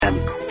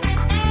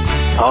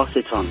FM. Pass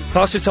it on.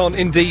 Pass it on,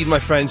 indeed, my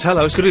friends.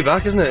 Hello, it's good to be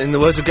back, isn't it? In the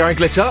words of Gary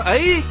Glitter.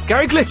 Hey,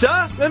 Gary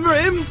Glitter! Remember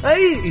him?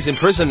 Hey, he's in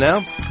prison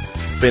now.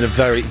 Been a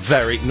very,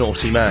 very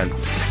naughty man.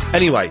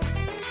 Anyway,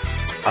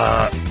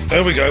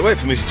 there we go. Wait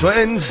for music to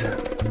end.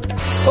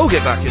 We'll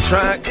get back in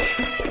track.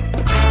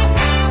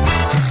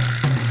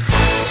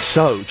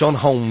 So, John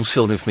Holmes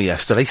filled in for me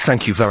yesterday.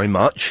 Thank you very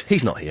much.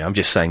 He's not here. I'm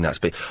just saying that's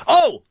big.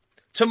 Oh!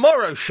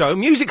 Tomorrow's show,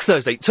 Music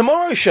Thursday.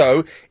 Tomorrow's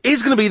show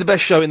is going to be the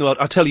best show in the world.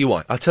 I'll tell you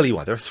why.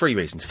 There are 3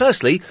 reasons.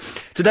 Firstly,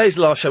 today's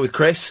the last show with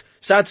Chris.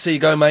 Sad to see you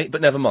go, mate, but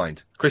never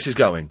mind. Chris is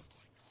going.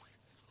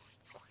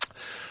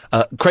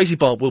 Crazy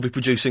Bob will be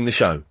producing the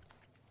show.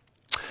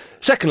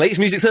 Secondly, it's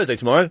Music Thursday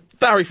tomorrow.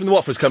 Barry from the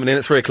Watford's coming in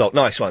at 3 o'clock.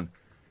 Nice one.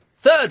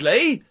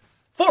 Thirdly,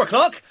 4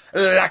 o'clock,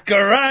 like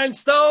a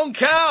rhinestone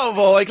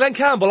cowboy. Glenn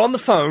Campbell on the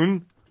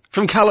phone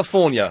from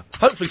California.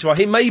 Hopefully tomorrow.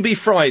 He may be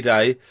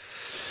Friday.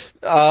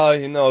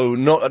 No,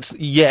 not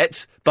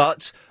yet,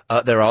 but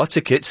there are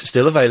tickets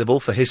still available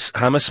for his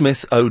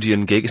Hammersmith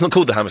Odeon gig. It's not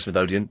called the Hammersmith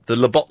Odeon, the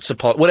Lobotza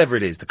Pot, whatever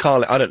it is, the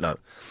Carl, I don't know.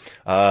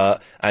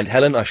 And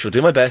Helen, I shall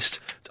do my best.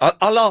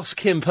 I'll ask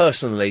him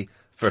personally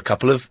for a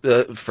couple of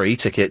free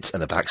tickets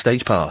and a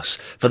backstage pass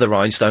for the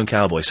Rhinestone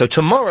Cowboy. So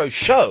tomorrow's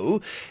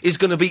show is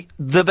going to be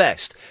the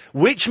best,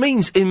 which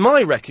means, in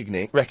my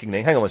reckoning,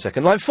 hang on one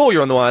second, line 4,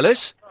 you're on the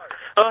wireless.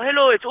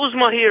 Hello, it's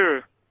Uzma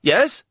here.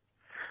 Yes?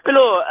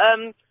 Hello,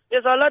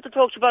 yes, I'd like to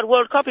talk to you about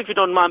World Cup if you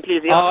don't mind,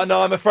 please. Yeah? Oh,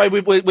 no, I'm afraid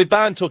we're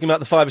banned talking about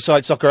the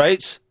five-a-side soccer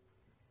eights.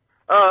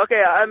 Oh,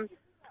 okay,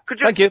 could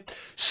you... Thank you.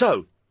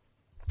 So,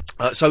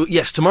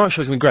 yes, tomorrow's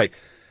show's going to be great.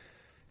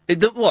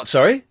 What,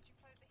 sorry?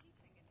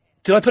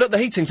 Did I put up the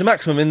heating to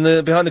maximum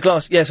behind the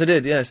glass? Yes, I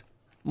did, yes.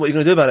 What are you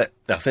going to do about it?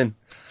 Nothing.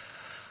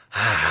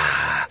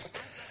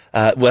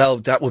 Well,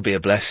 that would be a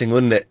blessing,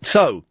 wouldn't it?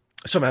 So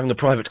I'm having a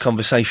private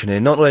conversation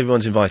here. Not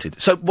everyone's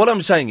invited. So what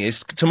I'm saying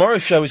is,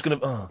 tomorrow's show is going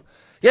to... Oh.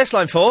 Yes,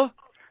 line 4?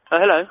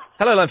 Hello.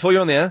 Hello, line 4,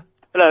 you're on the air.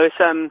 Hello,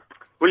 it's,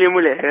 William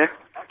Willett here.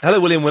 Hello,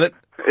 William Willett.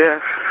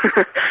 Yeah.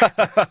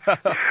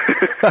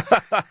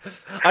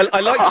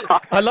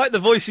 I like the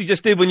voice you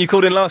just did when you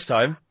called in last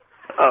time.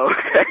 Oh,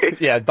 okay.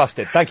 Yeah,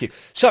 busted. Thank you.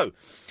 So,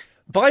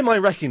 by my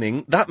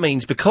reckoning, that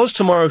means because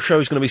tomorrow's show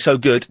is going to be so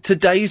good,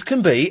 today's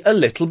can be a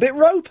little bit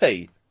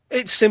ropey.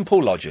 It's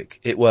simple logic.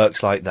 It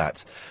works like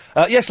that.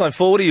 Yes, line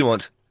 4, what do you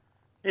want?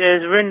 Yeah,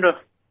 it's Verinda.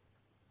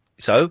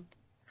 So?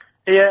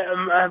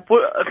 Yeah,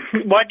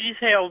 why did you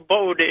say I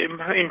bottled it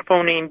in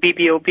phoning in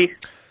BBOB?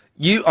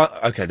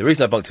 Okay, the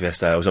reason I bunked it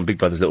yesterday, I was on Big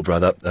Brother's Little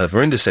Brother.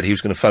 Verinda said he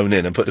was going to phone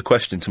in and put a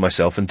question to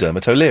myself and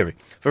Dermot O'Leary.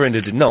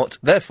 Verinda did not,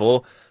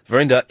 therefore,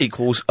 Verinda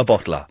equals a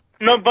bottler.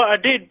 No, but I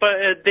did,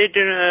 but they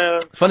didn't...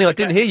 It's funny, I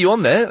didn't hear you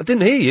on there. I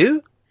didn't hear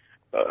you.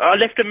 I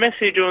left a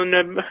message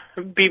on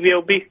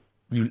BBOB.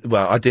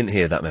 Well, I didn't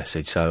hear that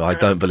message, so I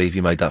don't believe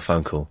you made that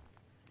phone call.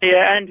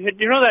 Yeah, and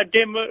you know that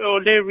Dermot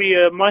O'Leary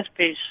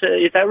MySpace,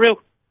 is that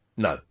real?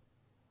 No.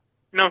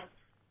 No.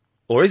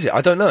 Or is it?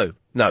 I don't know.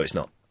 No, it's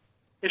not.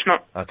 It's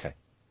not. Okay.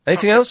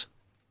 Anything else?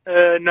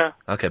 No.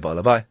 Okay,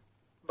 bottler, bye.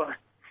 Bye.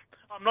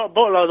 I'm not a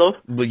bottler, though.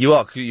 Well, you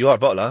are a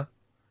bottler.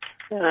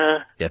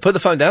 Yeah, put the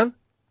phone down.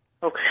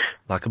 Okay.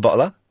 Like a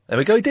bottler. There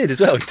we go, he did as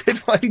well. He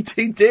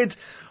did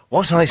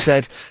what I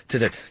said to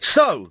do.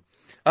 So,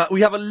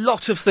 we have a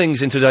lot of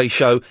things in today's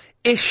show.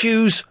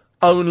 Issues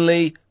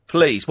only,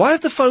 please. Why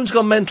have the phones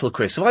gone mental,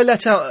 Chris? Have I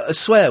let out a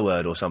swear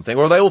word or something?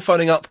 Or are they all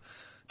phoning up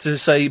to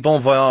say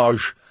bon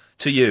voyage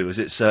to you, as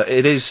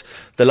it is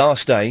the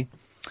last day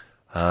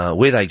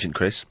with Agent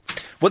Chris?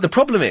 Well, the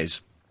problem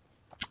is,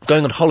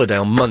 going on holiday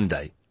on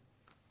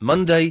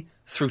Monday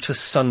through to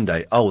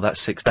Sunday. Oh, that's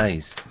 6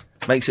 days.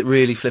 Makes it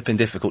really flipping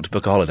difficult to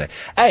book a holiday.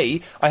 I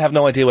have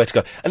no idea where to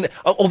go. And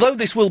although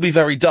this will be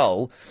very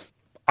dull,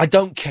 I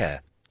don't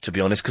care, to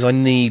be honest, because I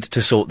need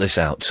to sort this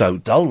out. So,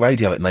 dull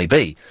radio it may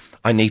be,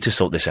 I need to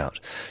sort this out.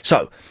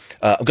 So,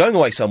 I'm going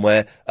away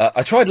somewhere.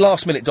 I tried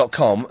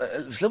lastminute.com.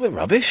 It's a little bit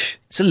rubbish.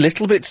 It's a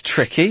little bit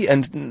tricky,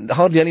 and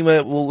hardly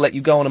anywhere will let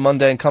you go on a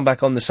Monday and come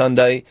back on the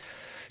Sunday.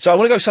 So I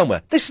want to go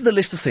somewhere. This is the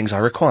list of things I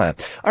require.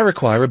 I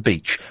require a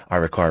beach. I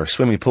require a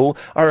swimming pool.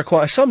 I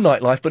require some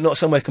nightlife, but not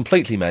somewhere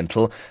completely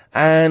mental.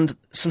 And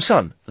some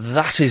sun.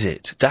 That is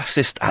it. Das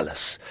ist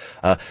alles.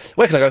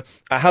 Where can I go?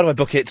 How do I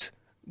book it?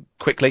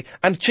 Quickly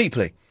and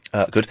cheaply.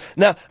 Good.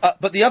 Now,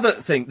 but the other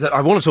thing that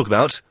I want to talk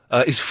about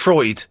is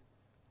Freud.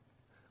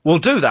 We'll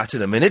do that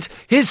in a minute.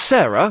 Here's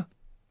Sarah.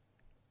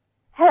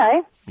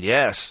 Hello.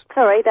 Yes.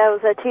 Sorry, there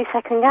was a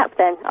 2-second gap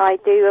then. I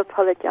do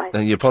apologise.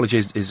 And your apology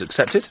is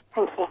accepted?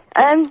 Thank you.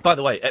 By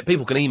the way,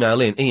 people can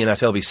email in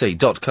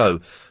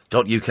ian@lbc.co.uk.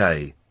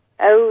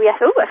 Oh, yes.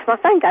 Oh, that's my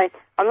phone going.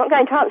 I'm not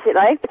going to answer it,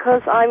 though,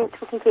 because I'm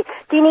talking to you.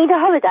 Do you need a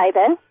holiday,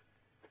 then?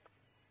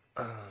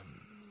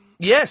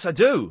 Yes, I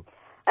do.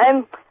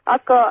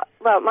 I've got,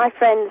 my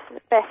friend's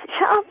best...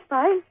 Shut up,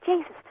 Bo.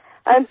 Jesus.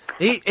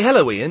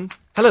 Hello, Ian.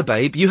 Hello,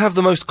 babe. You have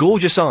the most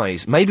gorgeous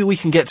eyes. Maybe we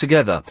can get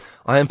together.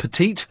 I am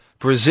petite,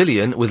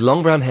 Brazilian, with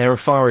long brown hair and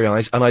fiery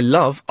eyes, and I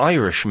love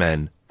Irish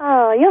men.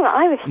 Oh, you're not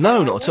Irish.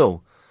 No, not at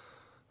all.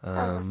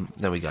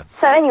 There we go.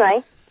 So,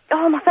 anyway,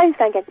 Oh, my phone's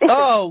going again. Listen.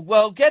 Oh,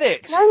 well, get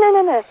it.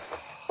 No.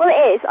 Well,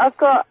 it is. I've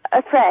got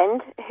a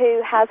friend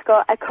who has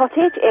got a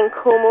cottage in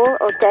Cornwall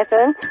or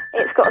Devon.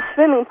 It's got a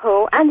swimming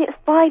pool, and it's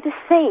by the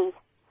sea.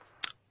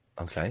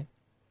 Okay.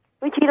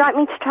 Would you like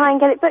me to try and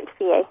get it booked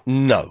for you?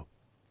 No.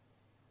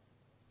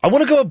 I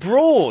want to go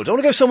abroad. I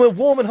want to go somewhere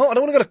warm and hot. I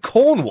don't want to go to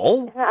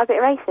Cornwall. Isn't that a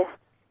bit racist?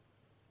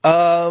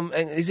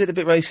 And is it a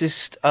bit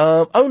racist?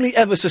 Only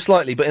ever so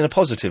slightly, but in a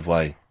positive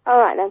way. All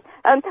right, then.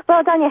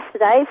 Well done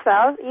yesterday as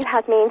well. You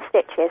had me in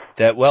stitches.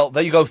 There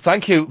you go.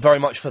 Thank you very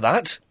much for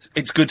that.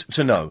 It's good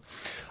to know.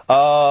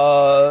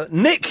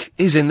 Nick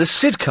is in the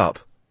Sid Cup.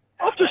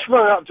 I've just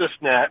rung up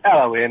just now.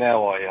 Hello, Ian.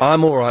 How are you?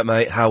 I'm all right,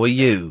 mate. How are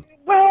you?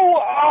 Well,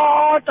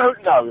 I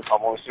don't know if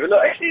I'm honest with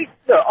you.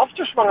 Look, I've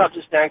just rung up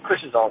just now and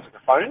Chris has answered the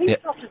phone. And he's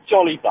such a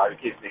jolly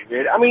bloke, isn't he,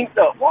 really? I mean,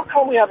 look, why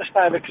can't we have a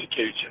stay of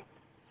execution?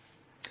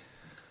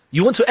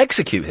 You want to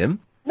execute him?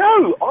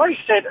 No, I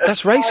said...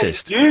 That's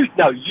racist. You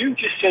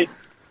just said...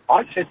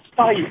 I said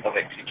stay of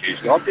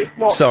execution. I did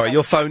not... Sorry,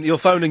 your phone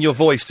and your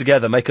voice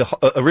together make a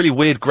really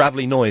weird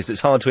gravelly noise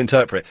that's hard to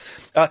interpret.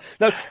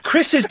 No,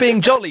 Chris is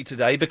being jolly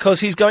today because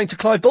he's going to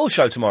Clive Bull's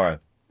show tomorrow.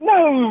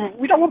 No,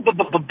 we don't want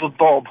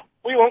Bob.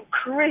 We want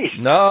Chris.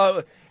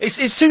 No,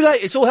 it's too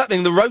late. It's all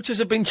happening. The rotors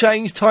have been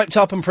changed, typed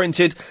up and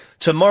printed.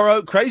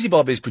 Tomorrow, Crazy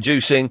Bob is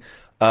producing,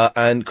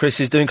 and Chris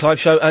is doing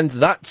Clive's show, and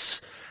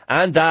that's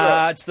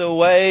the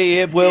way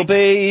it will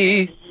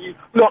be.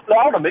 Look,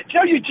 hold on a minute. Do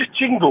you know you just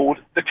jingled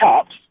the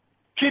cups?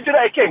 Can you do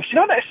that again? 'Cause you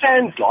know what that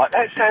sounds like?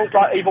 That sounds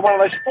like either one of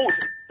those sports...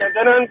 Doesn't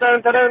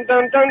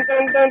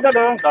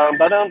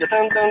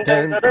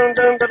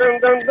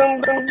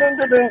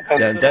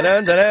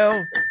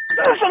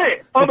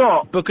it? Or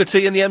not? Booker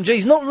T and the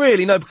MGs? Not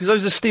really, no, because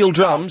those are steel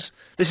drums.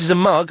 This is a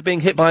mug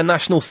being hit by a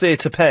National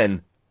Theatre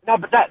pen. No,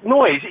 but that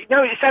noise, it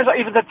sounds like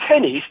even the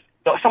tennis...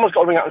 Like someone's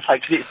got to ring up and say,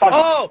 'cause it's buzzing.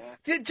 Oh,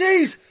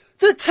 jeez!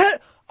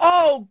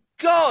 Oh,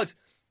 God!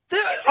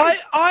 I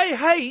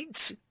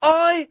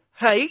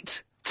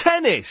hate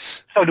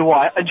tennis! So do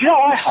I. And do you know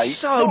what I hate?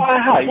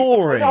 So You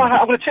boring. know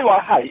I'm going to tell you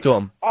what I hate. Go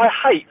on. I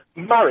hate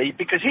Murray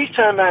because he's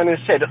turned around and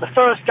said at the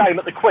first game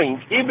at the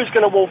Queen's he was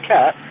going to walk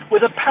out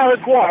with a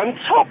Paraguayan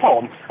top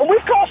on. And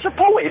we've got to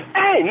support him.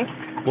 And...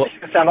 What? This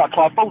is going to sound like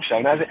Clive Bull show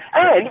now, is it?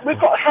 And we've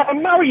got to have a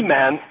Murray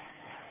man.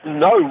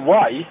 No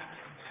way.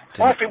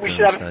 I think we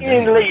should have an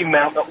Ian Lee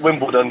mount at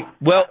Wimbledon.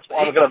 Well, that's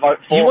what I'm going to vote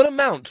for. You want to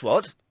mount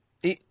what?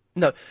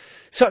 No.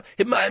 So,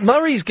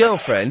 Murray's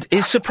girlfriend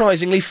is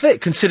surprisingly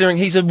fit, considering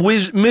he's a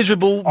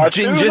miserable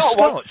ginger Scotch. I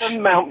do not want to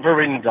mount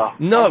Verinda.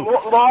 No. I'm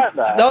not like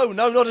that. No,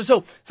 not at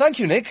all. Thank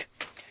you, Nick.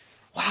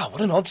 Wow,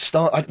 what an odd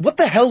start. What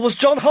the hell was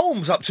John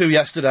Holmes up to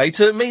yesterday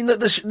to mean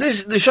that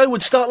the show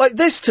would start like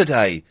this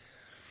today?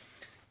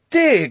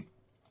 Dear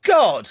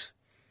God.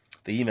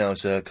 The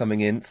emails are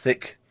coming in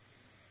thick.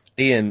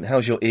 Ian,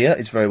 how's your ear?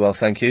 It's very well,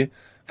 thank you.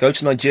 Go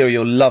to Nigeria,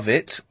 you'll love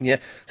it. Yeah.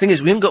 Thing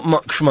is, we haven't got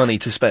much money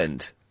to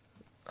spend.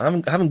 I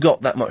haven't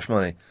got that much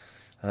money.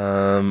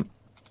 Ian,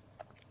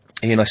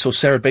 I saw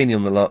Sarah Beanie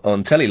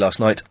on telly last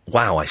night.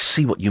 Wow, I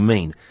see what you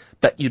mean.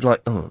 Bet you'd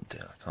like... Oh,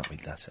 dear, I can't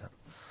read that out.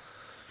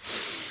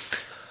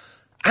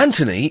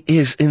 Anthony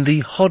is in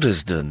the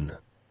Hoddesdon.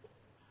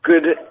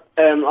 Good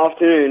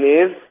afternoon,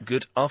 Ian.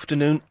 Good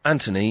afternoon,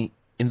 Anthony,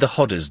 in the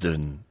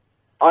Hoddesdon.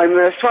 I'm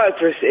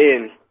Cyprus,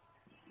 Ian.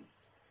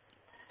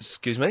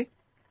 Excuse me?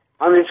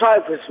 I'm in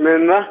Cyprus,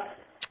 remember?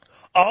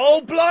 Oh,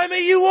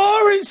 blimey, you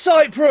are in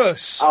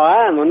Cyprus!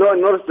 I am. I'm not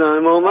in Hoddesdon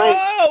anymore, mate.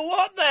 Oh,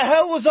 what the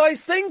hell was I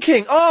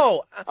thinking?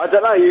 Oh! I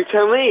don't know, you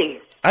tell me.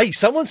 Hey,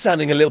 someone's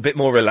sounding a little bit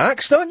more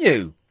relaxed, aren't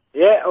you?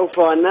 Yeah, all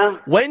fine now.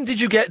 When did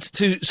you get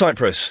to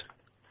Cyprus?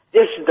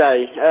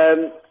 Yesterday,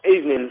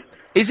 evening.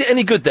 Is it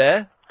any good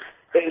there?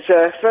 It's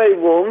very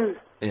warm.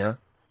 Yeah.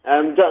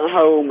 Don't know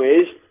how warm it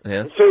is.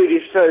 Yeah. The food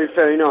is very,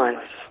 very nice.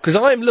 Because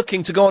I'm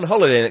looking to go on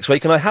holiday next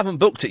week and I haven't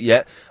booked it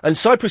yet. And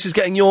Cyprus is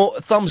getting your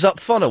Thumbs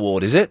Up Fun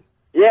Award, is it?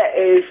 Yeah,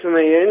 it is for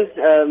me,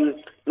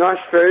 Ian. Nice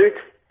food.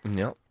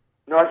 Yeah.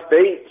 Nice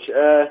beach.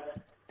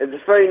 It's a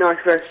very nice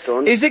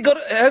restaurant. Is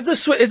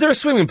there a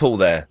swimming pool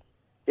there?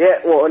 Yeah,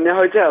 what, in the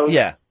hotel?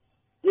 Yeah.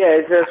 Yeah,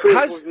 there's a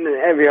swimming pool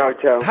in every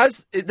hotel.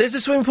 There's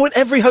a swimming pool in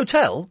every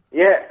hotel?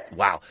 Yeah.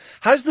 Wow.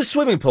 Has the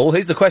swimming pool,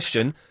 here's the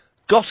question,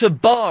 got a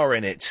bar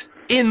in it?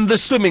 In the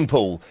swimming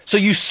pool? So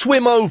you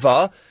swim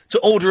over to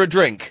order a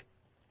drink?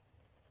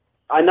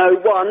 I know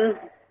one.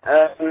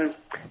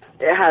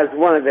 It has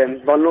one of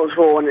them, but I'm not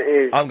sure what it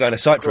is. I'm going to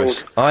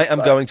Cyprus. I am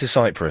going to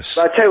Cyprus.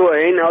 But I tell you what,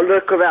 Ian, I'll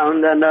look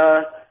around and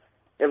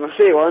if I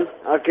see one,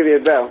 I'll give you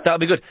a bell. That'll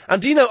be good.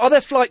 And do you know, are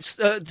there flights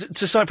to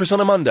Cyprus on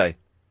a Monday?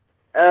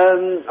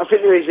 I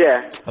think there is,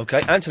 yeah.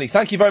 Okay, Anthony,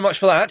 thank you very much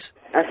for that.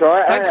 That's all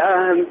right. Thanks.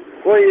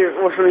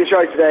 What's on your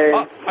show today?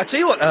 I tell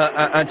you what,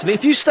 Anthony,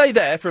 if you stay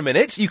there for a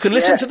minute, you can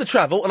listen to the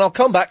travel, and I'll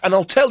come back and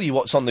I'll tell you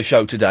what's on the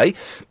show today.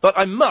 But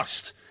I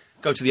must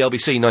go to the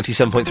LBC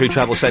 97.3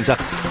 Travel Centre.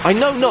 I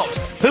know not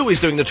who is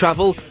doing the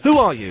travel. Who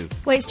are you?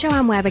 Well, it's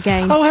Joanne Webb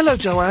again. Oh, hello,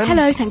 Joanne.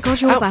 Hello, thank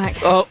God you're back.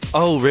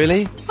 Oh,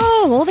 really?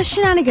 Oh, all the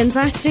shenanigans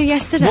I had to do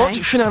yesterday. What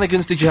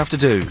shenanigans did you have to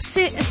do?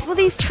 Well,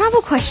 these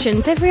travel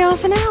questions every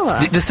half an hour.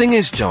 The thing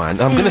is, Joanne,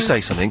 I'm going to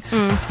say something.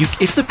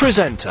 If the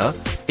presenter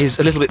is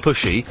a little bit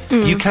pushy,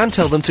 you can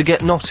tell them to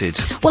get knotted.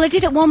 Well, I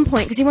did at one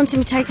point because he wanted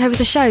me to take over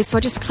the show, so I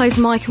just closed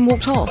the mic and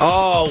walked off.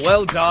 Oh,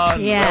 well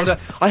done. Yeah. Well done.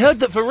 I heard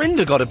that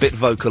Verinda got a bit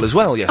vocal as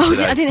well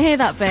yesterday. Oh, I didn't hear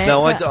that bit.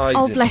 No, I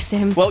Oh, bless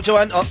him. Well,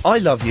 Joanne, I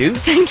love you.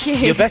 Thank you.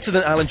 You're better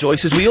than Alan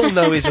Joyce, as we all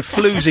know is a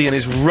floozy and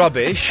is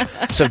rubbish.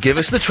 So give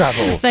us the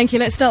travel. Thank you.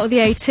 Let's start with the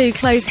A2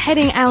 close,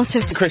 heading out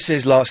of...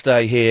 Chris's last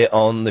day here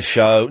on the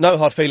show. No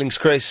hard feelings,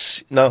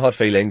 Chris. No hard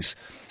feelings.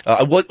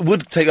 I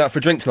would take you out for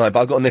a drink tonight, but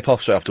I've got to nip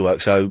off straight after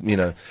work, so, you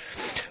know.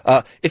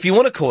 If you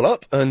want to call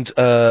up and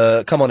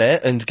come on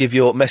air and give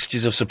your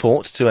messages of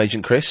support to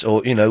Agent Chris,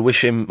 or, you know,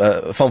 wish him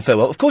a fond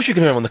farewell, of course you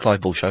can hear him on the Clive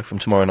Bull Show from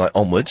tomorrow night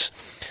onwards.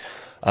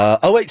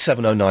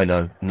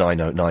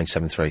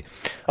 08709090973.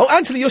 Oh,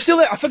 Anthony, you're still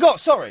there? I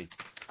forgot, sorry.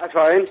 That's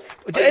fine.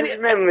 I just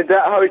remembered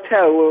that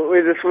hotel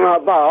with the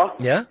smart bar.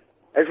 Yeah?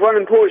 There's one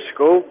in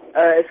Portugal.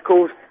 It's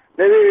called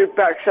the Maria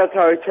Backshot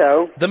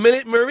Hotel. The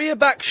Maria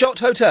Backshot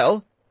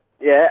Hotel?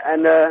 Yeah,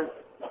 and, no,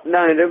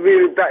 the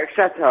Maria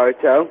Backshot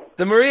Hotel.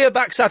 The Maria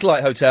Back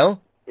Satellite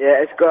Hotel?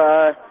 Yeah, it's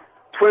got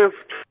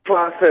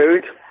 24-hour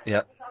food.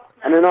 Yeah.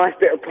 And a nice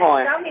bit of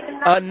pie.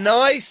 A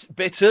nice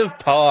bit of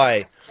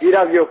pie. You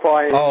love your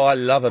pie. Oh, I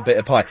love a bit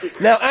of pie.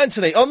 Now,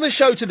 Anthony, on the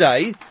show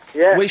today,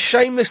 we're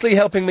shamelessly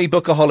helping me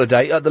book a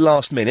holiday at the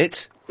last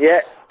minute.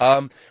 Yeah.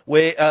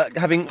 We're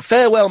having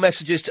farewell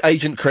messages to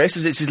Agent Chris,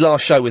 as it's his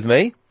last show with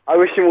me. I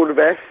wish him all the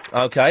best.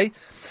 Okay.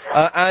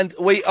 And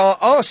we are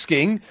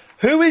asking,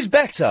 who is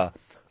better,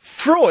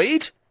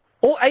 Freud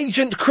or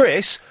Agent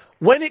Chris,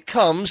 when it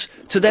comes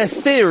to their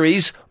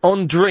theories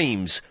on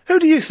dreams? Who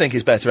do you think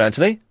is better,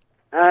 Anthony?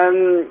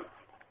 I'm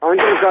going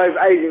to go with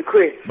Agent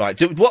Chris. Right.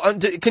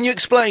 Can you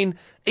explain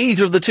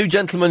either of the two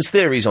gentlemen's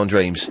theories on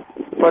dreams?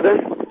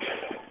 Pardon?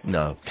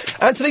 No.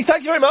 Anthony,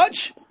 thank you very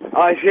much.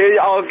 I'll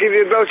give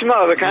you a bell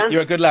tomorrow, if I can.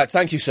 You're a good lad.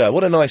 Thank you, sir.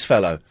 What a nice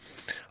fellow.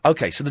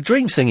 Okay, so the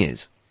dream thing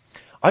is,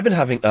 I've been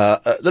having,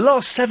 the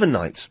last 7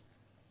 nights,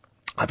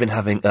 I've been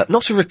having,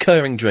 not a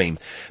recurring dream,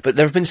 but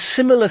there have been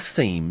similar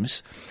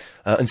themes,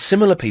 and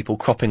similar people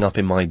cropping up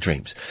in my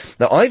dreams.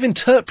 Now, I've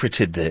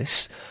interpreted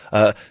this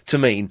to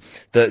mean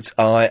that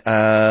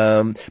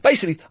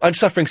basically, I'm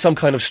suffering some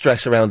kind of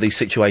stress around these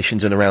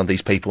situations and around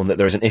these people, and that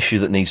there is an issue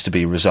that needs to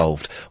be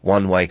resolved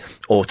one way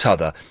or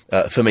t'other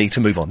for me to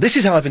move on. This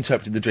is how I've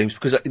interpreted the dreams,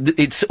 because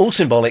it's all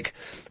symbolic.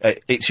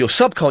 It's your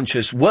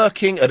subconscious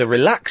working at a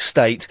relaxed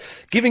state,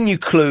 giving you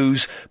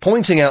clues,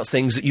 pointing out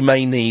things that you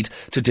may need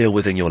to deal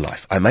with in your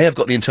life. I may have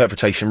got the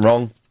interpretation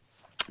wrong,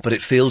 but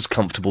it feels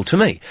comfortable to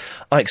me.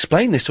 I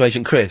explained this to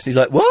Agent Chris, and he's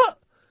like, what?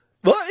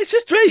 What? It's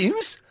just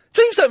dreams?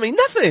 Dreams don't mean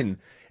nothing.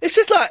 It's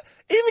just like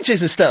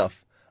images and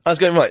stuff. I was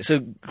going, right,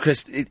 so,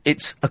 Chris,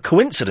 it's a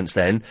coincidence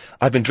then.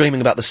 I've been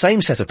dreaming about the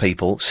same set of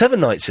people 7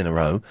 nights in a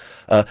row,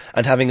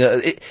 and having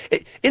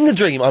in the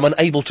dream, I'm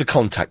unable to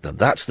contact them.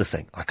 That's the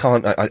thing.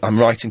 I'm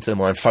writing to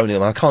them or I'm phoning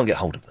them, I can't get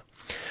hold of them.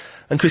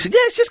 And Chris said, yeah,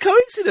 it's just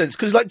coincidence,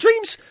 because, like,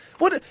 dreams,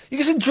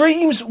 you said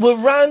dreams were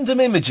random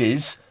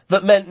images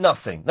that meant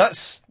nothing.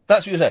 That's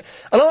what you're saying.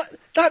 And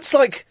that's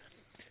like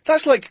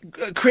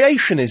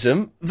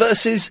creationism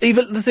versus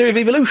the theory of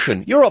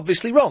evolution. You're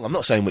obviously wrong. I'm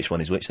not saying which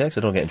one is which there, because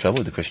I don't get in trouble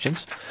with the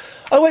Christians.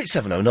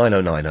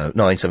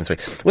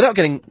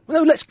 08709090973.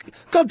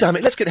 God damn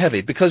it, let's get heavy,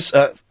 because,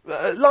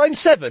 line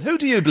 7, who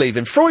do you believe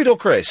in, Freud or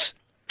Chris?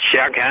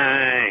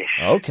 Chucky.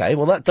 Okay,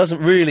 well that doesn't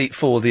really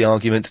forward the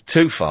argument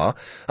too far.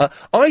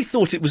 I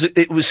thought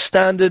it was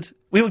standard.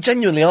 We were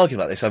genuinely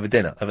arguing about this over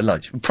dinner, over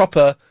lunch.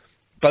 Proper,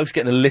 both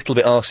getting a little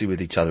bit arsey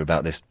with each other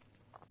about this.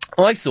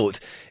 I thought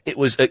it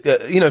was,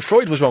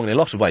 Freud was wrong in a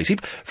lot of ways.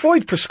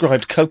 Freud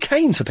prescribed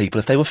cocaine to people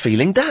if they were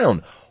feeling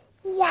down.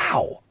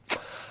 Wow.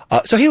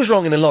 So he was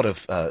wrong in a lot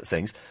of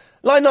things.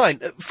 Line 9,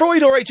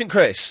 Freud or Agent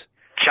Chris?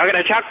 Chucky.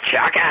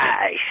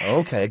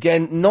 Okay,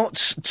 again,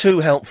 not too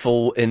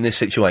helpful in this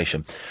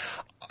situation.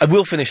 I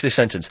will finish this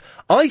sentence.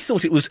 I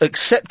thought it was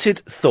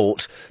accepted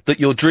thought that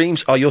your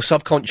dreams are your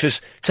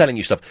subconscious telling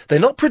you stuff. They're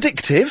not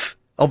predictive,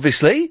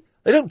 obviously.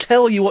 They don't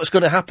tell you what's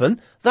going to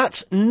happen.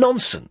 That's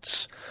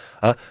nonsense.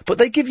 But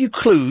they give you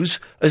clues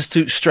as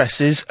to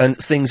stresses and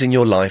things in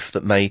your life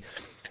that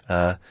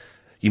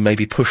you may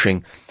be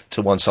pushing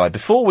to one side.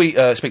 Before we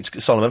speak to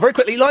Solomon, very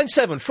quickly, line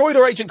 7, Freud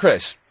or Agent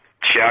Chris?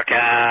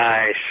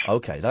 Chucky.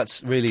 Okay,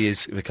 that really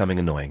is becoming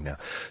annoying now.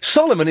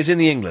 Solomon is in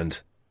the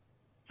England.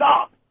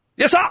 Sir.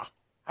 Yes, sir.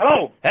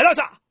 Hello. Hello,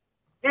 sir.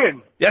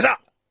 Ian. Yes, sir.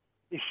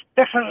 It's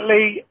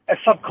definitely a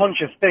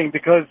subconscious thing,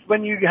 because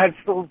when you had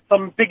sort of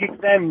some big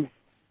exams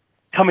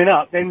coming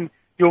up, then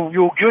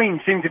your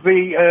dreams seem to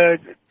be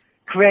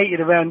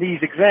created around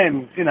these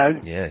exams,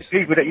 Yes.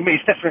 People that you meet.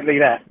 It's definitely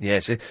that.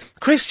 Yes.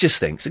 Chris just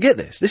thinks, get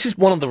this is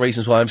one of the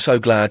reasons why I'm so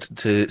glad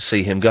to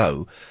see him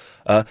go.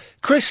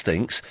 Chris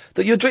thinks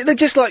that they're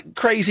just like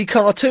crazy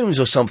cartoons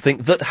or something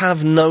that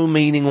have no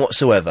meaning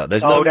whatsoever.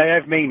 There's no... they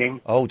have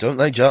meaning. Oh, don't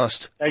they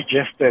just? They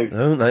just do.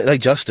 Don't they? They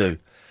just do.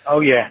 Oh,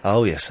 yeah.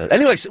 Oh, yes, sir.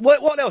 Anyway, so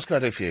what else can I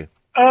do for you?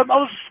 I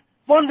was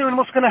wondering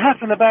what's going to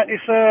happen about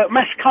this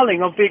mass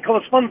culling of the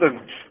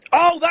correspondence.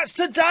 Oh, that's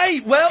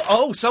today!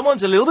 Well,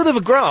 someone's a little bit of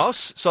a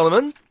grass,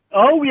 Solomon.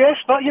 Oh, yes,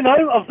 but,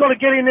 I've got to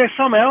get in there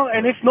somehow,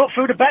 and if not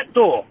through the back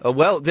door. Oh,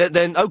 well,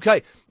 then,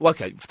 okay. Well,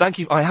 okay, thank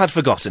you. I had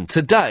forgotten.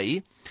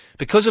 Today,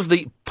 because of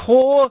the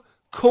poor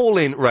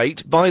call-in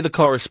rate by the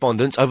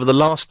correspondents over the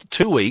last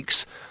 2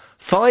 weeks,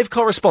 5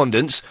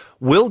 correspondents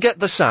will get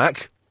the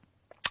sack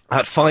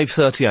at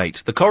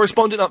 5:38. The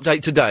correspondent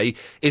update today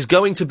is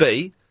going to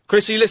be...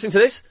 Chris, are you listening to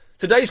this?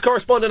 Today's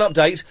correspondent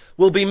update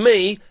will be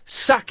me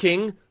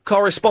sacking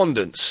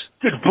correspondents.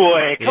 Good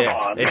boy, come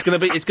on. It's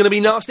gonna be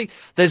nasty.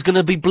 There's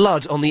gonna be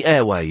blood on the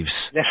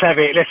airwaves. Let's have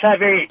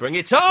it. Bring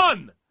it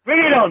on!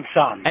 Bring it on,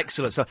 son.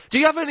 Excellent, son. Do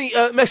you have any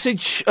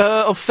message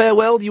of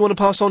farewell you want to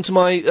pass on to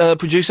my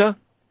producer?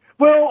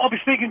 Well, I'll be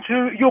speaking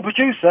to your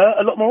producer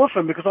a lot more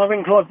often because I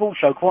ring Clive Ball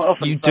show quite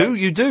often. You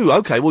do?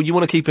 Okay, well, you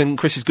want to keep in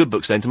Chris's good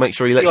books then to make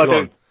sure he lets you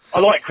on. I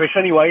like Chris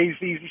anyway.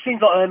 He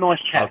seems like a nice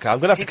chap. Okay, I'm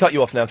going to have to cut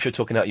you off now because you're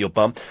talking out of your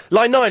bum.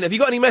 Line 9, have you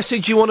got any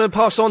message you want to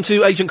pass on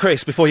to Agent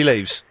Chris before he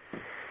leaves?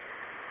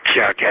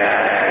 Chucky!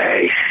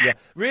 Yeah,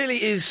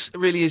 really is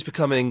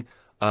becoming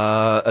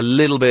a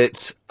little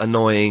bit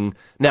annoying.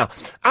 Now,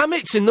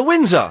 Amit's in the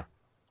Windsor.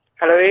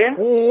 Hello, Ian.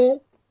 Oh.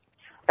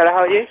 Hello, how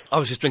are you? I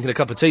was just drinking a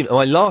cup of tea.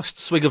 My last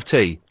swig of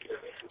tea.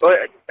 Well,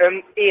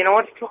 Ian, I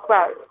want to talk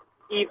about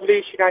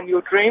evolution and your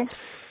dream.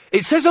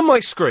 It says on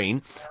my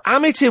screen,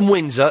 Amit in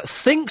Windsor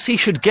thinks he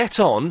should get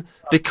on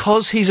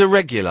because he's a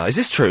regular. Is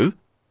this true?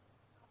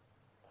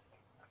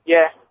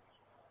 Yeah.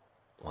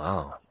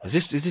 Wow.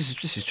 This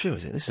is true,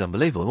 is it? This is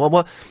unbelievable.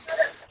 Well,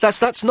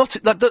 that's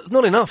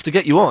not enough to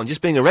get you on,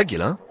 just being a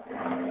regular.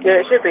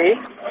 Yeah, it should be.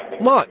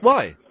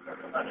 Why?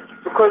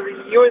 Because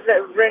you always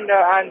let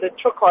Verinda and the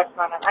Chalk Ice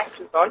Man and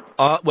Anxious on.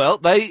 Well,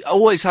 they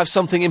always have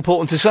something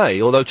important to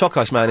say, although Chalk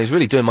Ice Man is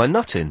really doing my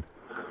nutting.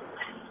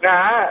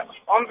 Nah,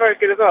 I'm very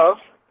good as well.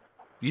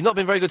 You've not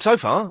been very good so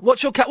far.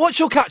 What's your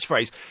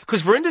catchphrase?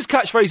 Because Verinda's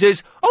catchphrase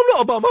is, I'm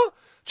not a bummer.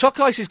 Chalk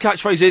Ice's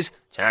catchphrase is,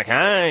 Chalk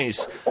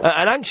Ice.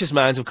 And Anxious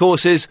Man's, of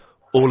course, is,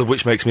 all of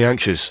which makes me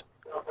anxious.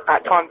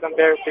 At times I'm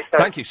very sick.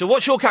 Thank you. So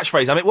what's your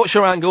catchphrase, Amit? What's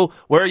your angle?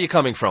 Where are you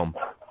coming from?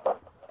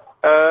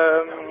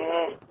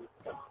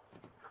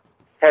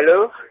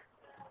 Hello?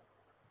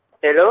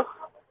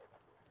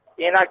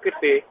 Ian, that could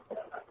be.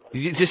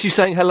 Just you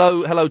saying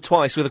hello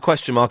twice with a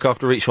question mark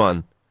after each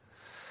one?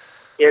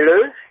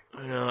 Hello?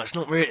 No, it's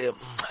not really...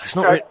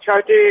 Shall I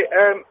do,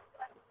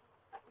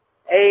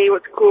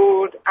 what's it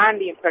called,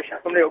 Andy impression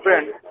from Little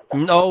Britain?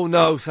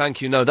 No,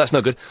 thank you. No, that's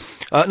no good.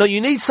 No,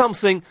 you need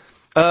something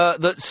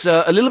that's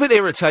a little bit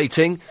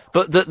irritating,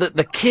 but that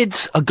the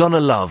kids are gonna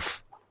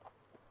love.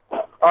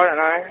 I don't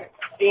know.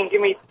 Ian,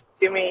 give me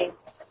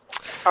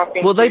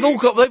something. Well,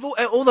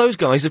 all those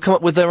guys have come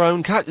up with their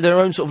own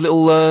sort of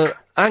little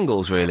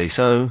angles, really.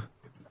 So.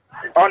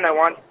 I know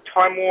one.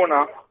 Time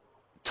Warner.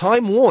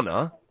 Time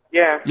Warner.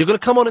 Yeah. You're going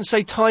to come on and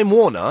say Time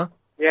Warner?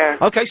 Yeah.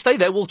 OK, stay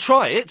there. We'll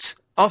try it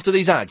after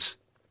these ads.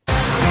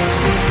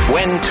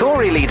 When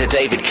Tory leader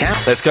David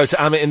Cameron... Let's go to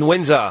Amit in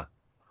Windsor.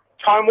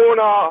 Time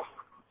Warner.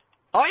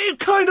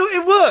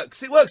 It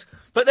works. It works.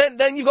 But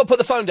then you've got to put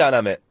the phone down,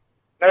 Amit.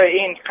 No,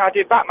 Ian, can I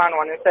do Batman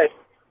one instead?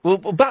 Well,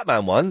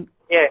 Batman one?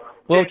 Yeah.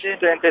 Well...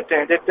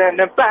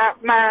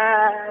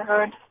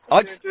 Batman...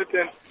 I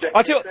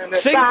tell you what,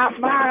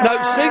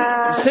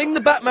 sing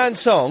the Batman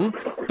song,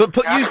 but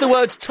use the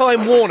words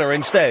Time Warner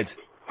instead.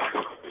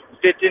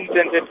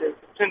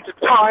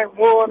 Time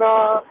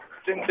Warner.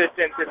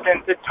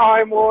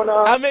 Time Warner.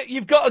 Amit,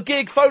 you've got a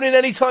gig. Phone in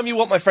any time you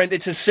want, my friend.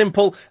 It's as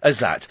simple as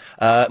that.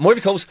 More of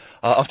your calls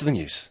after the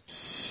news.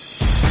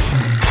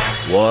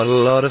 What a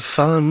lot of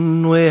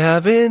fun we're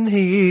having.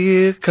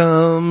 Here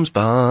comes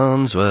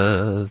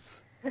Barnsworth.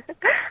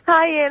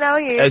 Hi, Ian, how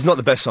are you? It's not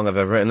the best song I've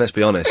ever written, let's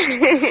be honest.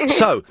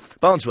 So,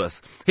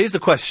 Barnsworth, here's the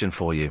question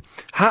for you.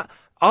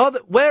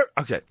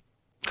 Okay,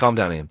 calm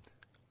down, Ian.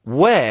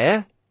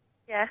 Where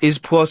is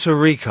Puerto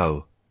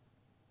Rico?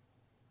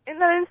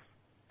 In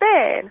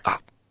Spain.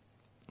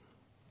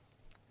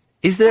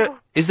 Is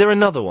there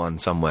another one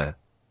somewhere?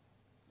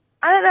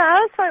 I don't know, I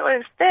was thinking one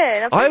in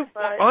Spain.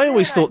 I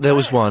always thought there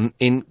was one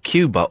in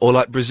Cuba, or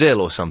like Brazil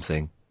or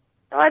something.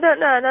 No, I don't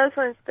know, there's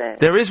one in Spain.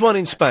 There is one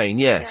in Spain,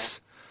 yes.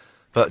 Yeah.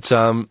 But,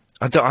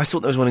 I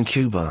thought there was one in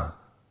Cuba.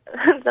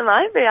 There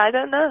might be, I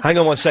don't know. Hang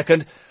on 1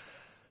 second.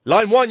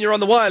 Line 1, you're on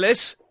the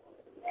wireless.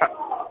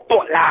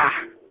 No,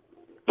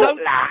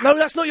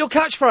 that's not your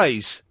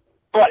catchphrase.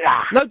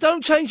 No,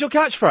 don't change your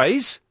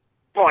catchphrase.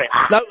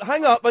 No,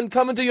 hang up and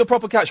come and do your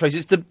proper catchphrase.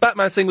 It's the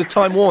Batman thing with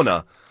Time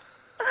Warner.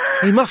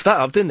 He muffed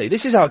that up, didn't he?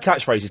 This is how a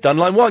catchphrase is done.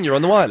 Line 1, you're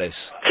on the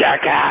wireless.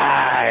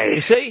 Jackie!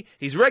 You see?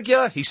 He's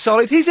regular, he's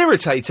solid, he's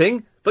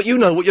irritating, but you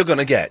know what you're going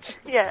to get.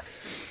 Yeah.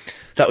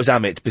 That was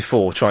Amit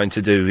before trying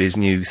to do his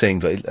new thing,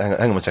 but hang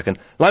on 1 second.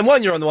 Line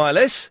 1, you're on the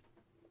wireless.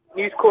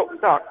 News Corp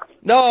sucks.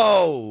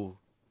 No!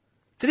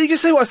 Did he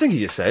just say what I think he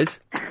just said?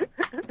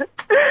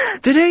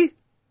 Did he?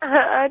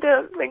 I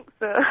don't think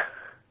so.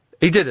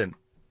 He didn't?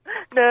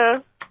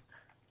 No.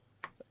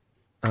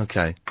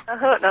 Okay. I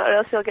hope not, or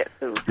else he'll get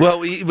sued.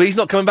 Well, he's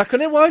not coming back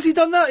on it. Why has he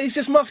done that? He's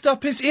just muffed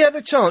up his... He had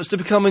the chance to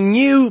become a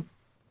new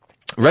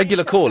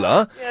regular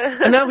caller,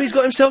 and now he's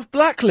got himself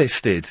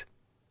blacklisted.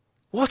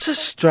 What a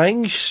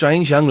strange,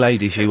 strange young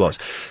lady she was.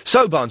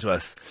 So,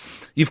 Barnsworth,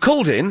 you've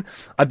called in.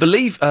 I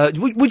believe...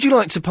 would you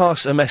like to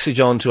pass a message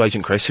on to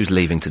Agent Chris, who's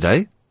leaving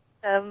today?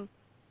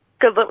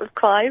 Good luck with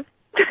Clive.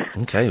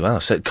 Okay, wow.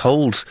 So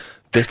cold,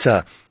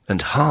 bitter,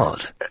 and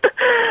hard.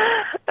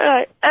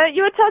 Right.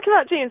 You were talking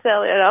about dreams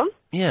earlier on.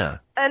 Yeah.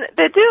 And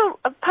they do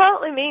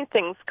apparently mean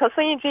things, because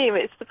when you dream,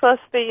 it's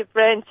supposed to be your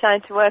brain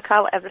trying to work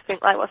out everything,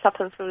 like what's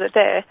happened through the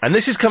day. And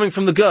this is coming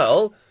from the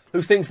girl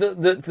who thinks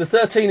that the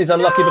 13 is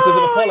unlucky because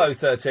of Apollo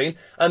 13,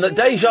 and that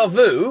deja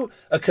vu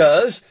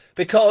occurs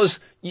because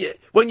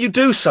when you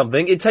do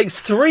something, it takes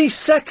 3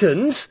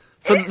 seconds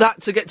for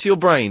that to get to your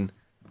brain.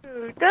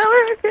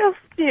 Don't make me feel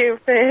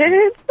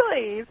stupid,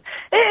 please.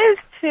 It is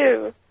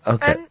true.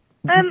 Okay.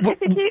 And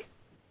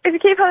if you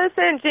keep on the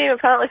same dream,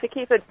 apparently if you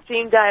keep a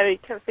dream diary, you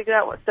can figure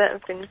out what certain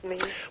things mean.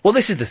 Well,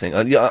 this is the thing.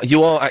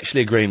 You are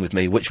actually agreeing with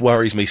me, which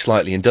worries me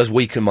slightly and does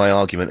weaken my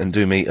argument and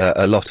do me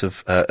a lot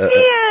of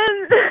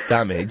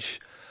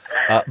damage.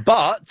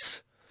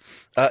 But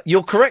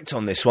you're correct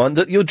on this one,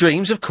 that your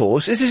dreams, of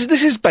course, this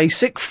is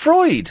basic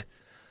Freud.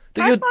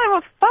 I thought it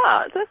was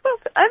facts. I thought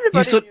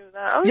everybody knew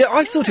that.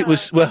 I thought it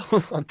was, well,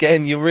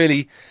 again, you're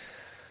really...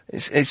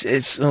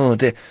 It's oh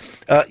dear.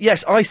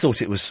 Yes, I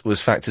thought it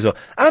was fact as well.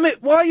 Amit,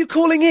 why are you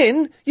calling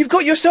in? You've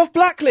got yourself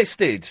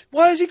blacklisted.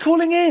 Why is he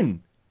calling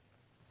in?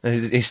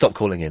 He stopped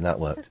calling in, that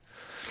worked.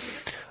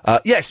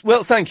 Yes,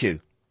 well, thank you.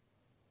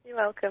 You're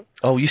welcome.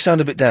 Oh, you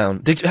sound a bit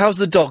down. How's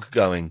the dog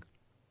going?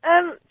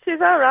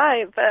 She's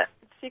alright, but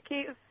she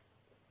keeps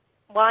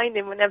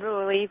whining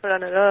whenever we leave her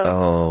on her own.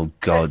 Oh,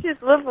 God. And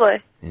she's lovely.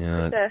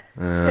 Yeah.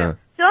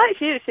 She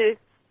likes you, she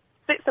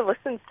sits and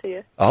listens to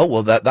you. Oh,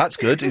 well, that's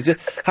good.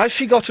 Has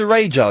she got a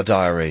radar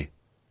diary?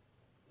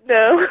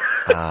 No.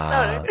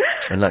 Ah,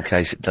 in that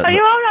case, it doesn't... Are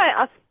you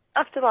alright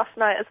after last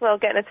night as well,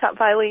 getting attacked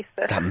by Lisa?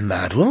 That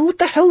mad woman? What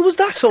the hell was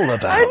that all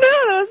about? I know,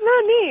 there was no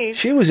need.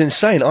 She was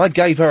insane. I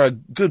gave her a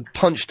good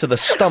punch to the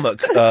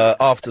stomach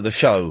after the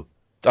show.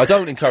 I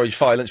don't encourage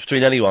violence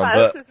between anyone,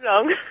 Violence is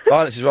wrong.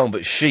 Violence is wrong,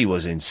 but she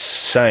was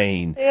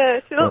insane. Yeah,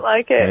 she looked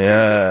like it.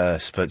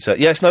 Yes, but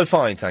yes, no,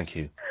 fine, thank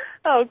you.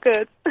 Oh,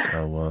 good.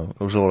 So,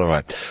 it was all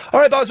right. All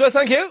right, Barnsworth,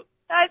 thank you.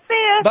 Right,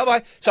 see ya.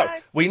 Bye-bye. So,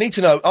 we need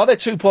to know, are there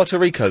 2 Puerto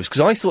Ricos?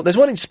 Because I thought, there's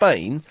one in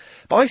Spain,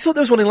 but I thought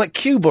there was one in, like,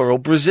 Cuba or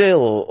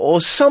Brazil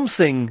or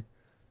something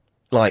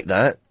like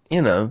that,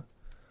 you know.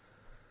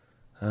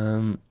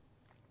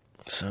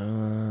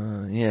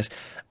 Yes.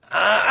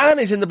 Anne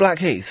is in the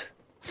Blackheath.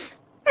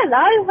 Hello,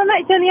 I'm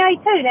actually on the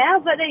A2 now,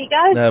 but there you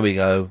go. There we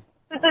go.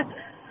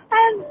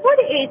 What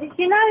it is,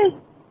 you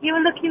know, you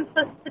were looking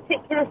for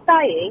particular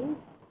sayings.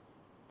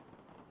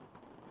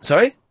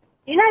 Sorry?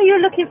 You know, you were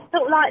looking for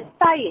sort of like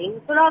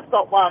sayings, well, I've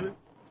got one.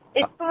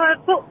 It's from a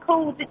book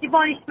called The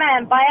Demolished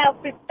Man by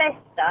Alfred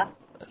Bester,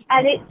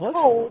 and it's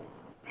called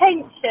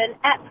Tension,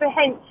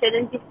 Apprehension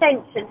and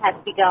Dissension Has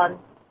Begun.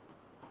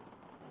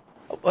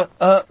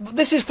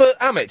 This is for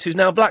Amit, who's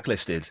now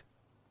blacklisted.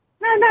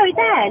 No, it's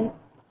Anne.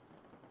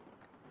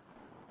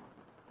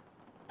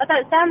 I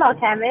don't sound like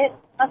Amit.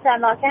 I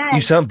sound like Anne.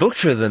 You sound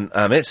butcher than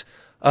Amit.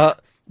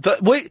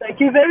 But we... Thank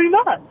you very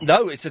much.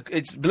 No, it's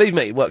believe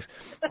me, it works.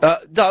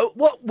 No,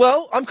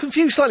 well, I'm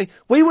confused slightly.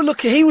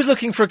 He was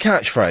looking for a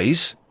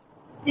catchphrase.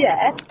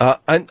 Yeah.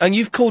 And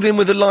you've called in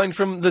with a line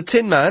from the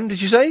Tin Man,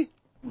 did you say?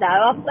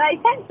 No,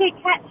 it's actually a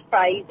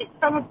catchphrase. It's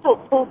from a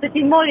book called The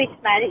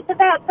Demolished Man. It's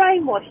about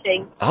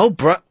brainwashing. Oh,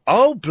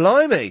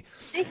 blimey.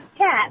 This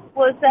chap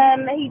was,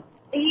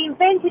 he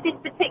invented this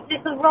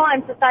particular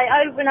rhyme to say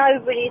over and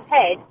over in his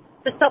head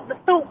to stop the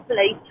thought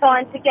police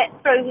trying to get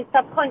through his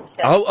subconscious.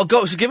 Oh,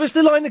 God, so give us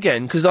the line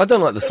again, because I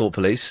don't like the thought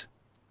police.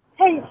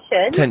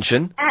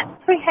 Tension.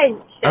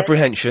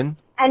 Apprehension.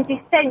 And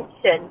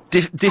dissension.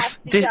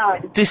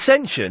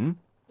 Dissension?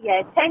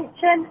 Yeah,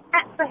 tension,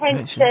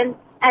 apprehension,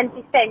 and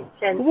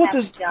dissension. What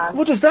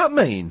does that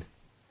mean?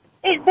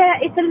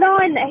 It's a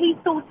line that he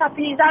thought up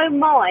in his own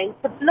mind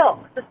to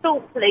block the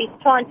thought police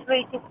trying to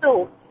read his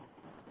thoughts.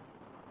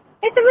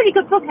 It's a really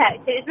good book,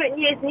 actually. It was written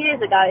years and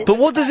years ago. But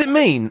what does it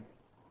mean?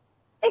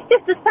 It's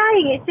just a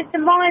saying. It's just a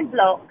mind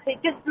block.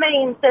 It just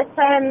means that...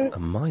 a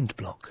mind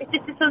block?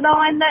 It's just a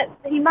line that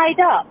he made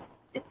up.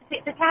 It's a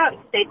particular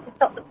character did to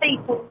stop the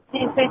people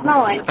into his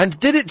mind. And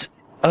did it...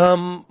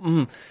 I'll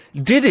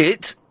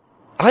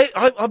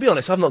be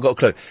honest, I've not got a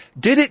clue.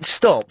 Did it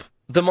stop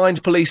the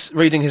mind police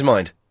reading his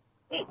mind?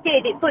 It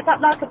did. It put up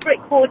like a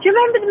brick wall. Do you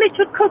remember the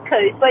Mitchell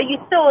Cuckoos, where you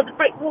saw the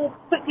brick wall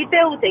quickly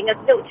building as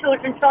little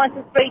children trying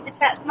to read the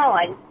cat's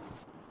mind?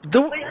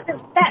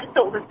 That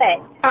sort of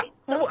effect.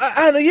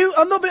 Anne,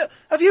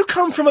 have you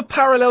come from a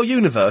parallel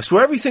universe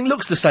where everything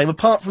looks the same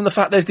apart from the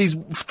fact there's these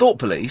thought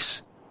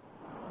police?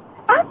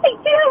 I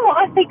think, do you know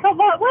what? I think I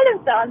might well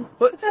have done.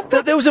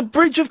 There was a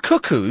bridge of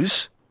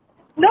cuckoos?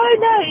 No,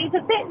 it's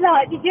a bit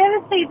like, did you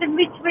ever see the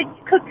Midwich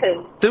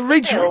Cuckoos?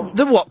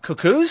 The what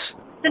cuckoos?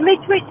 The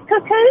Midwich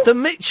Cuckoos? The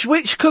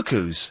Mitchwich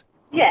Cuckoos?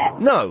 Yeah.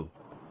 No.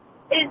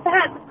 It's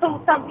perhaps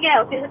called something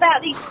else. It's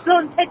about these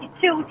blonde-headed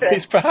children.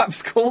 It's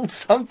perhaps called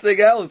something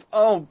else.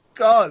 Oh,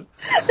 God.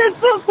 The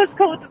book was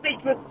called The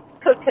Midwich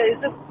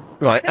Cuckoos.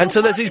 Right, and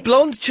so there's these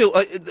blonde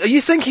children. Are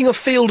you thinking of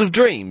Field of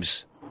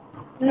Dreams?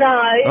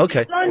 No, it's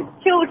Okay. blonde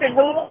children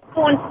who were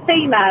born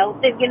females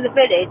living in the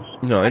village.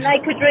 Right. And they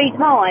could read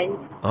minds.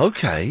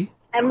 Okay.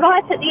 And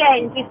right at the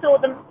end, you saw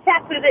the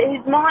chap with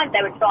whose mind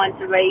they were trying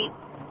to read.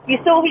 You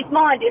saw his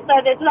mind,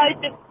 so there's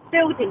loads of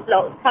building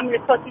blocks coming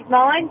across his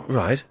mind.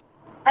 Right.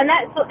 And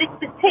that's what this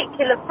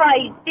particular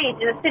phrase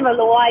did in a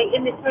similar way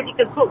in this really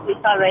good book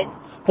which I read.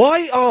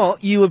 Why are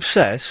you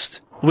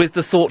obsessed with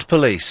the thought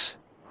police?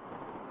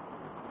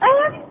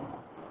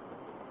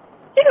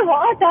 You know what,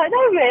 I don't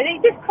know really,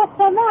 it just crossed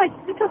my mind.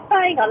 It's a little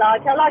saying I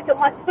like it on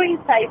my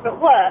screensaver at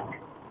work.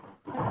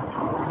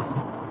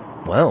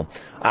 Well,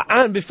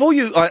 and before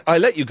I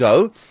let you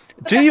go,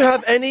 do you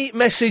have any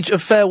message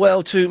of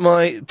farewell to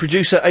my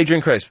producer,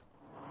 Adrian Crisp?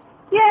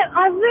 Yeah,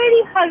 I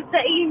really hope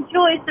that he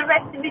enjoys the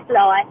rest of his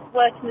life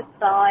working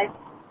aside.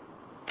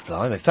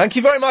 Blimey. Thank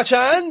you very much,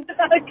 Anne.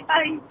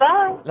 Okay,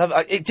 bye. Love,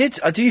 it did.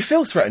 Do you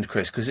feel threatened,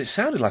 Chris? Because it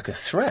sounded like a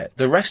threat.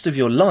 The rest of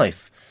your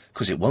life,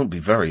 because it won't be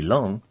very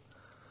long.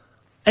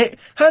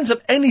 Hands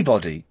up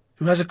anybody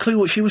who has a clue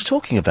what she was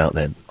talking about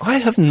then. I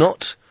have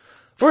not.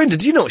 Verinda,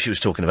 do you know what she was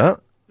talking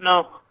about?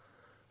 No.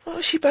 What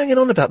was she banging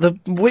on about? The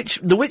witch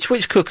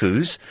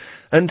cuckoos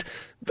and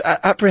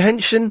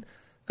apprehension,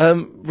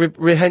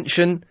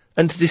 rehension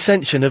and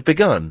dissension have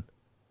begun.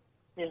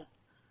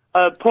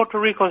 Yeah. Puerto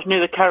Rico's near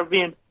the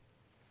Caribbean.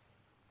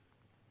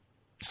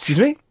 Excuse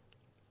me?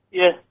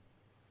 Yeah.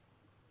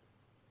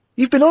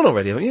 You've been on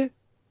already, haven't you?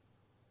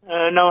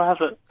 No, I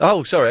haven't.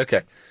 Oh, sorry,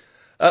 okay.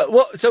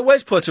 So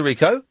where's Puerto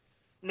Rico?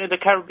 Near the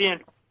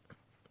Caribbean.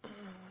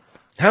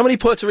 How many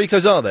Puerto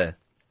Ricos are there?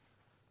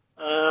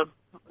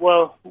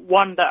 Well,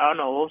 one that I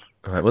know of.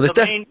 All right, well,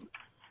 there's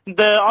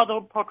the other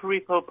Puerto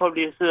Rico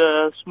probably is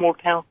a small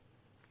town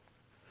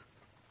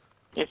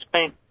in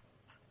Spain.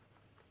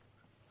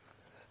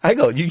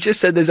 Hang on, you just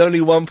said there's only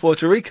one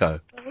Puerto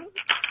Rico.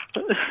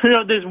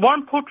 No, there's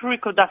one Puerto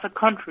Rico that's a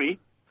country,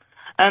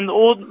 and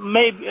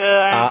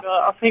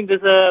I think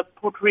there's a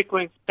Puerto Rico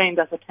in Spain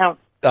that's a town.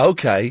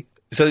 Okay,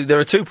 so there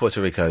are two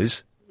Puerto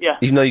Ricos. Yeah.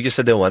 Even though you just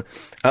said there were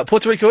one.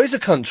 Puerto Rico is a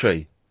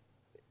country.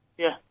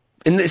 Yeah.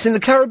 It's in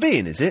the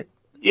Caribbean, is it?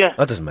 Yeah.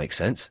 That doesn't make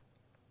sense.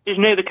 It's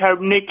near the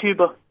Caribbean, near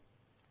Cuba.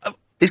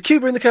 Is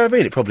Cuba in the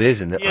Caribbean? It probably is,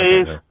 isn't it? Yeah, I it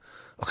don't is. know.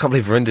 I can't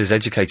believe Verinda's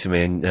educated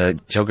me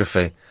in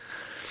geography.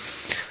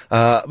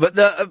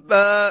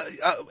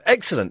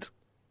 Excellent.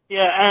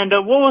 Yeah, and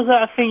what was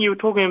that thing you were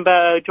talking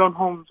about, John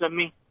Holmes and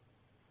me,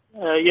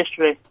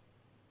 yesterday?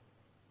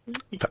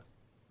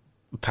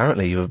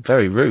 Apparently you were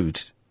very rude.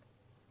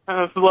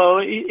 Well,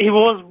 he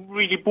was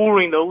really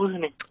boring though,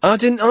 wasn't he?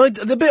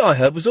 The bit I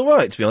heard was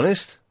alright, to be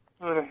honest.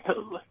 Well,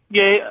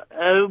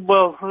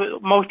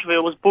 most of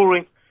it was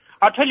boring.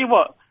 I'll tell you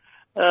what,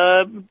 do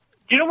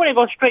you know when it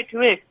goes straight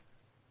to air?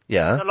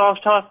 Yeah. The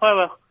last half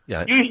hour?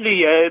 Yeah.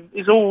 Usually,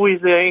 it's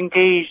always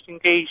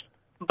engaged.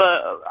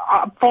 But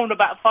I phoned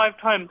about 5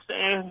 times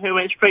and it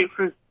went straight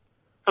through.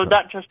 So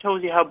that just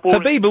tells you how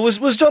boring. Habiba,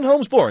 was John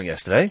Holmes boring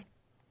yesterday?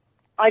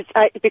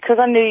 Because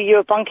I knew you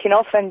were bunking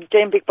off and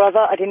doing Big Brother,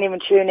 I didn't even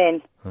tune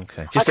in.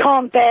 Okay. I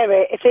can't bear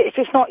it. If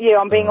it's not you,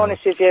 I'm being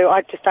honest with you,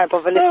 I just don't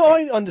bother listening. No,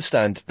 I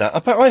understand that.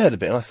 I heard a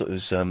bit and I thought it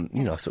was, I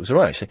thought it was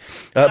alright, actually.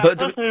 But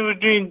the person who was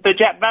doing the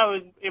Jack Bauer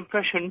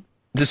impression...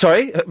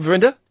 Sorry,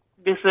 Verinda?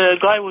 This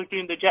guy was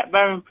doing the Jack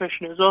Bauer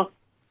impression as well.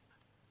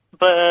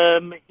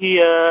 But he...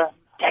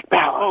 Jack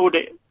Bauer bottled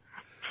it.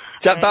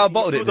 Jack Bauer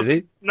bottled it, did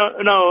he?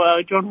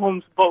 No, John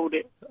Holmes bottled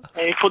it.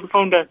 And he put the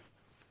phone down.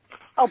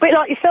 Oh, a bit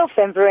like yourself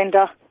then,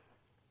 Verinda.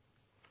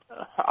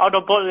 I'd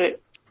have bottled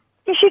it.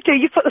 Yes, you do.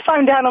 You put the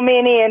phone down on me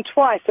and Ian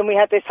twice, and we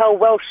had this whole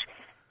Welsh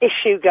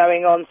issue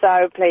going on,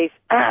 so please.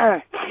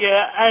 Yeah,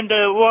 and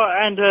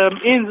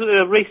Ian's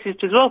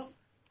racist as well.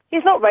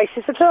 He's not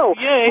racist at all.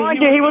 Yeah,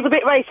 Mind you, he was a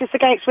bit racist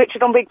against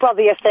Richard on Big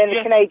Brother yesterday and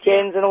the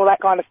Canadians and all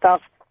that kind of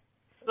stuff.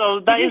 So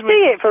that Did you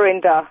see it,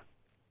 Verinda?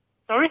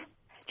 Sorry?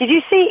 Did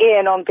you see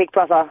Ian on Big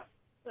Brother?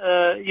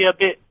 Yeah, a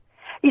bit.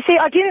 You see,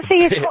 I didn't see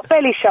his top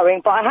belly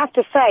showing, but I have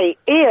to say,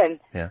 Ian,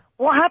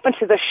 what happened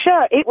to the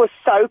shirt? It was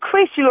so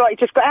crisp. You look like you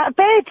just got out of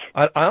bed.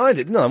 I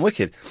did. No, I'm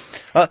wicked.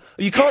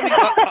 You can't.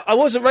 I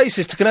wasn't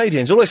racist to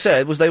Canadians. All I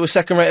said was they were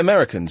second-rate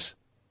Americans.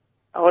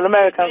 Oh, well,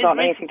 Americans aren't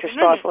anything to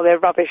strive for. They're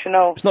rubbish and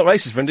all. It's not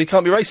racist, Verinda. You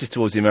can't be racist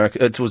towards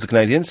the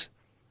Canadians.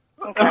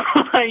 You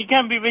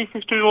can be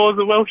racist towards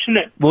the Welsh,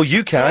 innit? Well,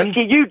 you can.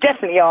 You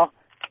definitely are.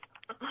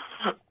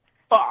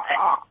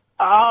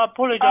 I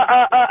apologise.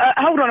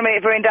 Hold on a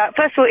minute, Verinda.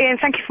 First of all, Ian,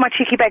 thank you for my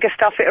cheeky beggar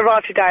stuff. It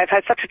arrived today. I've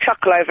had such a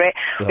chuckle over it.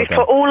 Well We've done.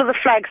 put all of the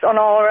flags on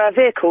our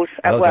vehicles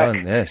at Well work.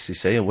 done. Yes, you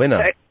see, a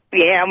winner.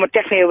 Yeah, I'm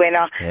definitely a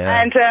winner.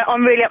 Yeah. And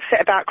I'm really upset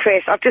about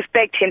Chris. I've just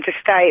begged him to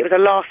stay. It was a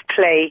last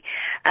plea.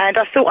 And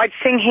I thought I'd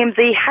sing him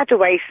the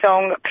Hathaway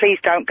song, Please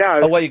Don't Go.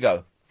 Away you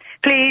go.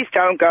 Please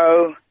don't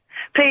go.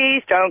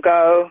 Please don't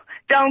go.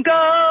 Don't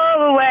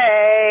go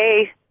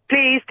away.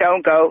 Please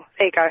don't go.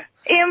 There you go.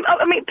 Ian,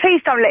 I mean, please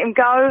don't let him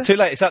go. Too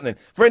late, it's happening.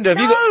 Verinda, have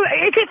you got... No,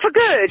 is it for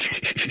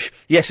good?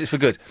 Yes, it's for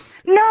good.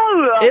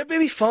 No. It'll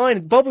be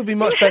fine. Bob would be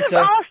much You should better.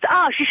 have asked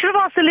us. You should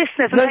have asked the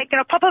listeners and they're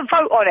going to pop a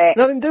vote on it.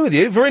 Nothing to do with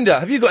you. Verinda,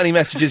 have you got any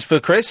messages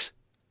for Chris?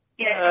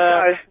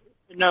 No.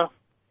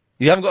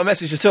 You haven't got a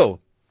message at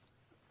all?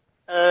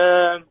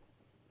 Better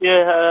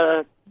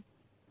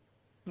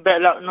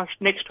luck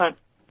next time.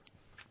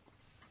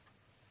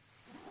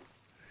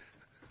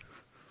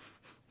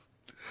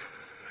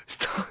 It's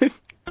time.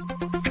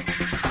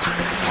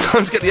 It's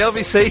time to get the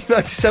LBC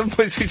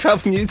 97.3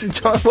 Travel News to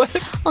try and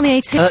work. On the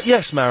A2.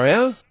 Yes,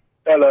 Mario.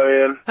 Hello,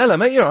 Ian. Hello,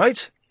 mate. You all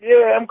right?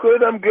 Yeah, I'm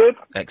good.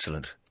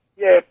 Excellent.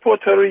 Yeah,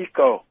 Puerto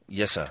Rico.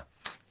 Yes, sir.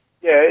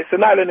 Yeah, it's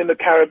an island in the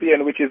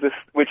Caribbean, which is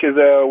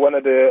one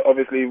of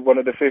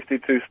the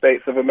 52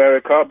 states of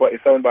America, but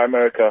it's owned by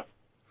America.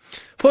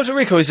 Puerto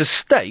Rico is a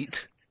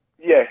state?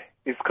 Yeah,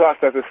 it's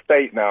classed as a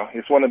state now.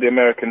 It's one of the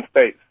American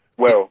states.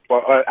 Well,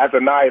 but as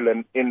an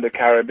island in the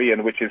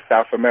Caribbean, which is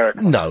South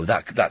America. No,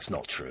 that's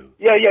not true.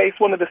 Yeah, it's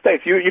one of the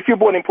states. If you're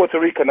born in Puerto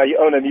Rico now, you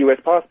own a U.S.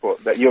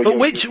 passport. But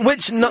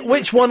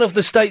which one of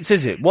the states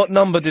is it? What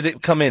number did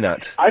it come in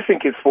at? I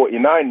think it's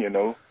 49. You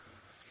know,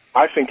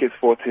 I think it's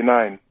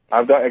 49.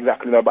 I don't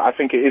exactly know, but I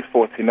think it is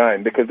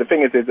 49 because the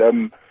thing is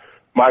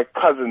my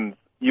cousins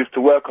used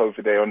to work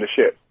over there on the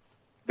ship.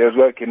 They was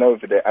working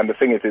over there, and the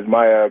thing is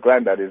my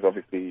granddad is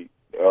obviously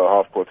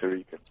half Puerto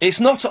Rican. It's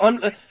not.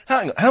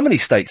 Hang on, how many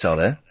states are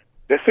there?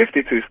 There's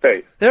 52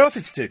 states. There are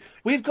 52.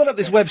 We've got up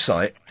this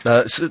website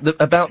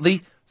about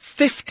the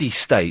 50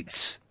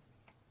 states.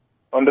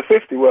 On the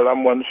 50, well,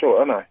 I'm one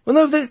short, aren't I?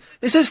 Well, no,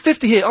 it says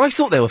 50 here. I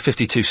thought there were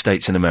 52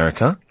 states in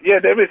America. Yeah,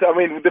 there is. I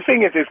mean, the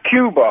thing is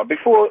Cuba.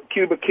 Before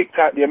Cuba kicked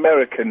out the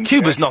Americans...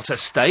 Cuba's not a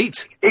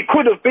state. It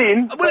could have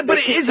been. But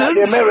it isn't.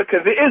 The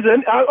Americans, it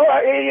isn't.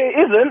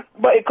 It isn't,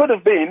 but it could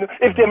have been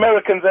if the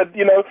Americans had,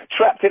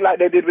 trapped it like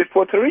they did with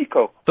Puerto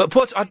Rico. But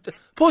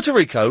Puerto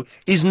Rico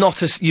is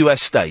not a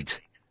U.S.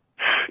 state.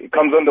 It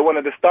comes under one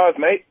of the stars,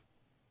 mate.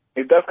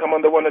 It does come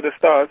under one of the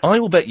stars. I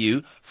will bet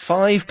you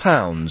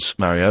 £5,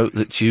 Mario,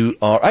 that you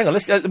are... Hang on,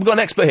 we've got an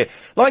expert here.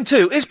 Line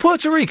 2, is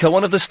Puerto Rico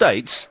one of the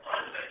states?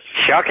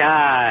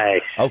 Shockeye.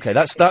 Okay,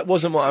 that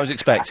wasn't what I was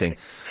expecting.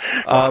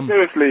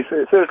 Seriously,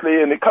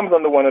 and it comes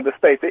under one of the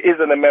states. It is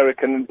an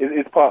American...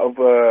 It's part of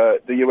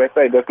the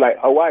USA, just like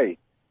Hawaii.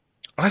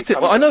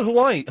 I know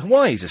Hawaii.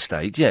 Hawaii's a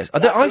state, yes.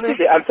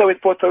 Absolutely, and so is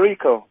Puerto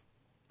Rico.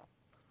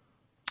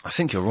 I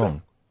think you're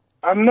wrong.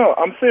 I'm not.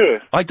 I'm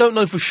serious. I don't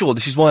know for sure.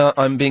 This is why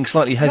I'm being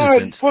slightly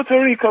hesitant. No,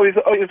 Puerto Rico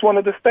is one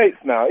of the states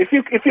now. If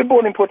you're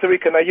born in Puerto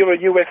Rico now, you're a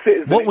U.S.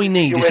 citizen. What we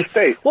need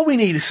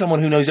is someone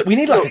who knows it. We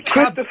need like a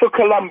Christopher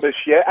Columbus,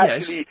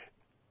 actually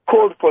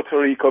called Puerto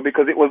Rico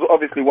because it was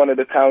obviously one of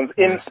the towns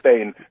in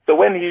Spain. So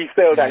when he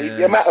sailed out,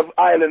 the amount of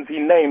islands he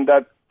named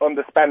that on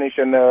the Spanish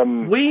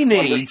and we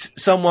need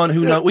someone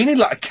who knows. We need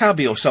like a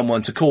cabbie or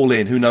someone to call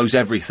in who knows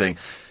everything.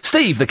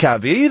 Steve, the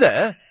cabbie, are you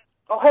there?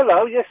 Oh,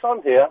 hello. Yes,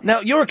 I'm here.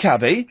 Now you're a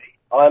cabbie.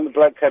 I'm a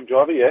black cab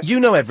driver, yes. You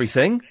know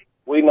everything.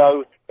 We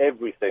know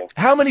everything.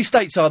 How many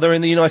states are there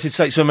in the United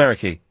States of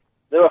America?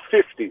 There are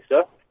 50,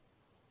 sir.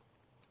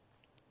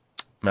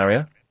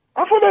 Mario?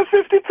 I thought there's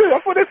 52. I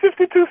thought there's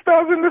 52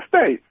 stars in the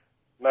States.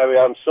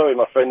 Mario, I'm sorry,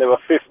 my friend, there are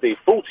 50.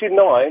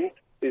 49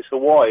 is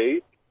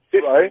Hawaii,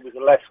 50 was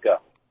Alaska.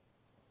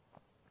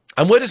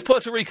 And where does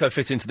Puerto Rico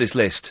fit into this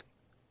list?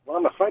 Well,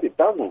 I'm afraid it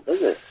doesn't,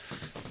 does it?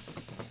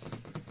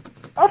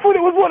 I thought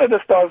it was one of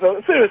the stars.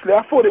 Seriously,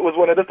 I thought it was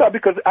one of the stars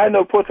because I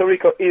know Puerto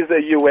Rico is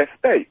a U.S.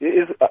 state.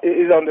 It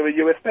is under a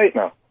U.S. state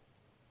now.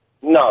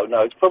 No,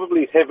 it's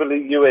probably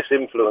heavily U.S.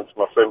 influenced,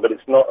 my friend, but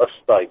it's not a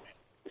state.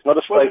 It's not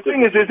a state. Well, the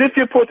thing is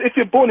if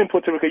you're born in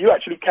Puerto Rico, you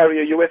actually carry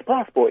a U.S.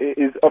 passport.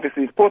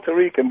 Obviously it's Puerto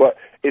Rican, but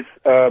it's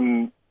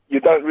you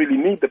don't really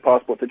need the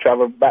passport to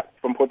travel back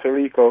from Puerto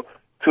Rico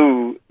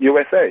to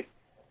USA.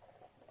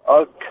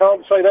 I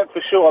can't say that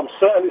for sure. I'm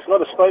certain it's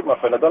not a state, my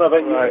friend. I don't have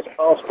any U.S.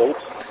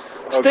 passports.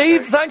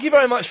 Steve, thank you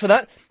very much for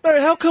that.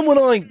 Mary, how come when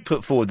I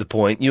put forward the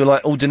point, you're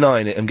like all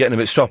denying it and getting a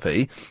bit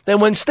stroppy,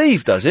 then when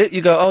Steve does it,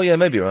 you go, oh yeah,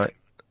 maybe you're right.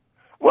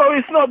 Well,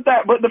 it's not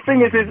that, but the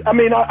thing is I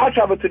mean, I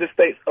travel to the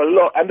States a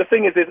lot, and the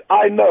thing is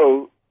I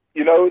know,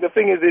 the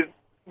thing is...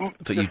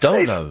 But you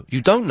don't know.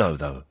 You don't know,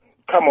 though.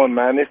 Come on,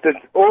 man. It's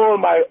that all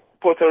my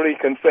Puerto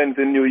Rican friends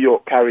in New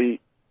York carry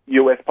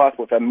U.S.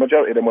 passports, and the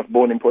majority of them was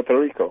born in Puerto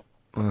Rico.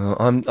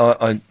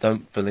 I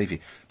don't believe you.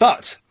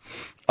 But,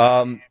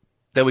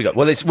 there we go.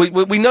 Well,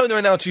 we know there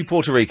are now 2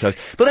 Puerto Ricos,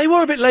 but they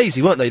were a bit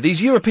lazy, weren't they?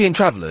 These European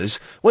travellers,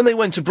 when they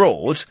went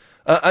abroad,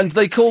 and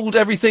they called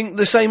everything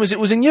the same as it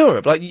was in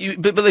Europe. Like,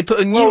 but they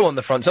put a new on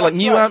the front, so like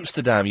New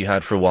Amsterdam you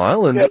had for a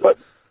while. And yeah, but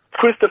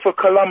Christopher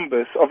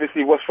Columbus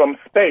obviously was from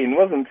Spain,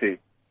 wasn't he?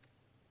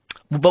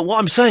 But what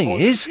I'm saying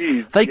is,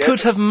 they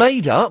could have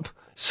made up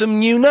some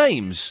new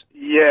names.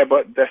 Yeah,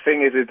 but the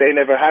thing is they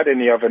never had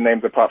any other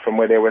names apart from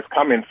where they was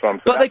coming from.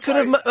 So But they could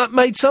have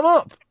made some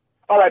up.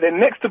 All right, then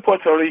next to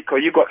Puerto Rico,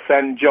 you got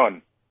San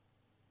John.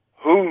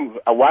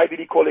 Why did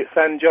he call it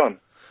San John?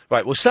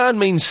 Right, well, San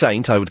means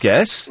saint, I would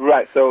guess.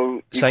 Right,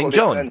 so... he Saint called it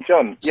John. Saint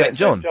John. Yeah, Saint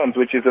John. St. John's,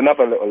 which is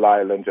another little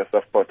island just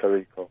off Puerto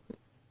Rico.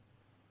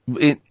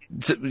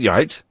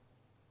 Right.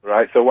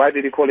 Right, so why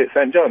did he call it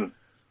St. John?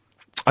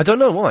 I don't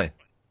know why.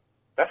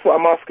 That's what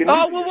I'm asking you.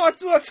 Oh, well,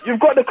 what? You've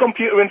got the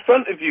computer in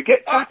front of you.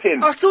 Get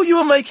tapping. I thought you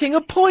were making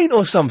a point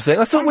or something.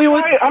 I thought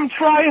I'm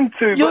trying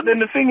to, but then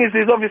the thing is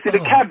obviously the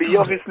cabbie,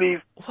 obviously,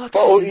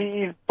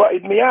 he's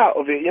butted me out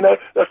of it, you know.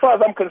 As far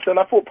as I'm concerned,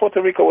 I thought Puerto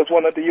Rico was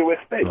one of the US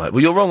states. Right,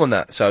 well, you're wrong on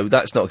that, so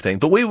that's not a thing.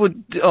 But we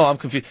would... Oh, I'm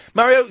confused.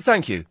 Mario,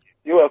 thank you.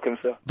 You're welcome,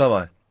 sir.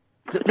 Bye-bye.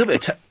 A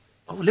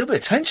little bit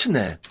of tension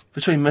there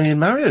between me and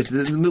Mario.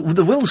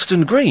 The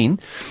Wilston Green,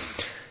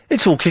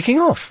 it's all kicking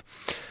off.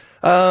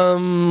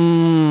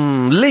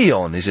 Leon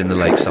is in the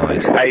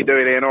Lakeside. How you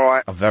doing, Ian? All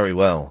right? Oh, very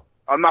well.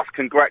 I must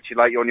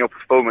congratulate you on your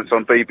performance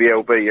on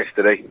BBLB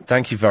yesterday.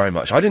 Thank you very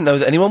much. I didn't know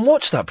that anyone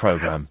watched that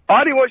programme.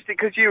 I only watched it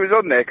because you was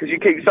on there, because you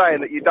keep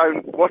saying that you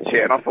don't watch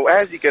it, and I thought,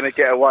 how's he going to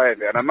get away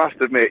with it? And I must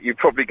admit, you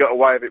probably got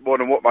away with it more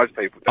than what most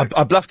people do.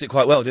 I bluffed it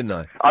quite well, didn't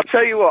I? I'll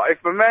tell you what, if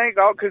the man,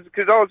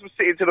 because I was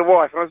sitting to the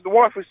wife, and the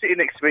wife was sitting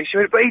next to me, she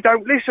went, but he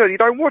don't listen, he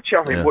don't watch it.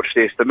 I think, watch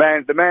this, the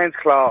man's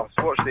class,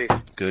 watch this.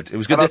 Good, it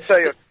was good. And I'll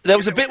tell you, there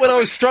was a bit when I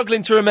was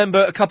struggling to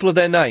remember a couple of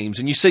their names,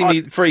 and you see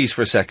me freeze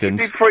for a second.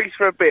 You did freeze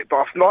for a bit, but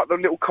I like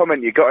the little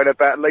comment you got in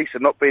about Lisa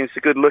not being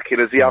so good looking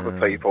as the other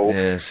people.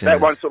 Yes,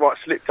 that one sort of like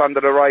slipped under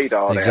the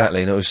radar.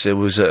 Exactly, and it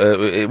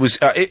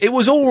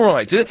was all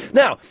right.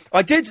 Now,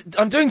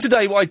 I'm doing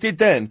today what I did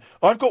then.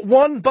 I've got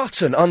one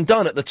button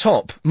undone at the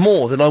top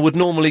more than I would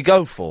normally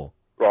go for.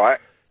 Right.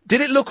 Did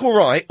it look all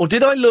right, or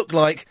did I look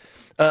like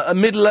a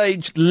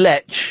middle-aged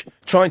lech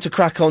trying to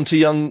crack on to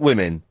young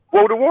women?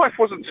 Well, the wife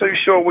wasn't too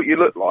sure what you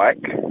looked like,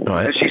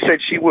 right. And she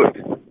said she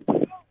would.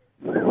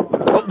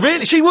 Oh,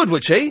 really? She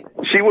would she?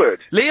 She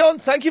would. Leon,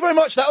 thank you very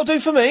much. That'll do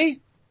for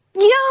me.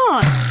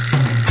 Yeah.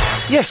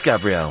 Yes,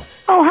 Gabrielle.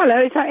 Oh,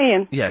 hello. Is that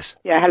Ian? Yes.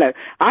 Yeah, hello.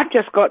 I've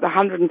just got the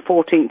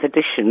 114th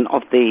edition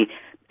of the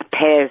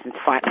Pears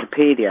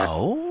Encyclopedia.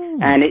 Oh.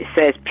 And it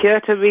says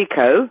Puerto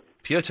Rico.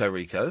 Puerto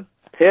Rico.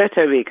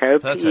 Puerto Rico.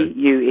 Puerto.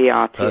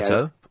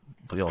 P-U-E-R-T-O.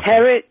 Puerto.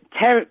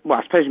 Well,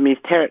 I suppose it means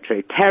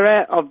territory.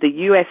 Terror of the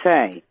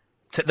USA.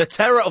 The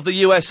terror of the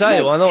USA.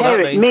 No, well, I know what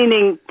that means.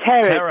 Meaning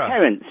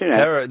terrence, you know.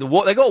 Terror.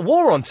 They got a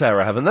war on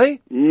terror, haven't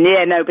they?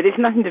 Yeah, no, but it's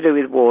nothing to do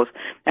with wars.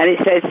 And it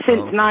says,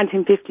 since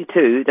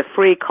 1952, the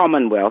free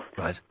Commonwealth,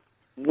 right,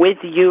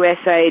 with the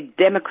USA,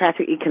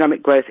 democratic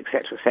economic growth,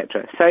 etc.,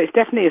 etc. So it's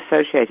definitely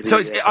associated So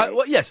with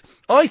it's, yes,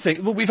 I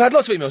think, we've had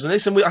lots of emails on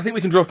this, and I think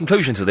we can draw a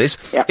conclusion to this.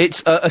 Yeah.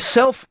 It's a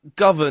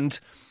self-governed...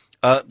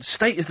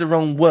 state is the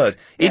wrong word.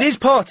 Yeah. It is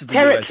part of the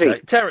USA.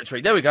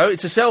 Territory. There we go.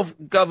 It's a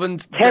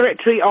self-governed...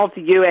 Territory of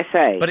the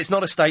USA. But it's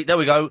not a state. There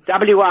we go.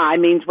 WI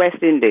means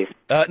West Indies.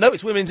 No,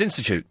 it's Women's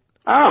Institute.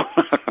 Oh.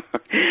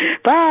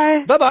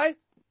 Bye. Bye-bye.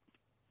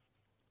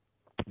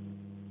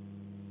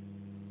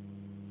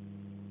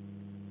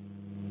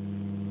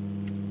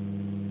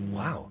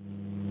 Wow.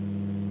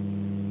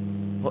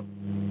 What?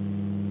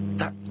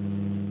 That...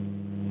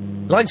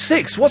 Line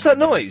 6, what's that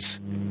noise?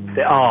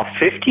 There are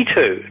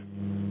 52.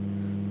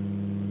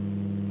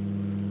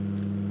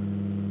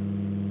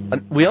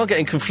 And we are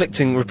getting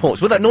conflicting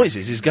reports. What that noise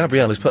is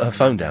Gabrielle has put her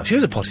phone down. She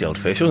was a potty old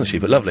fish, wasn't she?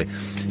 But lovely.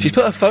 She's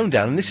put her phone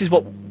down, and this is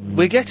what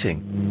we're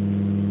getting.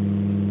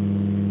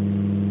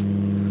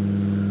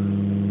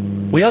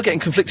 We are getting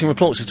conflicting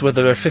reports as to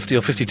whether there are 50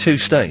 or 52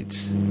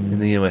 states in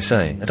the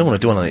USA. I don't want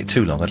to dwell on it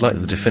too long. I'd like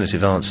the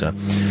definitive answer.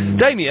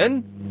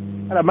 Damien?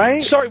 Hello,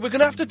 mate. Sorry, we're going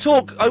to have to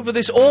talk over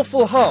this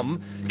awful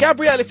hum.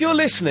 Gabrielle, if you're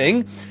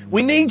listening,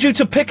 we need you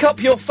to pick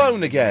up your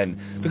phone again.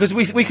 Because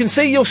we can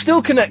see you're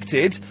still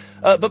connected,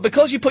 but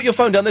because you put your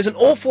phone down, there's an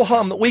awful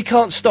hum that we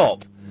can't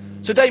stop.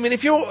 So, Damien,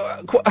 if you're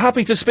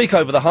happy to speak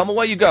over the hum,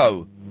 away you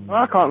go.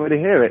 Well, I can't really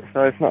hear it,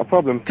 so it's not a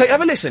problem. Okay,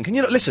 have a listen. Can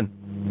you not listen?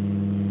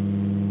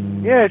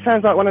 Yeah, it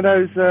sounds like one of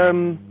those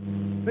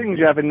things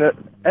you have in the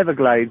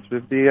Everglades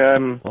with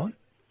the... What?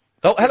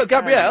 Oh, hello,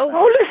 Gabrielle.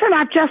 Oh, listen,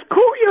 I've just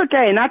caught you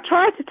again. I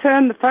tried to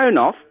turn the phone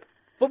off.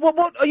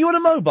 What? Are you on a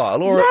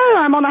mobile or? No,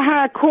 I'm on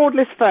a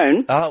cordless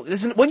phone. Oh,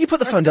 when you put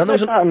the phone down, there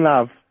was Press the button,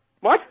 love.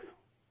 What?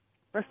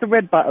 Press the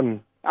red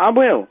button. I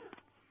will.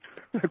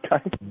 Okay.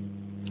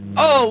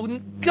 Oh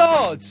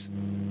God,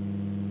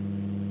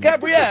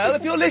 Gabrielle,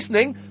 if you're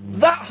listening,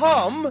 that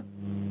hum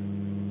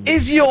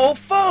is your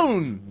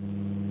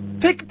phone.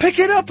 Pick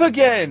it up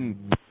again.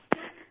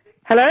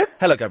 Hello?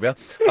 Hello, Gabrielle.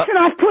 Listen,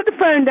 I've put the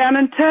phone down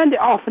and turned it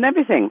off and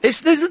everything.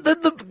 There's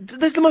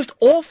the most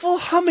awful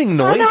humming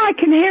noise. I know, I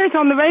can hear it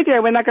on the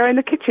radio when I go in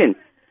the kitchen.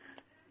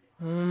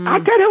 I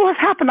don't know what's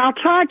happened. I'll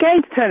try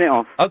again to turn it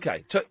off.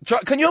 Okay,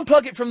 try. Can you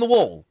unplug it from the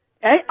wall?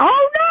 Eh?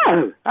 Oh,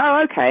 no!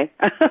 Oh, okay.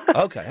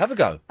 Okay, have a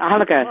go. I'll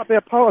have a go. Might be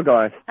a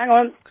poltergeist. Hang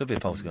on. Could be a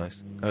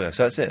poltergeist. Okay,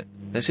 so that's it.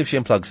 Let's see if she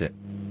unplugs it.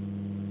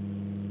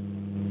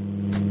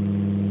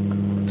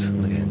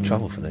 I'm going to get in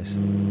trouble for this.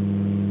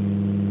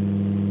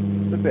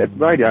 bit of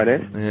radio,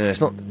 this. Yeah,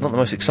 it's not the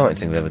most exciting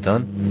thing we've ever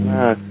done.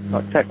 No,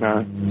 like techno.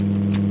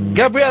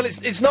 Gabrielle,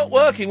 it's not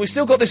working. We've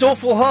still got this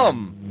awful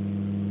hum.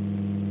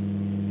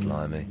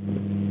 Blimey.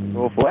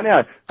 Awful.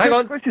 Anyhow, hang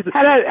on.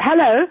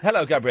 Hello.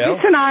 Hello, Gabrielle.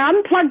 Listen, I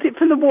unplugged it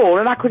from the wall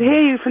and I could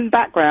hear you from the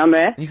background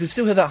there. You could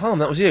still hear that hum.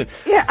 That was you.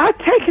 Yeah, I'd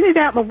taken it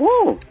out the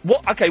wall.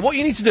 What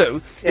you need to do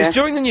is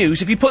during the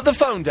news, if you put the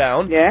phone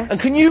down,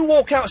 and can you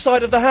walk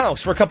outside of the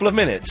house for a couple of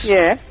minutes?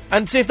 Yeah.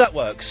 And see if that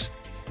works.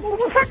 Well,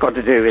 what's that got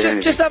to do with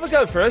anything? Just have a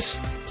go for us.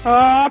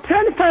 I'll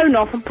turn the phone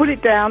off and put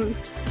it down.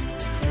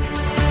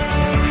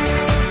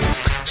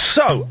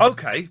 So,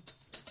 okay.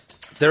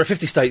 There are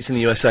 50 states in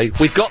the USA.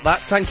 We've got that.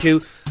 Thank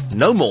you.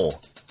 No more.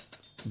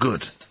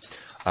 Good.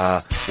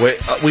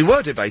 We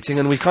were debating,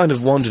 and we kind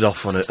of wandered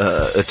off on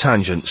a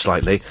tangent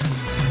slightly.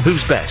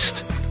 Who's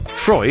best,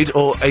 Freud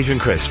or Adrian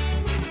Crisp?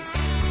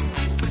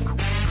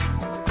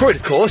 Freud,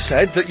 of course,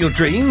 said that your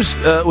dreams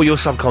were your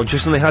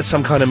subconscious, and they had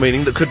some kind of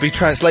meaning that could be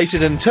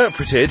translated and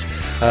interpreted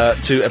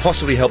to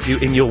possibly help you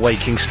in your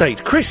waking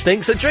state. Chris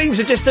thinks that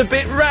dreams are just a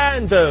bit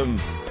random.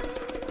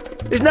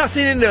 There's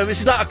nothing in them.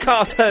 This is like a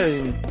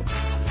cartoon.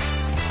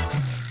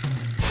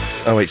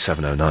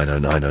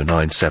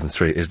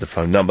 08709090973 is the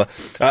phone number.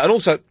 And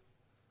also,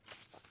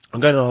 I'm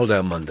going on holiday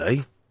on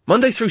Monday.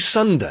 Monday through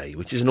Sunday,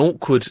 which is an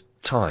awkward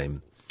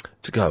time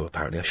to go,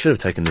 apparently. I should have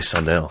taken this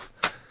Sunday off.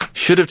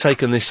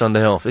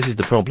 This is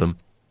the problem.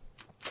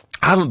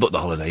 I haven't booked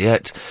the holiday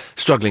yet.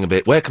 Struggling a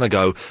bit. Where can I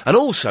go? And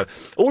also,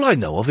 all I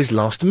know of is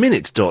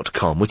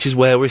lastminute.com, which is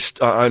where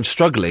I'm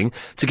struggling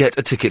to get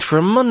a ticket for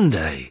a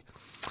Monday.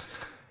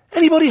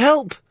 Anybody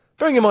help?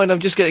 Bearing in mind I'm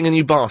just getting a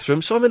new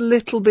bathroom, so I'm a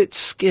little bit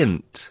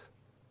skint.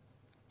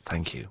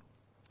 Thank you.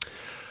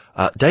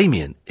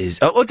 Damien is...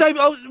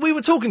 Damien, we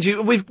were talking to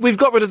you. We've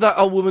got rid of that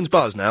old woman's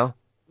buzz now.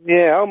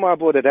 Yeah, oh my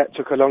word, that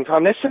took a long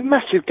time. There's some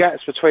massive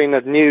gaps between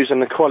the news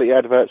and the quality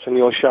adverts on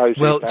your shows.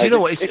 Well, do you know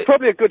what? It's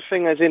probably a good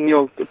thing, as in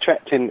you're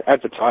attracting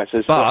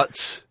advertisers.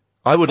 But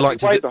I would like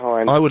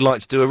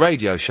to do a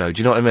radio show. Do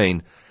you know what I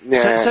mean?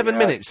 Yeah, 7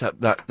 minutes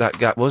that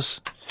gap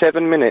was.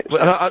 7 minutes.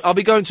 Well, and I'll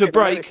be going to a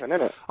break.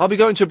 I'll be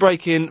going to a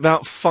break in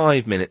about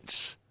 5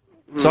 minutes.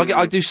 So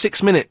I do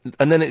 6 minutes,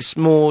 and then it's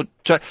more...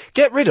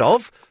 Get rid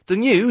of the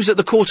news at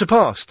the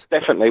past.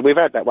 Definitely, we've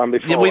had that one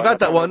before. Yeah, we've had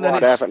that one, and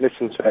I haven't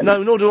listened to it.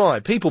 No, nor do I.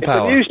 People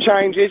power. If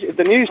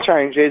the news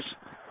changes,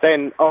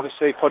 then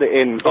obviously put it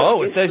in.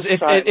 But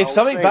if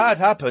something bad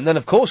happened, then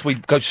of course we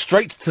go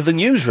straight to the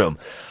newsroom.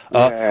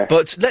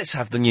 But let's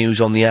have the news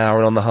on the hour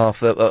and on the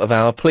half of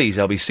hour, please,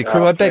 LBC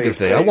Crew. I beg of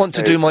thee. I want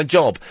to do my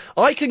job.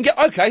 I can get...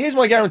 OK, here's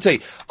my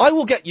guarantee. I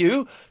will get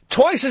you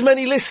twice as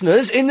many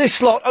listeners in this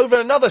slot over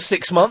another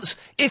 6 months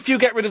if you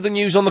get rid of the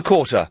news on the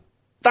quarter.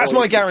 That's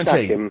my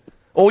guarantee.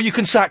 Or you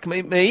can sack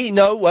me.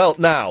 No, well,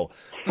 now.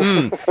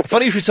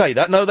 Funny you should say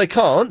that. No, they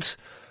can't.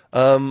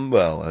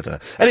 Well, I don't know.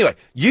 Anyway,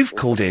 you've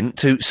called in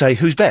to say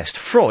who's best,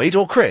 Freud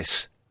or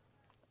Chris?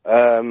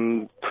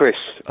 Chris,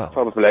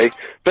 probably.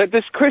 But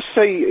does Chris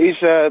see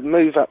his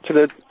move up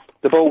to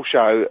the ball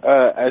show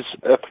as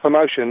a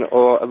promotion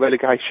or a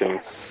relegation?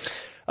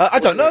 I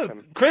don't know.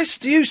 Chris,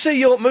 do you see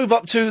your move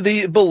up to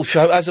the bull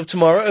show as of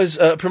tomorrow as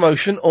a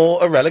promotion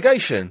or a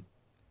relegation?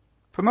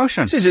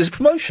 Promotion. This is a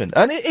promotion.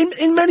 And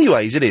in many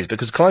ways it is,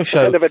 because Clive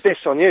Show... It's a bit of a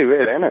diss on you,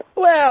 really, isn't it?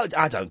 Well,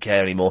 I don't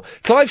care anymore.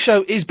 Clive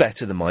Show is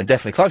better than mine,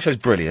 definitely. Clive Show's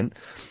brilliant.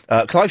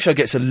 Clive Show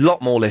gets a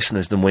lot more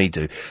listeners than we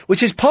do,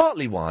 which is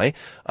partly why...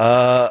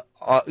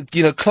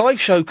 Clive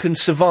Show can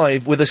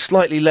survive with a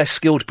slightly less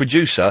skilled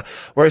producer,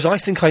 whereas I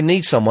think I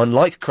need someone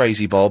like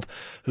Crazy Bob,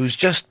 who's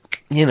just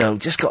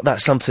got that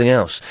something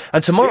else.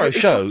 And tomorrow's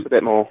show... a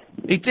bit more.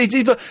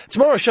 But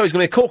tomorrow's show is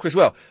going to be a corker as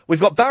well. We've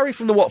got Barry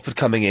from the Watford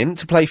coming in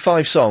to play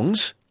 5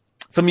 songs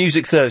for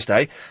Music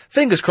Thursday.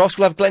 Fingers crossed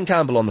we'll have Glenn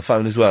Campbell on the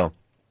phone as well.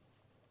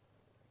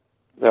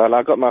 Well,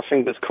 I've got my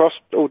fingers crossed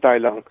all day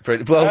long.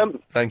 Well,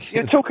 thank you.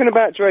 You're talking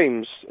about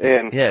dreams,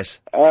 Ian. Yes.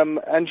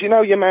 And you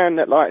know your man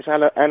that likes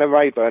Anna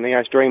Rayburn, he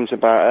has dreams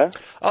about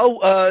her?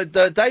 Oh,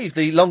 Dave,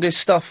 the longest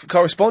stuff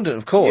correspondent,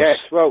 of course.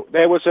 Yes, well,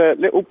 there was a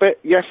little bit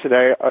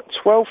yesterday at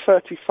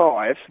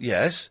 12:35.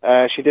 Yes.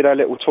 She did her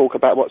little talk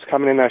about what's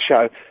coming in her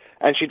show.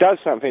 And she does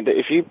something that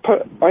if you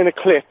put in a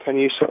clip and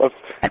you sort of...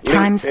 At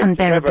times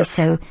unbearably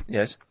so.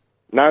 Yes.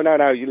 No.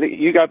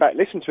 You go back,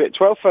 listen to it.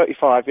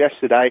 12:35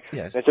 yesterday.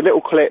 Yes. There's a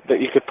little clip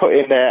that you could put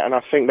in there, and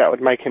I think that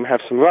would make him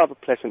have some rather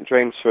pleasant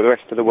dreams for the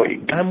rest of the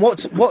week. And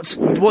what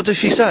does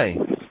she say?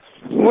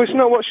 Well, it's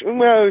not what she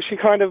does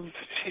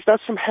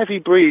some heavy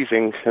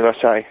breathing, as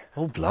I say.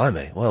 Oh,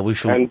 blimey. Well, we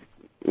shall... And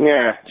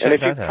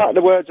if you cut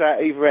the words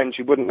out either end,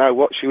 you wouldn't know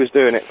what she was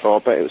doing it for,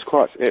 but it was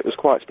quite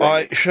splendid.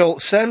 I shall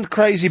send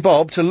Crazy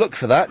Bob to look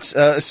for that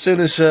as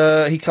soon as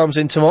he comes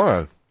in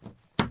tomorrow.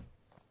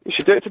 You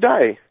should do it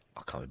today.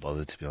 I can't be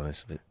bothered, to be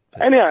honest.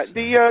 Anyhow,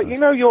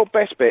 your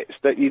best bits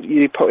that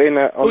you put in...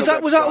 Was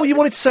that all you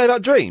wanted to say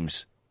about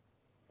dreams?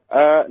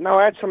 No,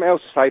 I had something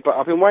else to say, but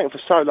I've been waiting for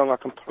so long I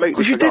completely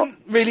Because you didn't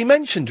really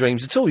mention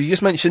dreams at all. You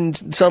just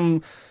mentioned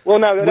some Well,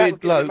 no, weird that would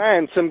give bloke. a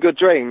man some good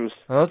dreams.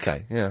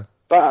 Okay, yeah.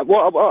 But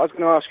what I was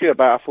going to ask you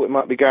about, I thought it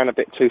might be going a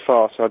bit too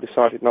far, so I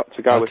decided not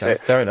to go with Okay,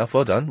 it. fair enough.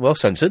 Well done. Well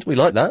censored. We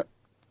like that.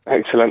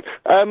 Excellent.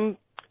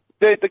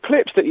 The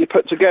clips that you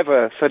put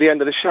together for the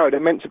end of the show, they're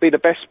meant to be the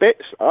best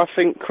bits. I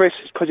think Chris,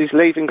 because he's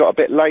leaving, got a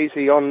bit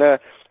lazy on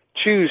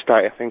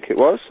Tuesday, I think it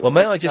was. Well,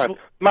 may I just... No,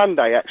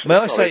 Monday, actually. May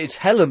I sorry. say it's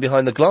Helen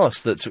behind the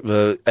glass that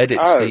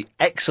edits the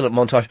excellent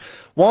montage.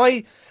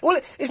 Why? Well,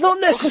 it's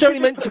not necessarily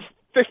meant to...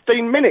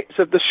 15 minutes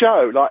of the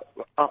show, like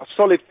a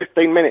solid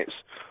 15 minutes,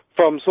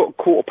 from sort of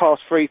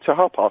 3:15 to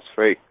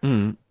 3:30.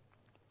 Mm.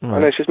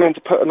 And it's just meant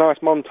to put a nice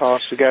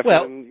montage together,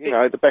 Well, and, you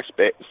know, the best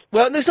bits.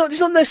 Well, it's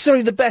not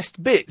necessarily the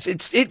best bits.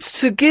 It's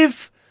to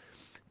give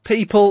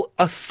people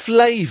a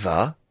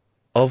flavour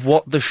of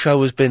what the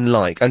show has been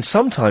like. And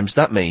sometimes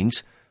that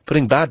means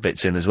putting bad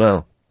bits in as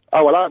well.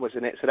 Oh, well, I was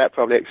in it, so that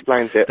probably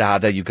explains it. Ah,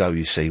 there you go,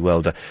 you see.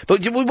 Well done.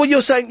 But what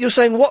you're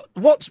saying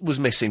what was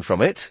missing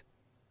from it?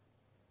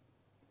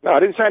 No, I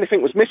didn't say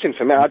anything was missing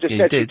from it. I just You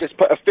said did. you just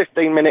put a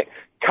 15-minute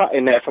cut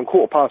in there from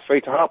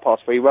 3:15 to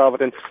 3:30 rather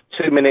than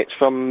 2 minutes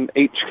from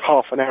each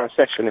half an hour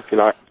session, if you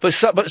like. But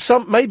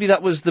some maybe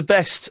that was the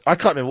best. I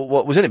can't remember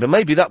what was in it, but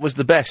maybe that was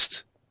the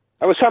best.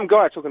 There was some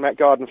guy talking about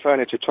garden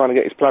furniture trying to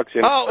get his plugs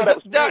in. Oh,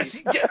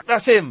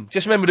 that's him.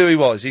 Just remembered who he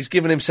was. He's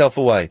given himself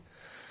away.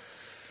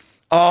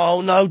 Oh,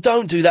 no,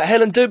 don't do that.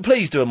 Helen,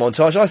 please do a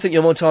montage. I think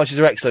your montages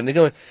are excellent. They're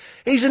going,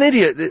 he's an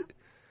idiot.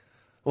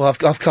 Well,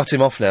 I've cut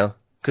him off now.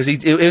 Because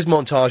his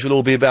montage will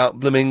all be about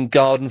blooming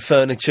garden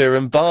furniture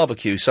and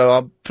barbecue.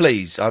 So,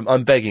 please,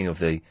 I'm begging of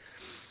thee.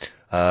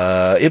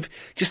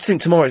 Just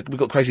think tomorrow we've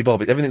got Crazy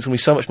Bob. Everything's going to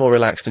be so much more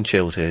relaxed and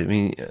chilled here. I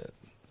mean,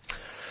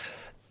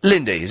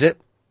 Lindy, is it?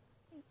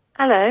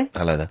 Hello.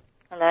 Hello there.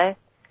 Hello.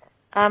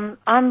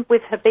 I'm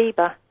with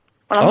Habiba.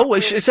 Well,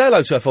 Say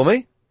hello to her for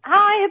me.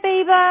 Hi,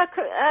 Habiba.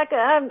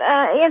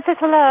 Ian says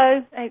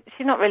hello.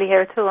 She's not really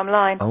here at all. I'm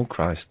lying. Oh,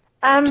 Christ.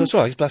 So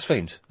sorry, he's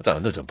blasphemed. I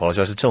don't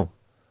apologise at all.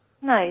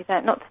 No, you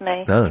don't. Not to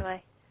me. No.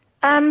 Anyway.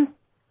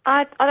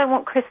 I don't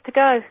want Chris to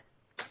go.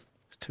 It's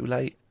too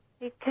late.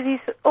 Because he's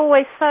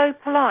always so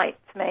polite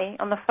to me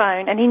on the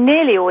phone, and he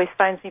nearly always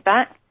phones me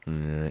back.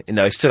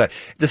 No, it's too late.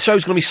 The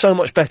show's going to be so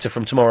much better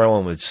from tomorrow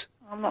onwards.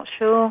 I'm not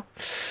sure.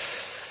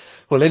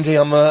 Well, Lindy,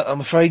 I'm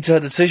afraid the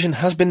decision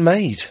has been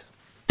made.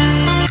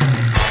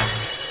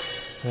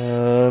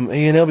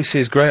 Ian, LBC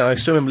is great. I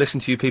still remember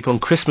listening to you people on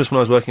Christmas when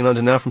I was working in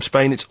London. Now from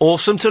Spain, it's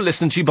awesome to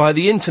listen to you by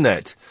the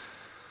internet.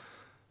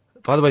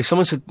 By the way,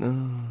 someone said... there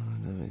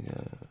we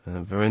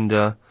go.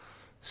 Verinda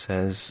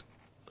says...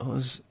 What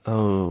has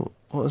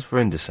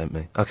Verinda sent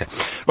me? Okay.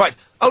 Right.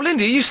 Oh,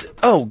 Lindy, you...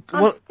 I'm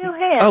still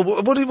here. Oh,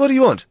 what do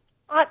you want?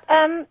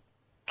 Can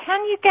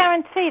you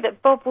guarantee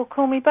that Bob will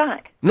call me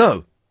back?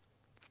 No.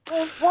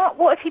 Well,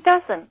 what if he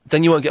doesn't?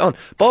 Then you won't get on.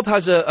 Bob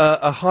has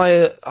a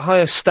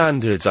higher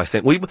standards, I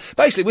think.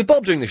 Basically, with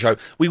Bob doing the show,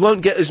 we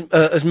won't get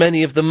as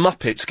many of the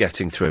Muppets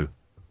getting through.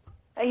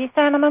 Are you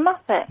saying I'm a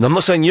Muppet? No, I'm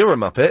not saying you're a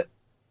Muppet.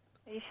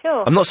 Are you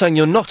sure? I'm not saying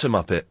you're not a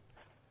Muppet.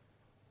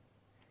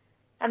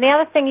 And the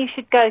other thing you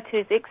should go to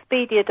is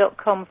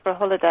Expedia.com for a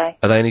holiday.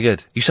 Are they any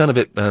good? You sound a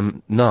bit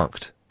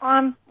narked.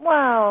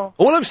 Well...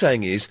 All I'm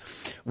saying is,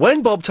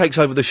 when Bob takes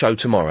over the show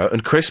tomorrow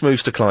and Chris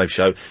moves to Clive's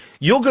show,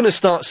 you're going to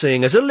start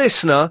seeing, as a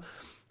listener,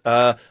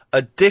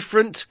 a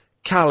different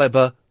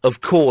calibre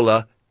of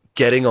caller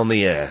getting on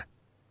the air.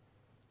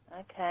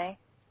 Okay.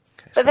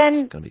 But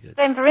then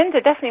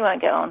Verinda definitely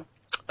won't get on.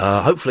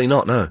 Hopefully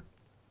not, no.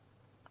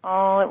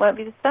 Oh, it won't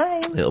be the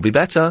same. It'll be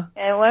better.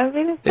 It won't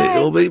be the same.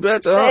 It'll be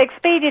better. So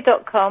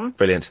Expedia.com.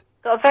 Brilliant.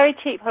 Got a very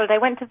cheap holiday.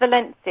 Went to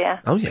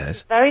Valencia. Oh,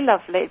 yes. Very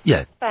lovely. It's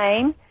in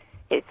Spain.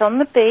 It's on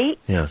the beach.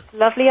 Yeah.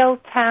 Lovely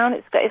old town.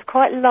 It's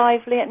quite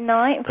lively at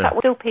night. In fact,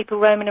 still people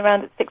roaming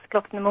around at 6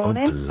 o'clock in the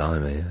morning.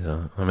 Blimey.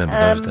 I remember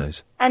those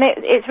days. And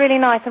it's really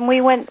nice. And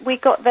we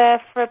got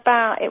there for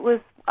it was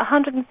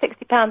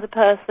 £160 a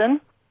person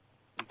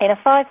in a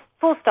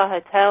 4-star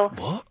hotel.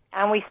 What?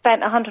 And we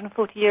spent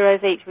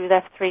 €140 each. We were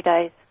there for 3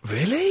 days.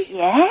 Really?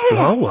 Yeah.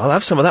 Oh, well, I'll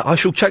have some of that. I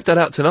shall check that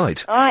out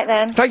tonight. All right,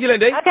 then. Thank you,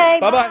 Lindy. Okay,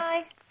 Bye-bye.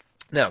 bye.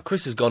 Now,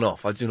 Chris has gone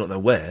off. I do not know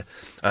where.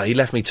 He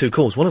left me 2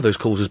 calls. One of those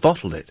calls has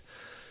bottled it.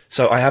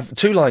 So I have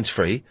 2 lines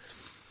free.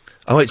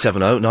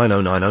 0870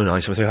 9090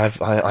 973.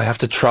 I have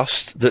to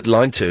trust that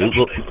line 2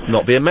 will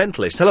not be a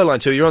mentalist. Hello, line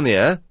 2. You're on the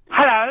air.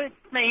 Hello,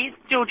 it's me. It's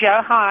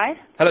Giorgio. Hi.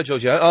 Hello,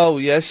 Giorgio. Oh,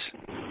 yes.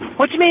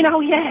 What do you mean, oh,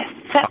 yes?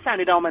 That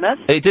sounded ominous.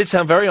 It did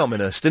sound very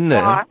ominous, didn't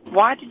it?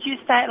 Why did you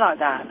say it like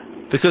that?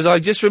 Because I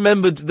just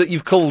remembered that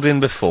you've called in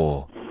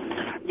before.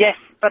 Yes,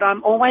 but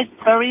I'm always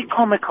very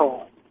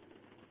comical.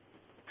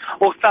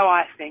 Or so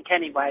I think,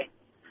 anyway.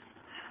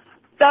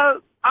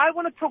 So, I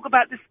want to talk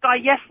about this guy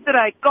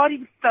yesterday. God, he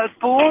was so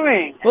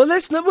boring. Well,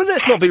 let's not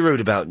be rude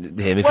about him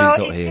if he's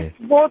not here.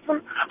 It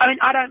wasn't... I mean,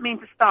 I don't mean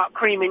to start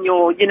creaming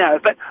your,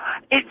 but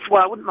it's...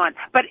 Well, I wouldn't mind.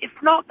 But it's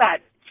not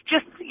that. It's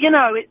just,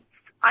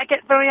 I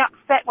get very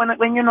upset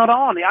when you're not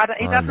on.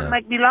 It doesn't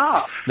make me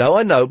laugh. No,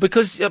 I know,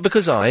 because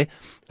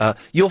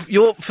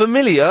you're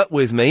familiar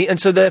with me, and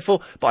so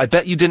therefore... But I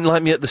bet you didn't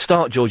like me at the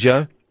start,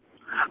 Giorgio.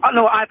 Oh,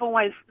 no,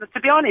 to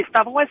be honest,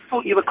 I've always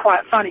thought you were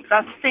quite funny,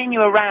 because I've seen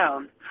you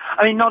around.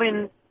 I mean, not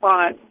in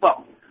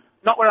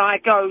not where I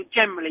go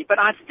generally, but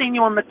I've seen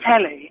you on the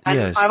telly, and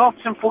Yes. I've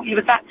often thought you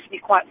was actually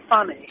quite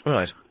funny.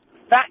 Right.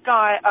 That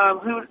guy,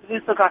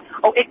 who's the guy?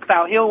 Oh,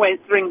 Iqbal, he always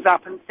rings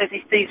up and says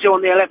he sees you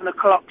on the 11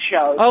 o'clock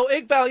show. Oh,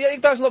 Iqbal. Yeah,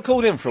 Iqbal's not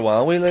called in for a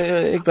while.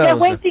 Iqbal's, Yeah,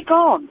 where's he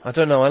gone? I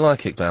don't know. I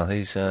like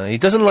Iqbal. He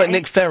doesn't like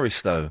Nick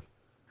Ferris, though.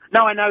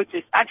 No, I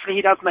noticed. Actually,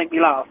 he does make me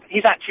laugh.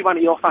 He's actually one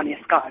of your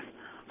funniest guys,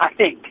 I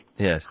think.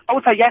 Yes.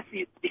 Also, yes, he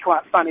used to be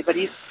quite funny, but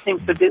he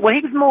seems to be... Well, he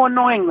was more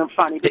annoying than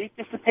funny, but he's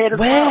disappeared as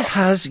Where well.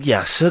 has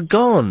Yasser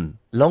gone?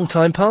 Long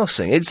time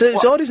passing. It's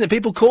odd, isn't it?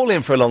 People call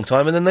in for a long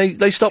time and then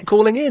they stop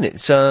calling in.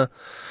 It's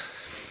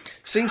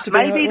seems to be.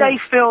 Maybe they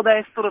feel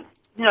they're sort of,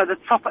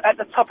 at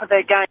the top of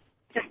their game.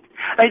 Just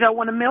they don't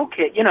want to milk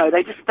it.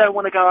 They just don't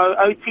want to go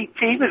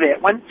OTT with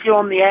it. Once you're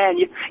on the air and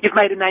you've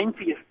made a name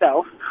for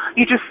yourself,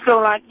 you just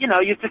feel like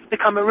you've just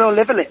become a real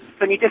liverlip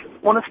and you just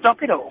want to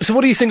stop it all. So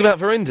what do you think about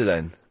Verinder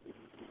then?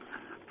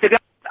 To be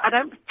honest, I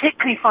don't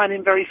particularly find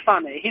him very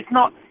funny. He's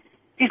not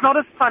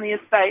as funny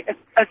as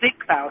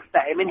Iqbal,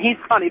 say. I mean, he's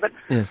funny, but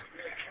Yes.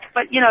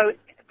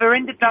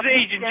 Verinder does. This is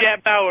Agent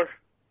Jack Bauer.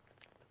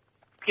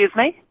 Excuse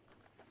me.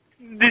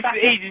 This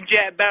is Agent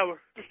Jack Bauer.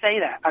 To say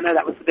that, I know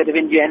that was a bit of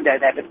innuendo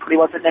there, but it probably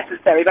wasn't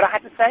necessary. But I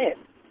had to say it.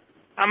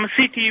 I'm a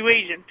CTU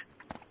agent.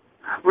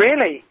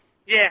 Really?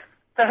 Yeah.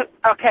 So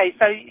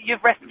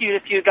you've rescued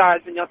a few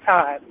guys in your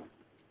time.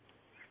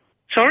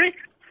 Sorry?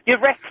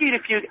 You've rescued a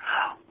few.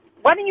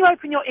 Why don't you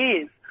open your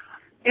ears?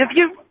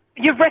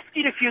 You've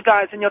rescued a few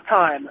guys in your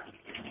time.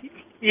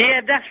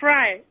 Yeah, that's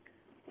right.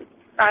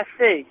 I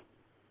see.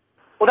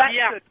 Well, that's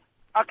good.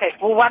 Okay,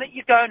 well, why don't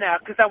you go now?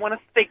 Because I want to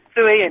speak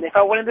to Ian. If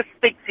I wanted to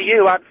speak to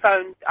you, I'd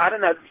phone, I don't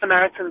know, the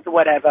Samaritans or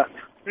whatever.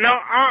 No,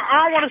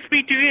 I want to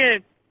speak to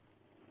Ian.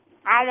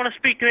 I want to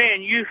speak to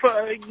Ian. You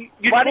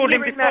told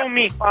him to phone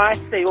me. Oh, I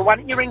see. Well, why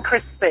don't you ring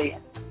Crispy?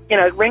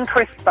 Ring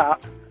Chris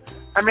up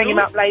and ring him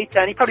up later,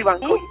 and he probably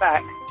won't call you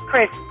back.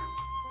 Chris.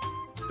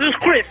 Who's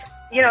Chris?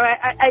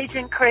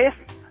 Agent Chris.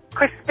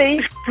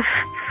 Crispy.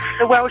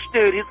 The Welsh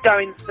dude who's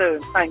going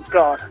soon, thank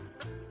God.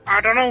 I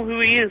don't know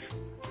who he is.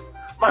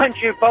 Mind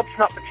you, Bob's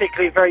not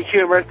particularly very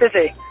humorous, is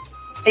he?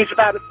 He's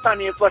about as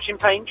funny as watching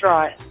paint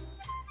dry.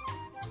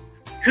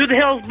 Who the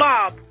hell's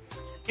Bob?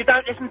 You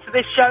don't listen to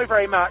this show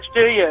very much,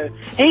 do you?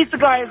 He's the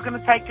guy who's going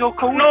to take your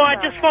call. No, I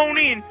just phoned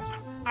in.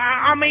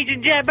 I'm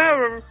Agent Jack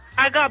Bauer.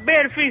 I got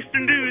better things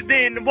to do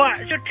than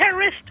what? You're a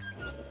terrorist?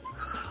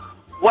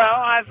 Well,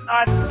 I've...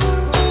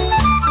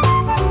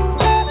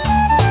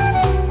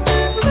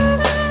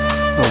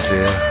 Oh,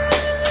 dear.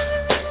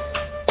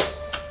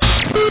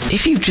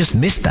 If you've just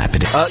missed that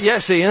bit...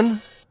 Yes, Ian?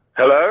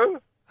 Hello?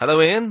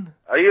 Hello, Ian?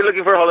 Are you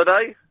looking for a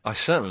holiday? I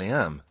certainly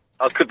am.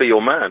 I could be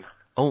your man.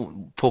 Oh,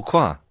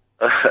 pourquoi?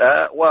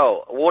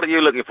 Well, what are you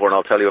looking for, and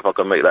I'll tell you if I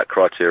can meet that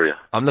criteria.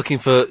 I'm looking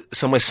for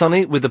somewhere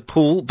sunny with a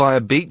pool by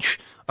a beach,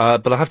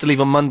 but I have to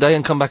leave on Monday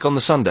and come back on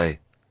the Sunday.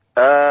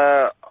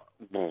 Well,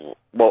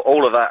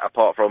 all of that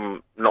apart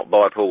from not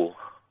by a pool.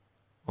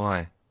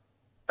 Why?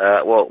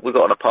 Well, we've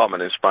got an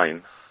apartment in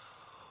Spain.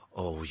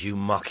 Oh, you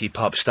mucky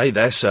pup. Stay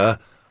there, sir.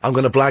 I'm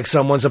going to blag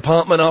someone's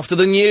apartment after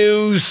the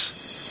news.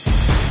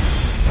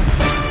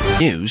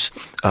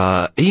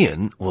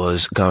 Ian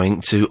was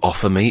going to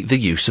offer me the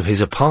use of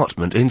his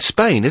apartment in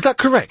Spain. Is that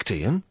correct,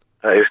 Ian?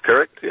 That is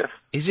correct, yes.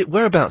 Is it?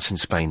 Whereabouts in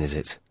Spain is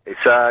it?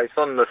 It's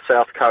on the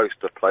south coast,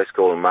 a place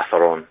called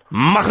Mazaron.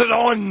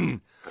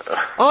 Mazaron!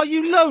 Are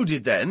you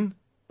loaded then?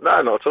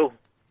 No, not at all.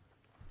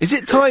 Is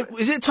it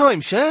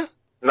timeshare?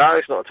 No,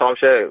 it's not a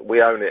timeshare.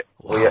 We own it.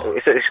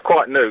 It's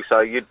quite new, so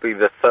you'd be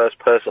the first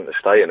person to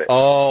stay in it.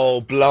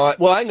 Oh, blind.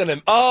 Well, hang on a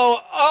minute. Oh,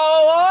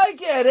 I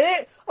get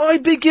it.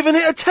 I'd be giving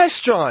it a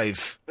test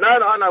drive.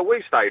 No,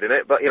 we stayed in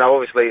it, but,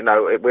 obviously,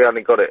 we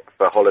only got it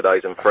for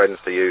holidays and friends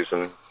to use,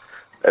 and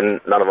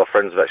none of our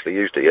friends have actually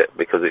used it yet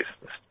because it's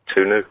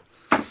too new.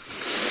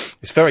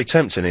 It's very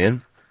tempting,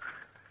 Ian.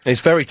 It's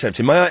very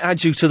tempting. May I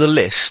add you to the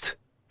list?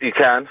 You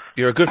can.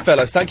 You're a good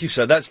fellow. Thank you,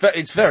 sir.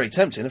 It's very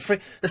tempting.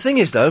 The thing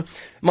is, though,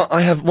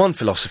 I have one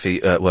philosophy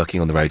working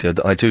on the radio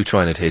that I do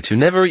try and adhere to.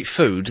 Never eat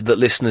food that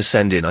listeners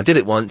send in. I did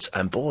it once,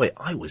 and boy,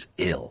 I was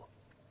ill.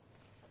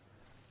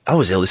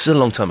 This is a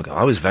long time ago.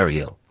 I was very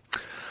ill.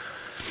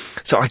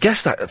 So I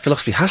guess that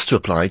philosophy has to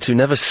apply to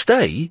never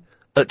stay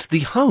at the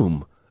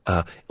home,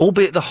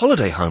 albeit the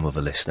holiday home of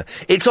a listener.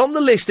 It's on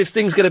the list if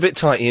things get a bit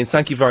tight, Ian.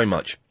 Thank you very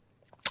much.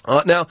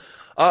 Now...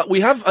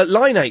 we have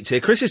line 8 here.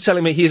 Chris is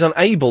telling me he is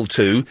unable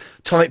to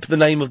type the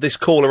name of this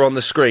caller on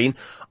the screen.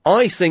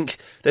 I think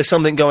there's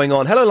something going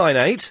on. Hello, line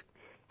 8.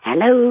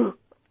 Hello.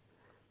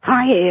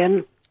 Hi,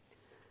 Ian.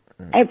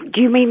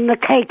 Do you mean the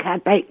cake I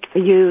baked for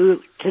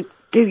you to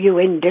do you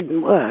in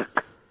didn't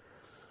work?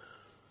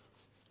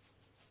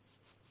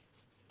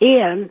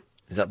 Ian?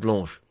 Is that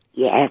Blanche?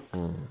 Yes.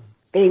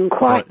 Being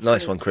quite...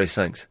 Nice one, Chris,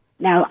 thanks.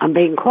 No, I'm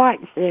being quite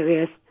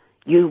serious.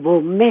 You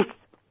will miss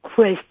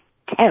Chris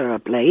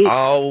terribly.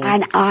 Oh.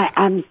 And I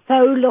am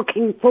so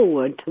looking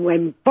forward to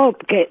when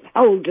Bob gets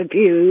hold of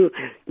you,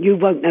 you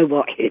won't know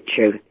what hit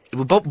you.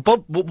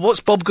 Bob,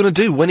 what's Bob going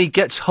to do when he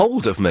gets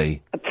hold of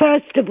me?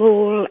 First of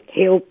all,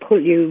 he'll pull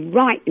you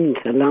right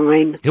into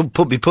line. He'll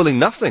be pulling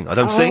nothing, I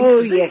don't think. Oh,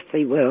 does he? yes,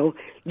 he will.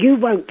 You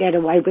won't get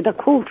away with a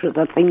quarter of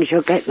the things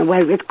you're getting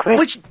away with,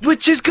 Chris.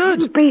 Which is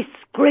good. You'll be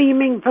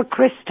screaming for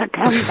Chris to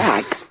come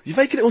back. You're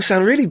making it all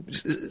sound really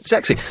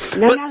sexy.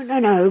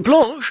 No.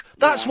 Blanche,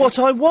 that's what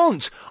I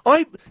want.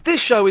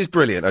 This show is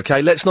brilliant.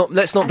 Okay, let's not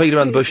beat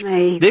around the bush.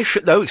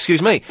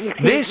 Excuse me.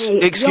 This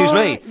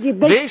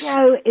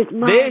show is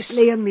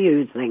mildly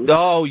amusing.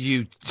 Oh,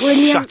 you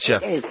Brilliant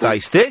shut your it is.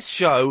 face. This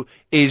show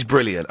is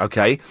brilliant.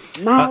 Okay,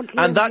 Mildly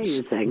and that's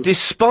amusing.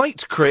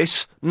 despite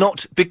Chris,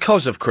 not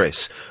because of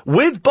Chris.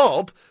 With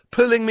Bob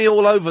pulling me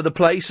all over the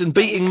place and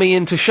beating me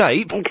into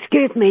shape.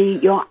 Excuse me,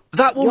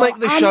 that will make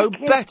the show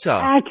better.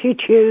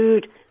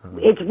 Attitude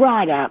is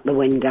right out the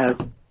window.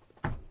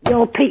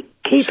 Your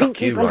keeping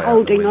people right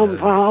out the holding on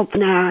for half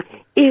an hour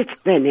is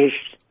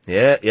finished.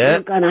 Yeah.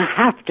 You're going to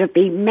have to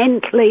be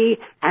mentally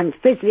and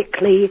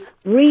physically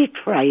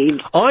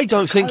retrained. I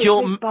don't think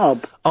you're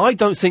Bob. I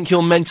don't think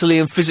you're mentally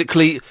and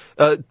physically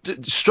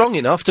strong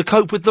enough to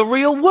cope with the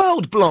real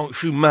world,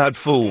 Blanche, you mad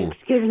fool.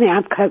 Excuse me,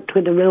 I've coped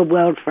with the real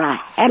world for a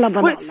hell of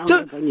a lot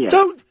longer than you.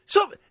 Don't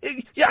stop.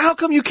 How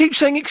come you keep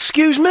saying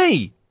excuse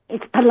me?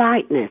 It's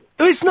politeness.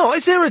 It's not.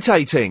 It's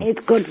irritating.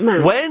 It's good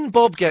manners. When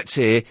Bob gets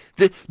here,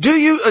 do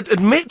you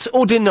admit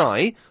or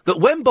deny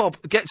that when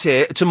Bob gets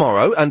here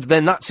tomorrow, and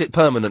then that's it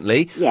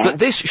permanently, Yes. that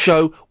this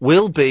show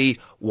will be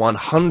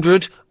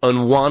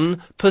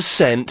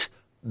 101%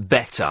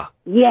 better?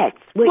 Yes.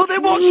 Well,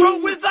 then what's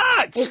wrong with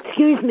that?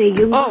 Excuse me,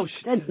 you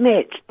must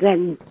admit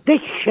then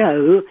this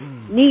show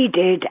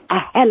needed a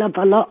hell of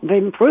a lot of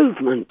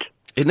improvement.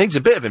 It needs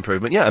a bit of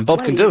improvement, yeah, and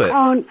Bob can do it.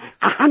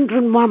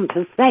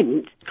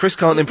 101%. Chris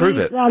can't improve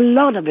it. A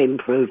lot of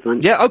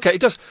improvement. Yeah, okay, it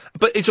does.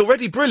 But it's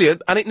already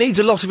brilliant, and it needs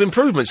a lot of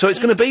improvement, so it's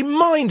going to be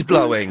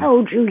mind-blowing. I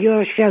told you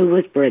your show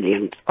was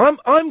brilliant. I'm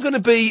going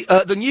to be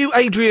the new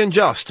Adrian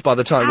Just by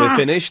the time we're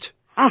finished.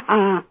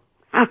 Ha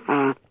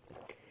ha.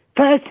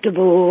 First of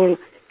all,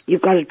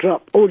 you've got to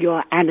drop all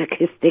your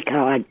anarchistic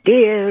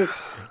ideas.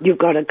 You've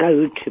got to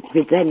go to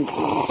presenting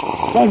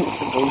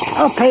sensible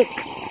topics.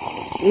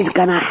 He's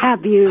going to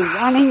have you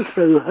running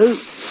through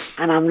hoops,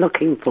 and I'm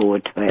looking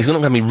forward to it. He's not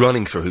going to have me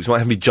running through hoops, he might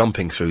have me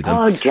jumping through them.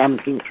 Oh,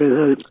 jumping through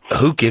hoops.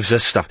 Who gives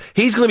us stuff?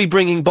 He's going to be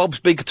bringing Bob's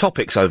Big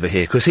Topics over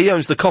here, because he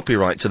owns the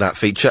copyright to that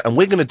feature, and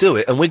we're going to do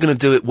it, and we're going to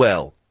do it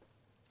well.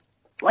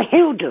 Well,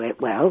 he'll do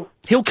it well.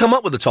 He'll come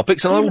up with the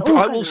topics, and I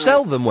will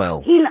sell them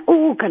well. He'll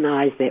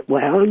organise it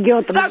well.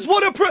 That's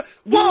what a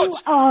what? You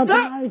are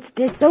the most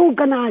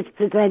disorganised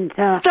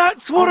presenter.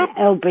 That's what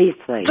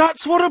LBC.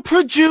 That's what a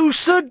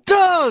producer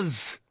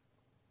does.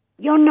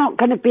 You're not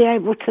going to be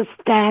able to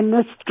stand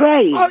the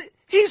strain.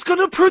 He's going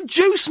to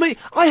produce me.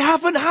 I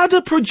haven't had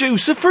a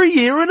producer for a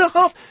year and a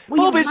half.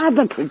 Well, Bob you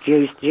haven't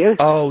produced you.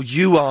 Oh,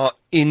 you are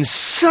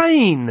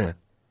insane.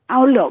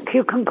 Oh, look,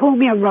 you can call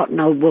me a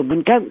rotten old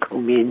woman. Don't call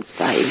me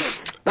insane.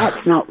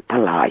 That's not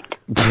polite.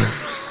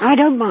 I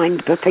don't mind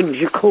the things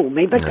you call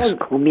me, but don't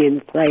call me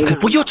insane.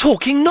 Well, you're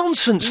talking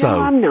nonsense, though.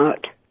 No, I'm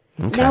not.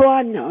 Okay. No,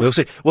 I'm not. We'll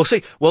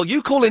see. Well,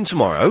 you call in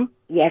tomorrow.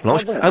 Yes,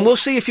 Blanche, I will. and we'll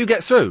see if you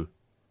get through.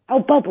 Oh,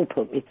 Bob will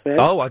put me through.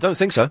 Oh, I don't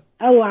think so.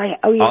 Yes.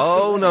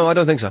 Oh, no, I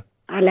don't think so.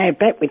 I lay a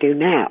bet we do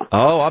now.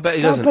 Oh, I bet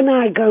he doesn't. Bob and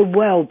I go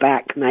well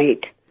back,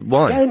 mate.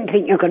 Why? I don't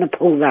think you're going to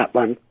pull that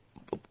one.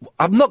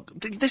 I'm not.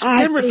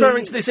 I'm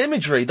referring to this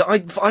imagery that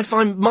I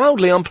find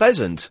mildly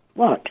unpleasant.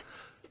 What?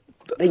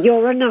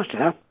 You're a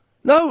nutter?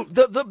 No,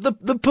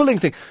 the pulling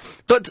thing.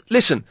 But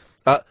listen,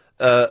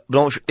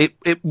 Blanche,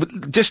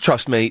 just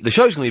trust me, the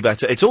show's going to be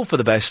better. It's all for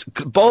the best.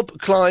 Bob,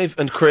 Clive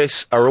and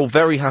Chris are all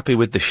very happy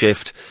with the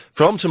shift.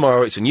 From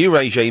tomorrow, it's a new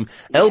regime.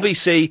 Yeah.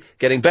 LBC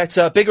getting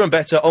better, bigger and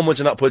better, onwards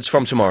and upwards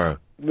from tomorrow.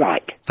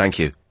 Right. Thank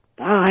you.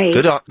 Bye.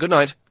 Good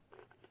night.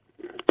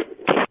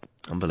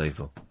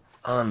 Unbelievable.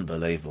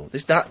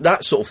 That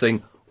sort of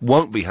thing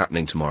won't be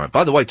happening tomorrow.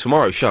 By the way,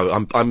 tomorrow's show,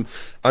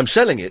 I'm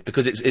selling it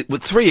because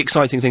with three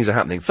exciting things are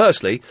happening.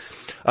 Firstly,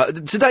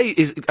 today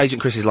is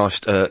Agent Chris's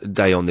last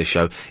day on this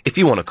show. If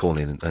you want to call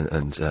in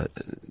and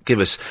give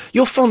us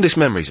your fondest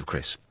memories of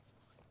Chris,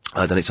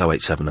 then it's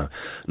 0870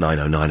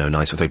 9090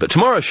 973. But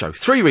tomorrow's show,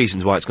 3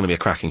 reasons why it's going to be a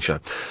cracking show.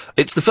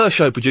 It's the first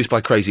show produced by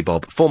Crazy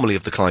Bob, formerly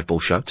of the Clive Ball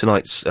Show.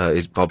 Tonight's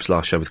is Bob's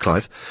last show with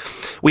Clive.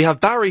 We have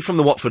Barry from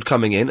the Watford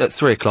coming in at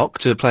 3 o'clock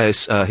to play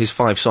us his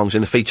 5 songs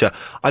in a feature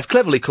I've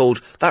cleverly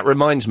called That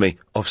Reminds Me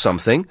of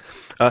Something.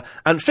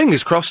 And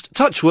fingers crossed,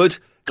 touch wood,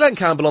 Glenn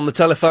Campbell on the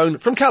telephone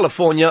from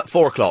California,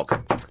 4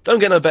 o'clock. Don't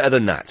get no better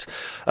than that.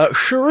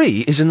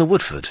 Cherie is in the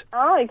Woodford.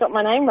 Oh, you got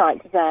my name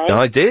right today.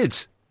 I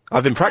did.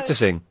 I've been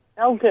practising.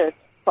 Oh, good.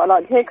 What I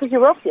like to hear, because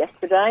you were off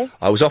yesterday.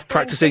 I was off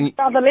practising...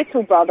 Brother,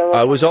 little brother.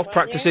 I was off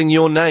practising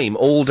your name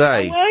all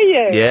day. Oh, were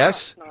you?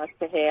 Yes. That's nice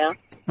to hear.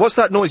 What's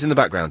that noise in the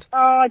background? Oh,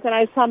 I don't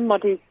know.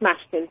 Somebody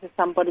smashed into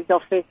somebody's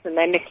office and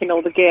they're nicking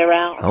all the gear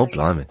out. Oh,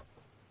 blimey.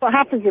 What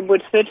happens in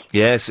Woodford?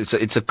 Yes,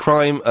 it's a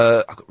crime...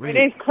 It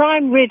is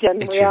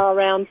crime-ridden, we are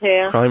around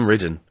here.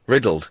 Crime-ridden.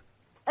 Riddled.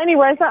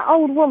 Anyway, is that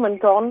old woman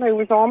gone who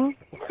was on?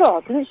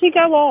 God, didn't she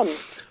go on?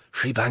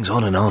 She bangs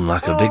on and on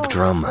like a big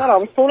drum. Well, I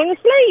was falling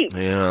asleep.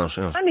 Yeah,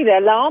 sure. Only the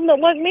alarm that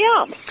woke me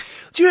up.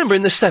 Do you remember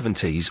in the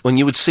 70s when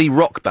you would see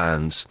rock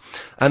bands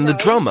and the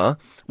drummer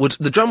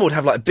would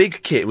have like a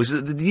big kit? It was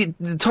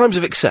the times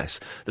of excess.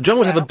 The drummer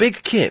would have a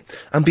big kit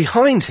and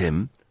behind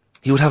him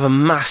he would have a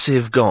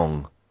massive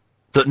gong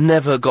that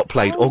never got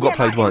played or got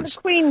played once.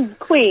 Queen.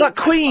 That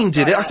Queen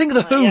did it. I think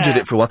The Who did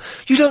it for a while.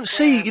 You don't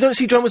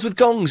see drummers with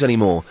gongs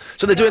anymore.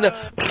 So they're doing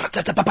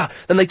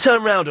then they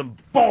turn round and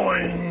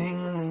boing.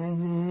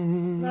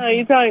 No,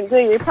 you don't, do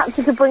you? Perhaps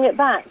you could bring it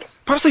back.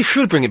 Perhaps they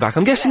should bring it back.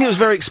 I'm guessing it was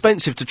very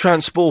expensive to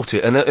transport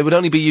it, and it would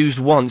only be used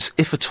once,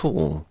 if at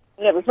all.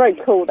 Yeah, it was very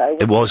cool, though.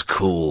 It was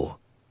cool.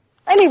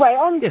 Anyway,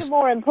 on to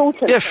more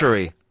important. Yeah,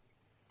 Cherie.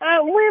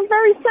 We're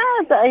very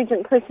sad that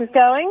Agent Chris is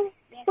going.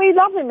 We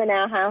love him in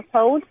our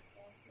household.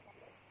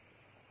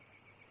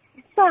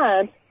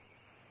 Sad.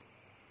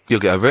 You'll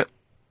get over it.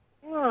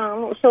 Oh,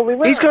 I'm not sure we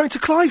will. He's going to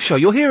Clive's show.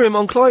 You'll hear him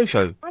on Clive's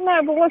show. I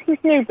know, but what's this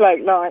new bloke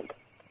like?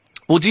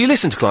 Well, do you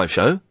listen to Clive's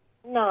show?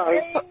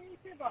 No.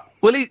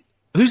 Well,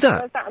 who's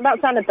that?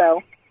 That's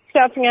Annabelle,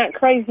 shouting out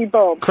Crazy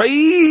Bob.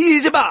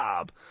 Crazy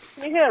Bob!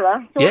 Can you hear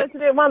her? Do you Yep. want us to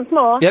do it once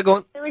more? Yeah, go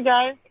on. Here we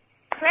go.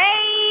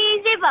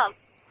 Crazy Bob.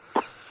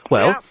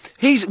 Well,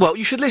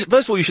 you should listen.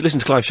 First of all, you should listen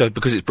to Clive's show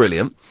because it's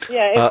brilliant.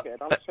 Yeah, it's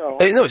good, I'm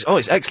sure. No,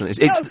 it's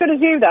excellent. Not as good as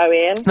you, though,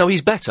 Ian. No,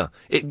 he's better.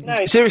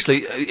 No.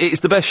 Seriously,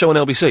 it's the best show on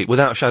LBC,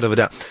 without a shadow of a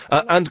doubt.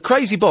 And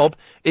Crazy Bob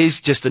is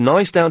just a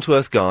nice,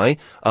 down-to-earth guy.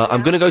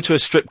 I'm going to go to a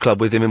strip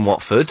club with him in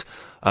Watford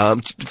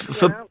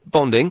for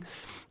bonding.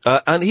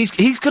 And he's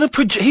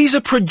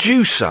a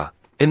producer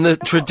in the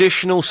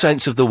traditional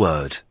sense of the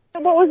word. So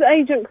what was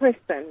Agent Chris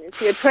then? Is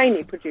he a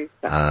trainee producer?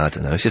 I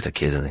don't know. He's just a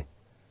kid, isn't he?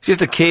 He's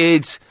just a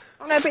kid.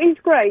 Oh, no, but he's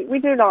great. We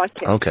do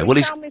like him. Okay, well,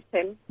 I'll miss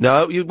him.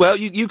 No,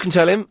 you can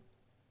tell him.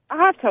 I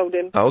have told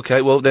him. Oh,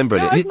 okay, well, then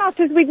brilliant. Not as much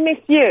as we'd miss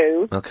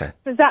you. Okay.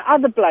 Because that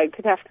other bloke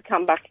could have to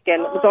come back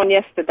again that was on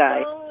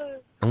yesterday. Oh,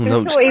 no,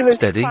 We thought he was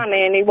steady.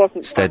 funny and he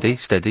wasn't. Steady.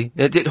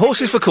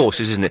 Horses for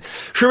courses, isn't it?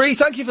 Cherie,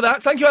 thank you for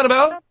that. Thank you,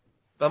 Annabelle.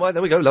 Bye-bye,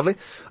 there we go, lovely.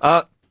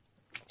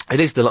 It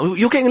is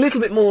you're getting a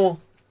little bit more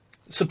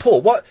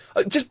support. What?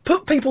 Just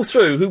put people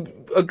through who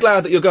are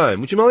glad that you're going.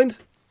 Would you mind?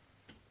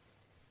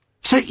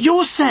 So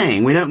you're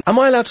saying we don't... Am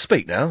I allowed to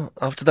speak now,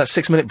 after that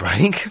 6-minute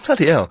break?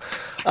 Bloody hell.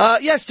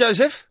 Yes,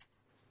 Joseph?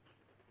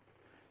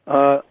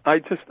 I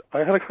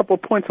had a couple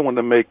of points I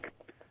wanted to make,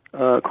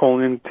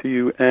 calling in to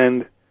you,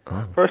 and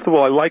first of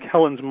all, I like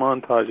Helen's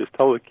montages.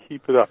 Tell her to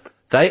keep it up.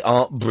 They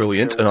are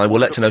brilliant, and I will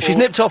let her know. She's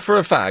nipped off for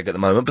a fag at the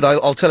moment, but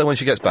I'll tell her when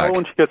she gets back.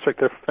 When she gets back,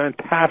 they're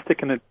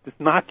fantastic, and it's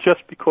not just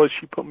because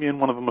she put me in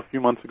one of them a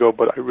few months ago,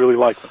 but I really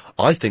like them.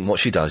 I think what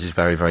she does is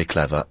very, very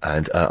clever,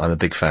 and I'm a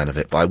big fan of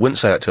it, but I wouldn't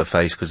say that to her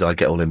face because I'd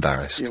get all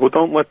embarrassed. Yeah, well,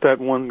 don't let that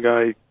one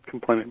guy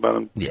complaining about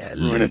him. Yeah,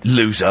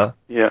 loser.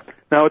 Yeah.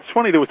 Now, it's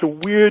funny, there was a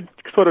weird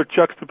sort of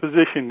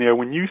juxtaposition there.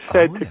 When you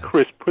said to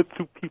Chris, put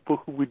two people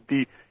who would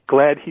be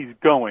glad he's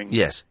going,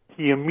 yes,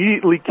 he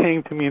immediately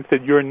came to me and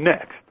said, you're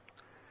next.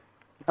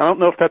 I don't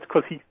know if that's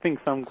because he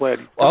thinks I'm glad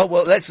he's going. Oh,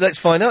 well, let's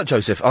find out,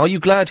 Joseph. Are you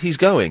glad he's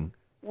going?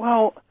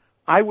 Well,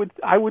 I would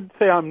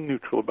say I'm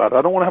neutral about it.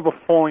 I don't want to have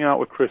a falling out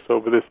with Chris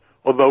over this,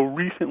 although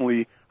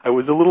recently I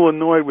was a little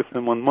annoyed with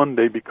him on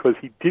Monday because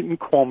he didn't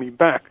call me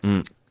back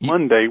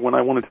Monday when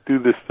I wanted to do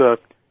this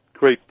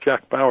great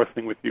Jack Bauer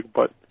thing with you.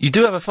 But you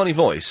do have a funny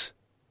voice.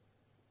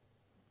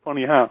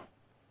 Funny how?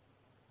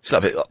 It's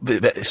a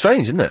bit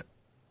strange, isn't it?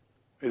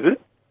 Is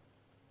it?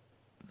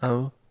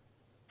 No.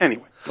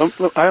 Anyway, let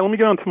me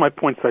get on to my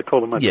points I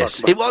told him I'd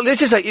Yes. talk about. Well, let's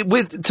just say,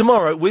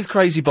 tomorrow, with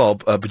Crazy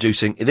Bob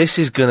producing, this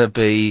is going to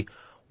be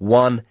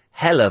one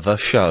hell of a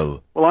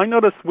show. Well, I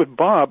noticed with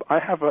Bob,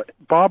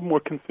 Bob more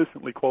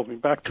consistently calls me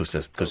back. Because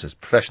it's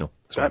professional.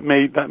 That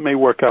may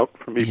work out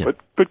for me. Yeah.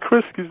 But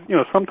Chris,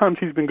 sometimes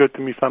he's been good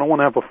to me, so I don't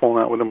want to have a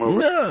falling out with him over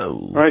it.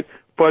 No. Right?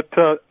 But,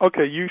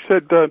 okay, you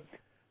said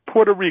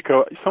Puerto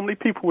Rico. So many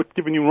people were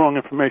giving you wrong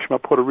information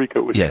about Puerto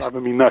Rico, which is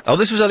driving me nuts. Oh,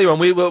 this was earlier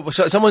on.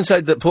 Someone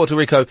said that Puerto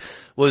Rico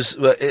was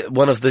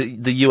one of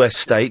the U.S.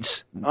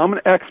 states. I'm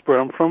an expert.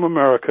 I'm from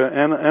America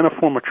and a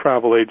former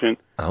travel agent.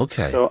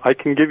 Okay. So I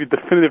can give you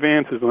definitive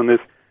answers on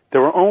this.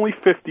 There are only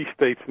 50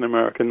 states in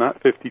America,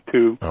 not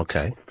 52.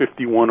 Okay.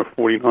 51 or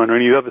 49 or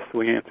any of the other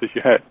silly answers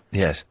you had.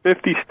 Yes.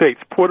 50 states.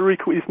 Puerto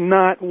Rico is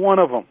not one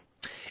of them.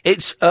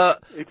 It's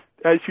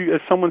as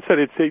someone said,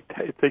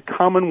 it's a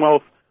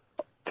Commonwealth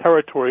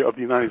territory of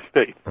the United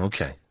States.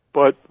 Okay.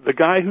 But the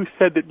guy who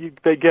said that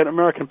they get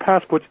American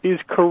passports is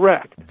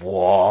correct.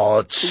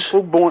 What?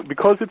 People born,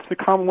 because it's the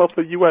Commonwealth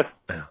of the U.S.,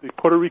 the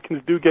Puerto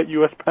Ricans do get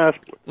U.S.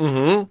 passports.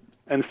 Mm-hmm.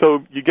 And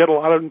so you get a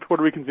lot of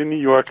Puerto Ricans in New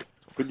York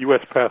with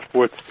U.S.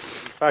 passports.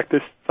 In fact,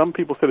 some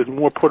people say there's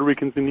more Puerto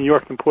Ricans in New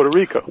York than Puerto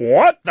Rico.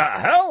 What the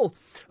hell?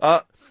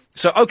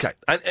 Okay.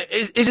 And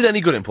is it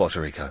any good in Puerto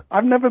Rico?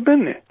 I've never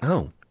been there.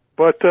 Oh.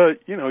 But,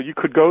 you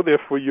could go there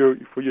for your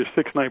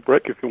 6-night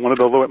break if you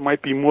wanted, although it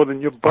might be more than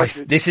your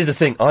budget. This is the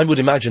thing. I would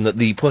imagine that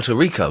the Puerto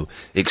Rico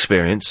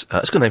experience,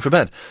 it's a good name for a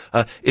band,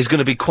 is going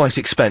to be quite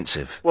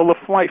expensive. Well, the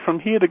flight from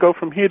here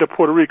to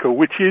Puerto Rico,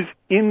 which is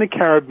in the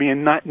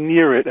Caribbean, not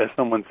near it, as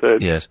someone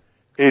said. Yes.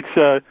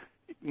 It's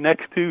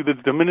next to the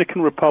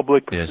Dominican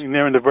Republic, between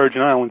there and the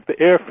Virgin Islands. The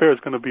airfare is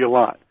going to be a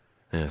lot.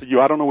 Yes. So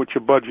I don't know what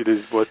your budget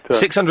is, but...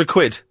 600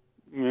 quid.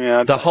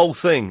 Yeah. The whole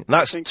thing.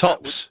 That's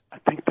tops. I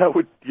think that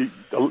would... the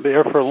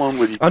airfare alone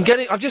would...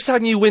 I've just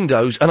had new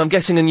windows, and I'm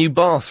getting a new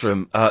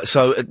bathroom.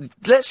 So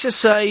let's just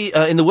say,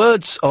 in the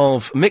words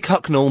of Mick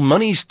Hucknall,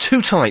 money's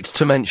too tight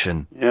to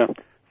mention. Yeah.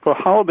 For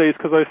holidays,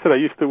 because I said I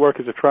used to work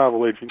as a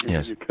travel agent in the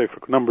UK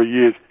for a number of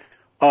years,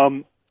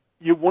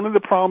 one of the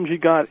problems you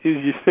got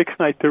is your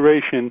 6-night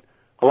duration.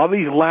 A lot of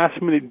these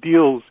last-minute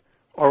deals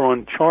are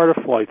on charter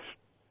flights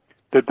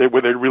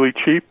where they're really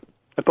cheap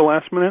at the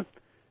last minute,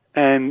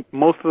 and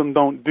most of them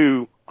don't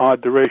do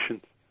odd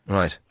durations.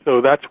 Right.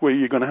 So that's where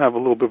you're going to have a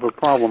little bit of a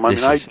problem.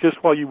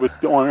 Just while you were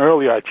on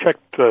earlier, I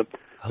checked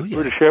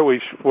British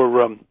Airways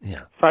for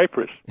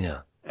Cyprus.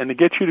 Yeah. And to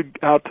get you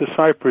out to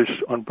Cyprus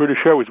on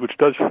British Airways, which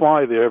does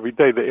fly there every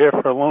day, the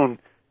airfare alone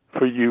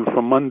for you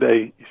for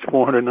Monday is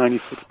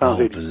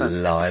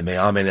 £496.80. Blimey,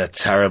 I'm in a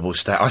terrible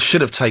state. I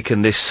should have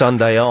taken this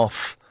Sunday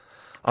off.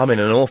 I'm in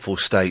an awful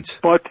state.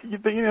 But,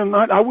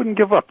 I wouldn't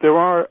give up.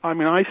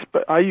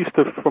 I used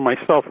to, for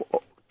myself,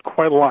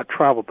 quite a lot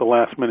travel at the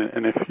last minute.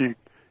 And if you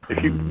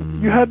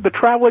had the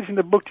travel agent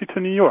that booked you to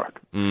New York,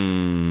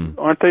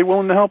 aren't they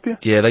willing to help you?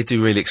 Yeah, they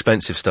do really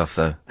expensive stuff,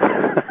 though.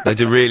 They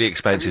do really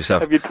expensive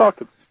stuff. Have you talked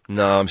to them?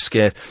 No, I'm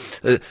scared.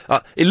 It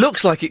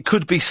looks like it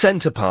could be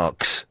Centre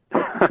Parks.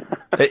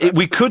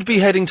 We could be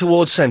heading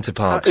towards Centre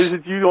Parks. Is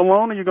it you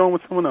alone, or are you going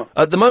with someone else?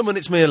 At the moment,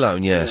 it's me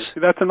alone, yes. See,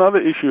 that's another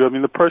issue. I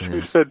mean, the person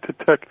who said to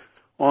Tech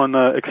on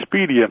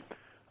Expedia,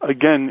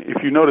 again,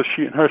 if you notice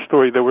in her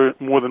story, there were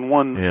more than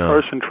one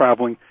person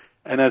traveling,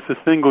 and as a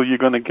single, you're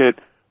going to get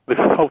the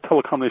hotel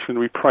accommodation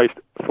repriced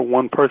for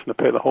one person to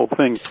pay the whole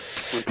thing.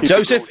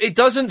 Joseph, it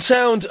doesn't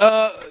sound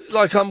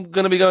like I'm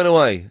going to be going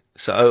away.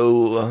 So,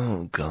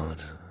 oh,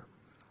 God.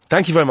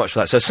 Thank you very much for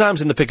that. So,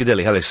 Sam's in the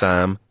Piccadilly. Hello,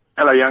 Sam.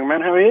 Hello, young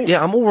man. How are you?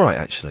 Yeah, I'm all right,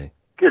 actually.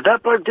 Good.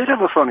 That bloke did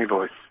have a funny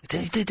voice.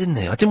 He did, didn't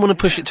he? I didn't want to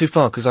push it too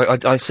far, because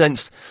I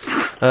sensed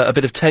a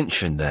bit of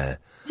tension there.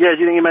 Yeah, do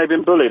you think he may have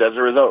been bullied as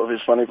a result of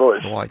his funny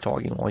voice? Why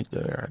talking like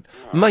that?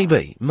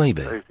 Maybe.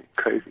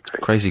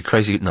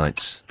 Crazy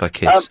Nights by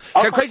Kiss.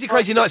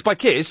 Crazy Nights by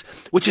Kiss,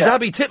 which is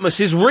Abby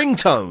Titmus's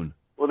ringtone.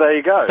 Well, there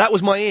you go. That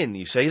was my in,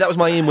 you see. That was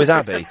my in with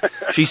Abby.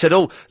 She said,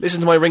 oh, listen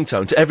to my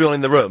ringtone to everyone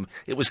in the room.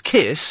 It was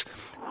Kiss.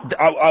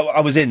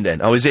 I was in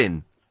then. I was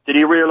in. Did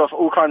he reel off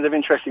all kinds of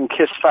interesting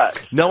Kiss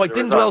facts? No, I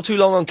didn't dwell too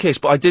long on Kiss,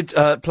 but I did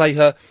play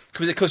her...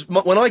 Because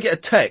when I get a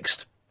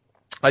text,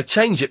 I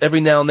change it every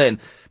now and then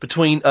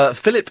between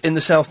Philip in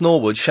the South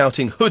Norwood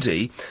shouting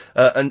hoodie,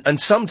 and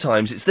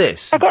sometimes it's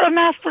this. I've got a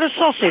mouthful of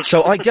sausage.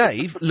 So I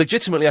gave,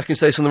 legitimately I can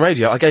say this on the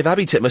radio, I gave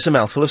Abby Titmus a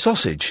mouthful of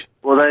sausage.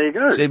 Well, there you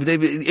go. So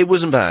it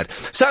wasn't bad.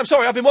 Sam,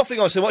 sorry, I've been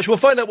waffling on so much. We'll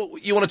find out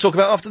what you want to talk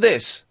about after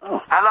this.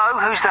 Oh.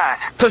 Hello, who's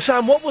that? So,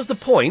 Sam, what was the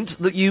point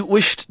that you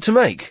wished to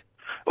make?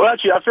 Well,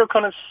 actually, I feel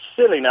kind of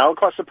silly now. I'm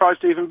quite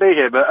surprised to even be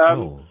here, but,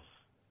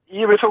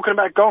 you were talking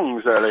about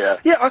gongs earlier.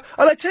 Yeah,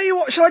 and I tell you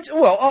what,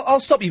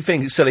 I'll stop you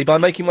being silly by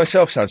making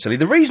myself sound silly.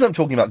 The reason I'm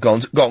talking about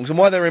gongs and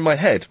why they're in my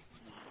head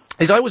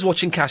is I was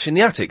watching Cash in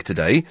the Attic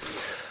today,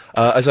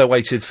 as I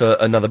waited for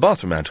another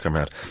bathroom man to come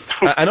round.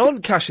 And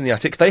on Cash in the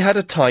Attic, they had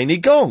a tiny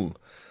gong.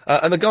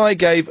 And the guy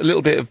gave a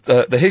little bit of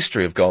the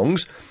history of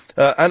gongs.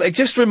 And it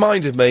just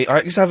reminded me,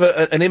 I just have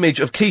an image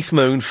of Keith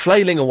Moon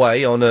flailing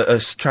away on a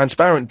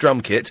transparent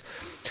drum kit,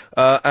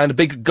 and a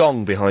big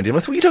gong behind him. I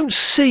thought, you don't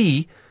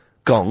see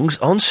gongs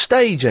on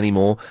stage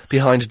anymore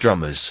behind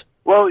drummers.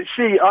 Well,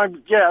 see, I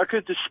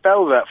could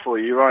dispel that for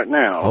you right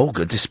now. Oh,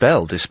 good.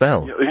 Dispel.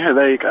 Yeah,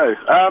 there you go.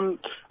 I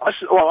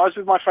was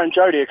with my friend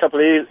Jody a couple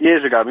of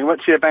years ago, and we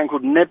went to see a band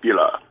called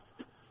Nebula.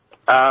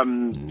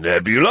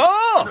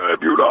 Nebula!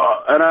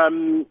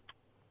 And,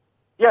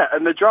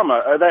 and the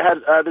drummer,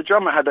 the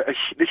drummer had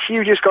the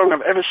hugest gong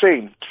I've ever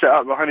seen set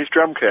up behind his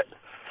drum kit.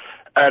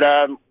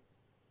 And,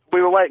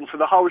 we were waiting for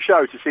the whole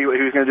show to see what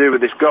he was going to do with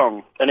this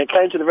gong. And it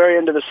came to the very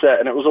end of the set,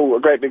 and it was all a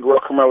great big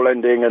rock and roll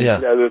ending, and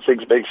the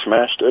thing's big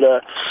smashed.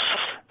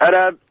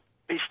 And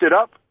he stood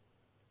up,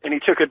 and he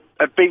took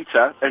a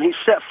beater, and he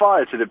set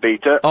fire to the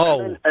beater,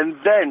 and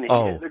then he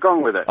hit the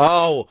gong with it.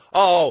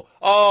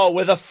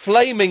 With a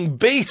flaming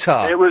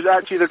beater! It was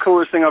actually the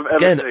coolest thing I've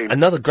ever seen.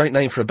 Another great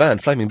name for a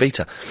band, Flaming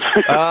Beater.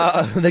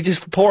 They're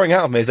just pouring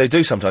out of me, as they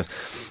do sometimes.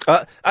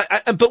 But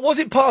was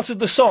it part of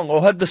the song,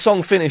 or had the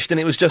song finished and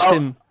it was just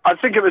him? I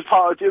think it was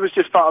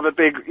just part of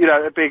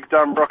a big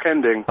dumb rock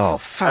ending. Oh,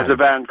 fan. As a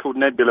band called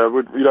Nebula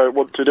would,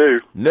 want to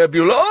do.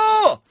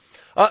 Nebula!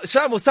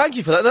 Sam, well, thank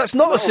you for that. That's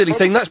not a silly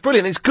thing. That's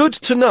brilliant. It's good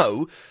to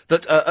know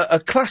that a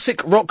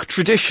classic rock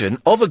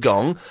tradition of a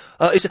gong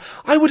is...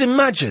 I would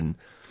imagine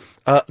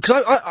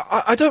Because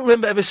I don't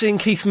remember ever seeing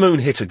Keith Moon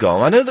hit a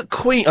gong. I know that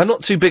Queen... I'm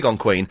not too big on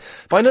Queen,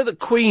 but I know that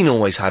Queen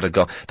always had a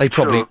gong.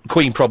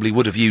 Queen probably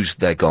would have used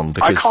their gong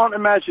because... I can't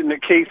imagine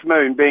that Keith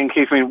Moon, being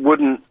Keith Moon,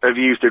 wouldn't have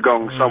used a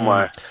gong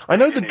somewhere. I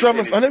know the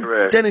drummer... I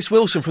know Dennis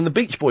Wilson from the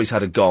Beach Boys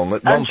had a gong at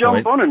one point. And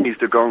John Bonham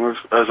used a gong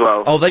as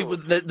well. Oh,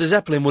 the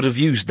Zeppelin would have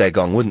used their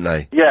gong, wouldn't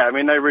they? Yeah, I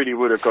mean, they really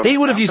would have gone... He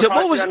would have used it.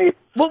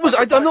 What was...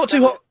 I'm not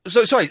too hot...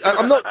 Sorry,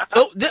 I'm not...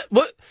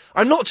 What?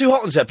 I'm not too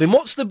hot on Zeppelin.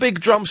 What's the big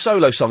drum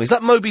solo song? Is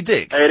that Moby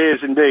Dick? It is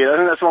indeed. I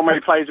think that's the one where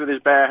he plays with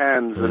his bare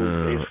hands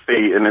and his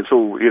feet, and it's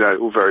all,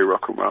 all very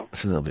rock and roll.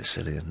 It's a little bit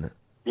silly, isn't it?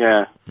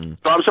 Yeah.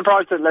 But I'm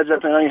surprised that Led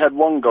Zeppelin only had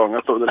one gong.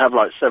 I thought they'd have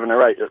like 7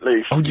 or 8 at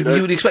least. Oh, you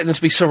would expect them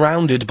to be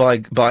surrounded by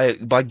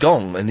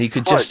gong, and he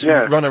could just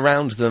run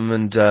around them.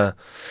 And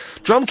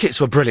drum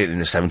kits were brilliant in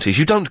the 70s.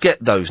 You don't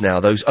get those now.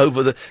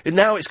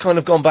 Now it's kind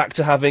of gone back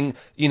to having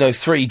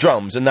 3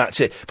 drums and that's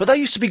it. But they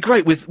used to be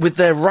great with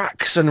their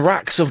racks and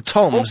racks of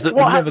toms that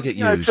would never get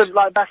used.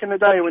 Like back in the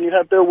day when you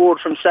had Bill Ward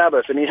from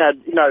Sabbath, and he had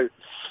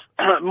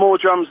more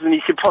drums than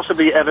you could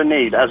possibly ever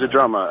need as a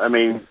drummer. I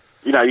mean.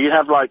 You'd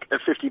have like a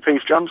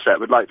 50-piece drum set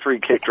with like 3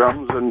 kick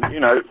drums and,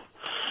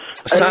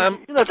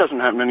 Sam... that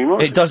doesn't happen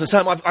anymore. It doesn't.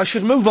 Sam, I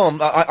should move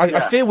on.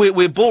 I fear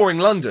we're boring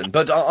London,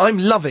 but I'm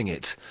loving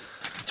it.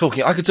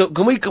 I could talk...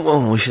 we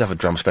should have a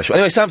drum special.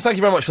 Anyway, Sam, thank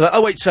you very much for that.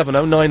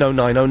 0870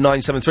 9090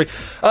 973.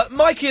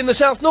 Mikey in the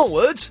South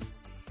Norwood.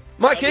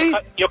 Mikey?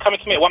 You're coming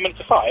to me at 1 minute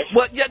to 5?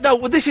 Well,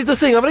 this is the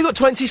thing. I've only got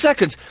 20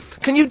 seconds.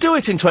 Can you do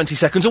it in 20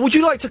 seconds, or would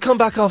you like to come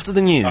back after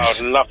the news?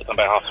 I'd love to come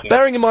back after the news.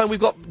 Bearing in mind we've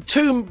got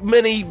too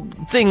many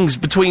things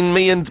between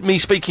me and me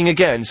speaking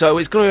again, so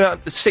it's going to be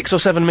about 6 or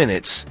 7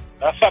 minutes.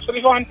 That's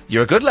absolutely fine.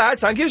 You're a good lad,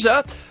 thank you,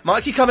 sir.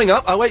 Mikey coming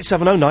up,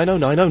 0870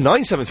 9090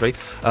 973.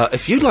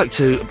 If you'd like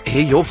to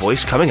hear your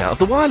voice coming out of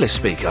the wireless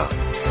speaker.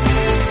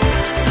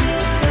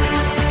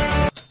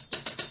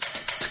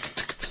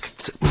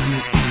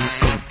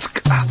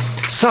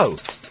 So,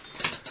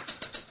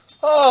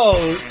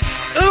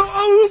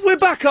 we're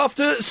back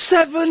after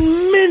 7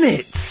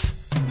 minutes.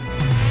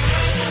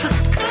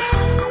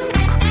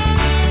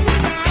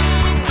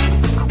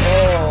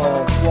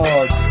 Oh,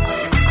 God.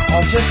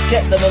 I'll just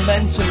get the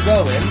momentum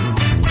going.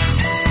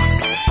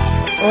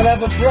 We'll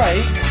have a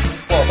break.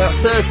 What, about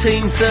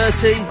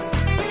 13:30?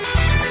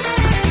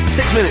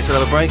 6 minutes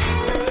we'll have a break.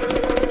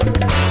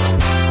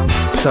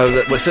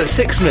 So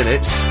 6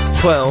 minutes,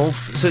 12.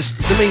 So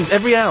that means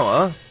every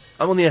hour...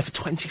 I'm on the air for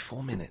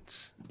 24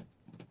 minutes.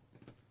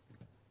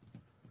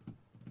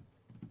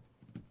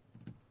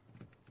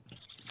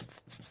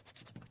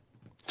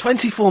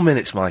 ...24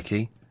 minutes,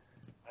 Mikey.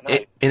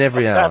 In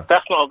every hour.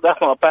 That's not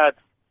a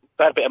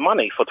bad bit of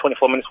money for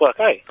 24 minutes work,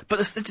 eh? But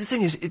the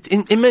thing is,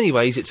 in many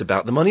ways, it's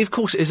about the money. Of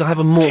course it is, I have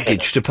a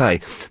mortgage to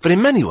pay. But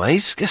in many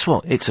ways, guess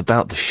what? It's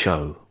about the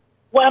show.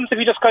 What happens if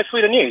you just go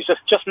through the news?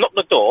 Just knock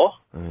the door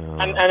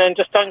and then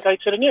just don't go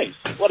to the news?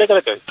 What are they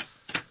going to do?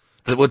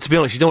 Well, to be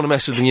honest, you don't want to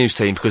mess with the news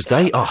team because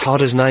they are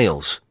hard as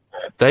nails.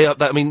 They are.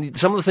 I mean,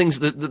 some of the things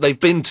that they've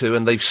been to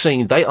and they've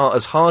seen, they are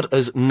as hard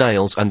as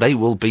nails, and they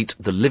will beat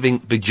the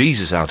living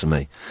bejesus out of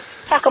me.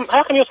 How come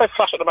you're so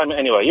flush at the moment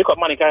anyway? You've got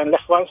money going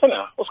left, right and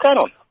centre. What's going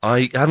on?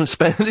 I haven't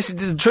spent...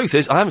 The truth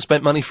is, I haven't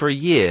spent money for a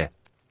year.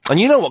 And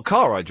you know what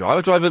car I drive?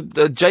 I drive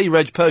a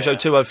J-Reg Peugeot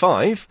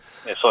 205.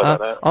 Yeah, sorry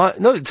about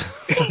that. No,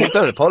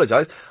 don't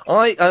apologise.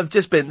 I have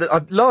just been...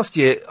 last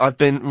year, I've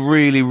been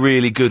really,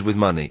 really good with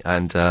money.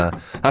 And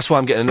that's why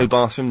I'm getting a new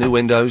bathroom, new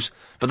windows.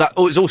 But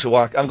it's also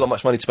why I haven't got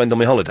much money to spend on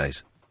my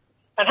holidays.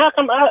 And how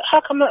come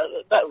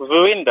that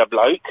Ruinda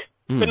bloke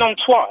been on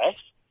twice?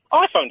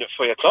 I phoned at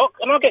 3 o'clock,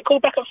 and I'll get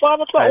called back at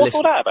 5 o'clock. What's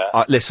all that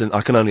about? Listen,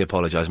 I can only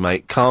apologise,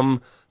 mate.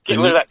 Come... Get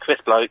rid of that Chris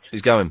bloke.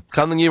 He's going.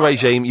 Come the new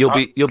regime, you'll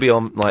be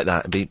on like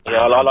that.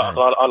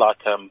 I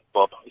like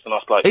Bob. He's a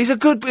nice bloke. He's a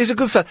good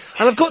fella.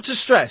 And I've got to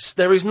stress,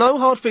 there is no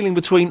hard feeling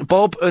between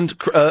Bob and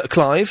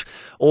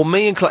Clive, or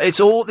me and Clive.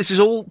 This is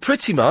all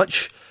pretty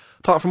much,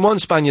 apart from one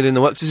Spaniard in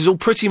the works, this is all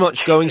pretty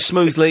much going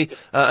smoothly,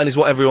 and is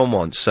what everyone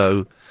wants.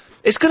 So,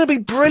 it's going to be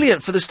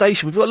brilliant for the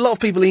station. We've got a lot of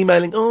people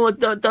emailing,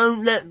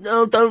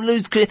 don't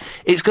lose Chris.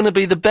 It's going to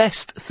be the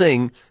best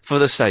thing for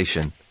the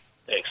station.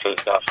 Excellent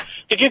stuff.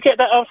 Did you get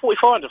that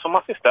 4400 from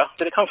my sister?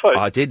 Did it come through?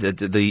 I did. The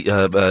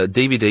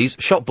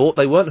DVDs, shop bought.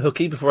 They weren't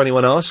hooky, before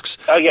anyone asks.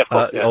 Oh, yeah, of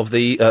course. Of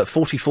the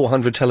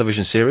 4400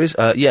 television series.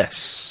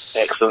 Yes.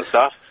 Excellent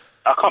stuff.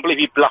 I can't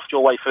believe you bluffed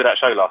your way through that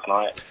show last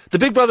night. The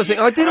Big Brother thing,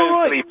 I did all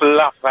right. You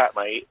bluffed that,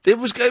 mate. It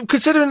was,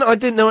 considering I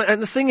didn't know it,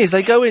 and the thing is,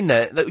 they go in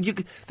there,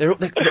 they were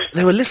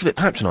a little bit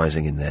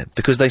patronising in there,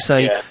 because they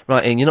say,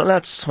 right, Ian, you're not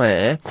allowed to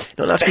swear, you're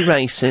not allowed to be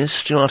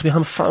racist, you're not allowed to be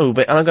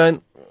homophobic, and I'm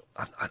going...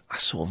 I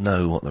sort of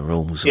know what the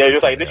rules are. Yeah, you're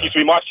saying, this used to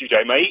be my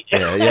studio, mate.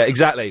 Yeah,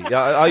 exactly.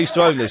 I used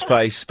to own this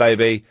place,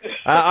 baby.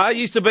 I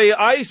used to be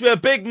a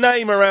big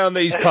name around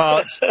these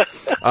parts.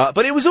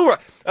 But it was all right.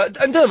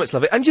 And Dermot's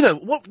love it. And you know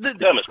what?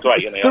 Dermot's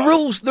great, isn't he?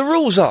 The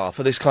rules are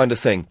for this kind of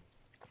thing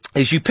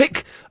is you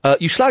pick,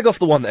 you slag off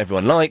the one that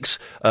everyone likes,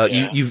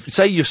 you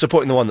say you're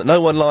supporting the one that no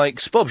one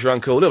likes, Bob's your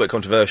uncle, a little bit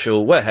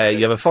controversial, wear hair,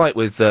 you have a fight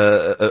with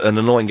an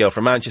annoying girl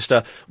from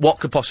Manchester, what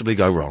could possibly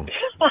go wrong?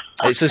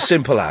 It's as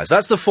simple as.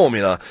 That's the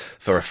formula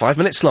for a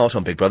 5-minute slot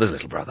on Big Brother's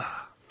Little Brother.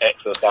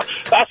 Excellent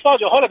stuff. But as far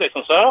as your holiday's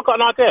concerned, I've got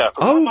an idea.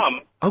 'Cause my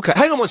mum... Okay,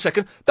 hang on 1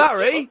 second.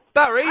 Barry?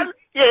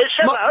 Yes,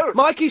 hello.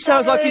 Mikey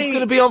sounds like he's going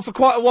to be on for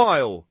quite a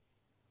while.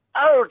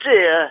 Oh,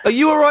 dear. Are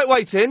you all right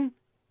waiting?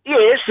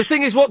 Yes. The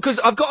thing is, because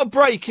I've got a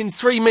break in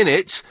 3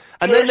 minutes,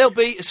 and then there'll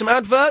be some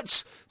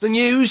adverts, the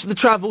news, the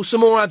travel,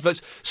 some more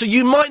adverts. So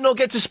you might not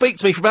get to speak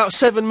to me for about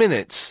 7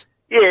 minutes.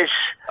 Yes,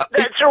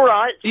 that's all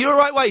right. Are you all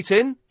right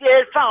waiting?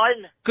 Yeah,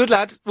 fine. Good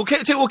lad. We'll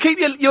keep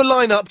your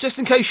line up just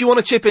in case you want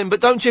to chip in, but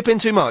don't chip in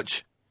too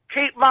much.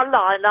 Keep my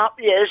line up,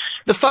 yes.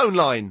 The phone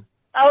line.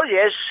 Oh,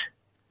 yes.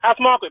 How's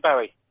Margaret,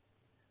 Barry?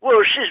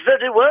 Well, she's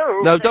very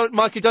well. No,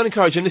 Mikey, don't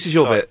encourage him. This is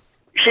your bit.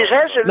 She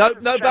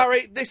hasn't. No,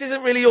 Barry, this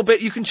isn't really your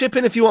bit. You can chip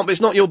in if you want, but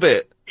it's not your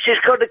bit. She's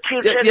got a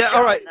cute Yeah,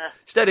 all right.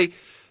 Steady.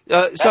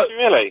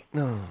 Really?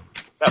 No.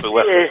 That'd be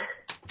worth it.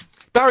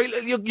 Barry,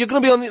 you're going to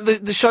be on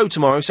the show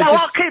tomorrow, so no,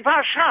 just... I'll keep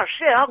hush-hush,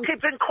 yeah, I'll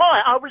keep in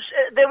quiet.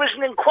 There was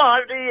an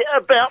inquiry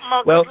about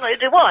my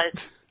lady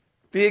wife.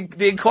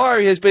 The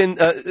inquiry has been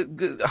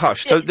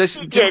hushed, so this...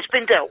 Yeah, it's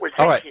been dealt with,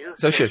 All right, thank you.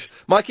 so shush.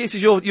 Mikey, this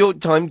is your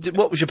time.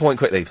 What was your point,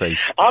 quickly,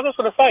 please? I was just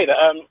going to say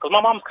that, because my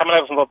mum's coming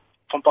over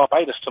from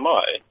Barbados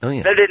tomorrow. Oh,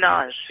 yeah. Very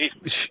nice.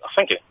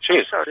 Thank you. She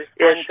is. Sorry.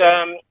 Yes.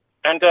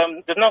 And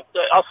there's not...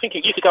 I was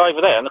thinking you could go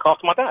over there and look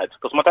after my dad,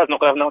 because my dad's not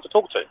going to have no one to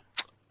talk to.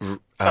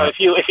 So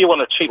if you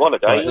want a cheap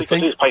holiday, all you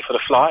can do is pay for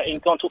the flight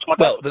and go and talk to my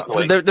dad.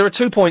 Well, there are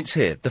 2 points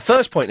here. The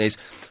first point is,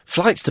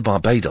 flights to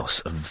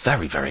Barbados are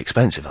very, very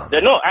expensive, aren't they?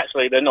 They're not,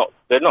 actually. They're not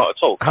at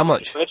all. How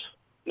much?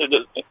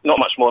 Not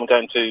much more than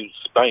going to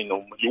Spain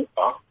or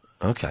Mallorca.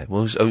 Okay,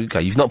 well,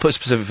 you've not put a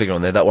specific figure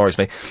on there, that worries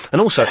me. And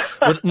also,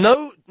 with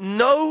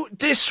no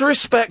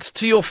disrespect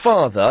to your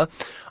father,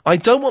 I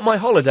don't want my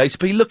holiday to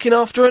be looking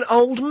after an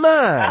old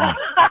man.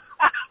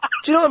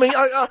 Do you know what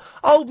I mean?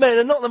 Old men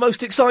are not the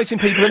most exciting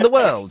people in the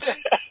world.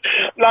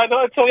 No,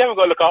 not at all. You haven't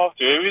got to look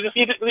after him.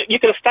 You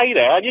can stay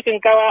there and you can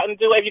go out and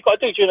do whatever you've got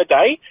to do during the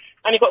day,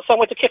 and you've got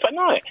somewhere to kip at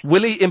night.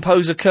 Will he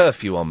impose a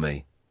curfew on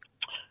me?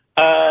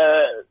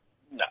 No.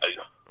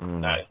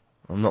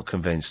 I'm not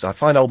convinced. I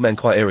find old men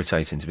quite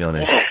irritating, to be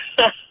honest.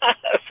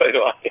 So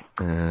do I.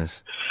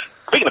 Yes.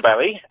 Speaking of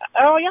Barry,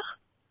 how are you?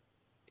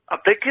 I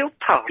beg your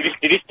pardon.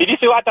 Did you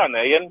see what I done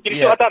there, Ian? Did you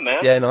see what I done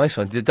there? Yeah, nice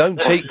one. Don't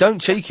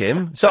cheek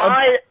him. So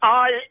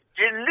I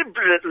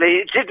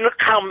deliberately didn't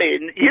come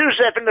in, use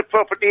having the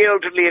property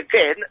elderly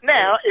again.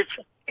 Now,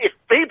 if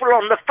people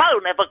on the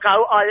phone ever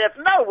go, I have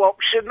no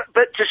option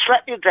but to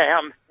slap you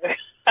down.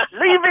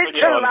 Leave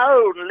it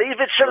alone. Leave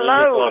it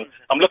alone.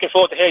 I'm looking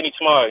forward to hearing you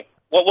tomorrow.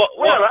 What?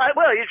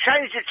 Well, you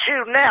changed your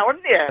tune now,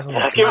 haven't you?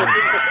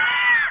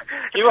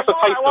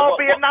 I'll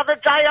be another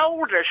day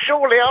older.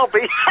 Surely I'll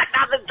be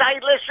another day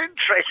less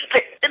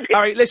interested.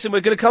 All right, listen,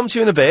 we're going to come to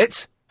you in a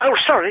bit. Oh,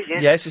 sorry.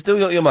 Yes, yes, it's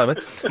still your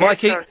moment.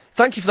 Mikey,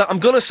 thank you for that. I'm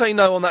going to say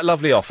no on that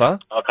lovely offer.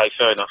 Okay,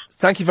 fair enough.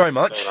 Thank you very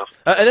much.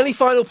 And any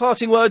final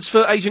parting words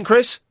for Agent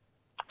Chris?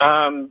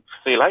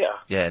 See you later.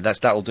 Yeah,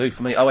 that'll do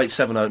for me.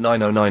 0870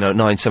 9090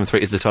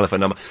 973 is the telephone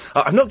number.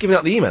 I've not given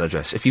out the email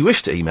address. If you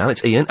wish to email,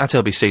 it's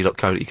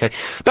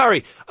ian@lbc.co.uk.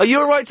 Barry, are you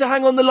all right to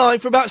hang on the line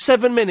for about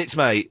 7 minutes,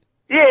 mate?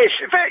 Yes,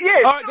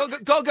 yes. All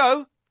right,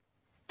 go.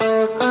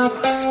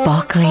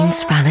 Sparkling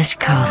Spanish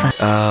cava.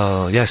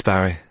 Oh, yes,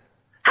 Barry.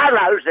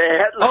 Hello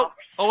there. Oh,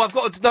 I've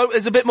got to... No,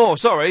 there's a bit more,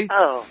 sorry.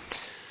 Oh.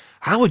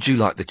 How would you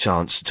like the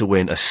chance to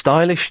win a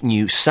stylish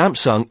new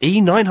Samsung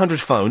E900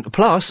 phone,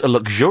 plus a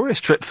luxurious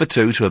trip for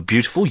two to a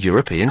beautiful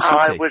European city?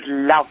 I would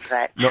love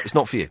that. No, it's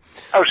not for you.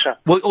 Oh, sir.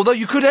 Well, although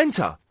you could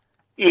enter.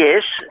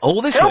 Yes.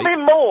 All this Tell week...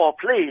 me more,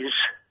 please.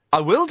 I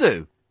will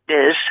do.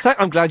 Yes.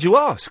 I'm glad you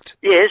asked.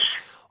 Yes.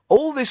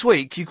 All this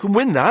week, you can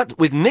win that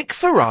with Nick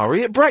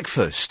Ferrari at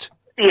breakfast.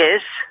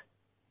 Yes.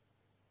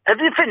 Have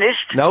you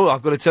finished? No,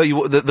 I've got to tell you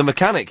what, the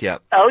mechanic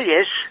yet. Oh,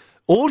 yes.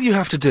 All you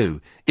have to do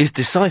is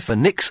decipher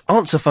Nick's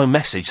answer phone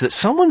message that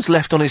someone's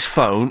left on his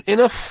phone in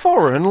a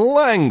foreign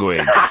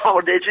language.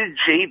 Oh, that's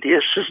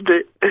ingenious, isn't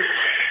it?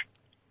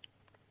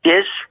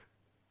 Yes.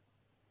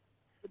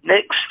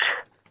 Next.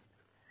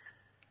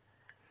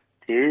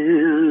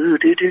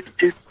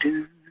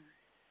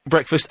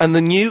 Breakfast and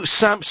the new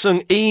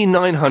Samsung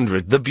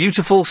E900, the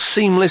beautiful,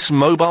 seamless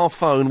mobile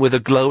phone with a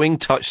glowing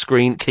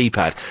touchscreen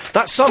keypad.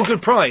 That's some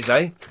good prize,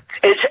 eh?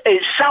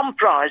 It's some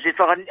prize. If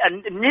I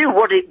knew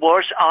what it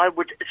was, I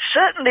would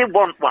certainly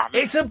want one.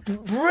 It's a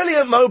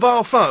brilliant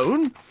mobile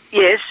phone.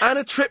 Yes. And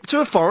a trip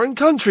to a foreign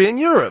country in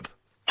Europe.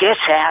 Get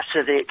out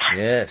of it.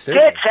 Yes.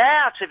 Get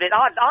out of it.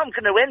 I'm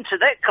going to enter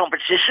that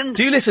competition.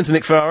 Do you listen to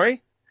Nick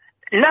Ferrari?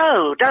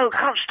 No,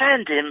 can't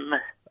stand him.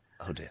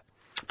 Oh, dear.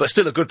 But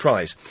still a good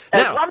prize.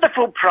 A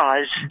wonderful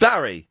prize.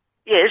 Barry.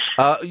 Yes.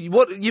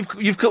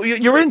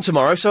 You're in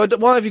tomorrow, so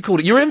why have you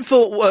called it? You're in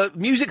for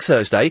Music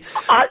Thursday.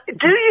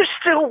 Do you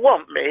still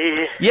want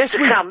me? Yes, to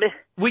come?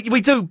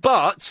 we do,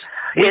 but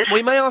yes.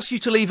 we may ask you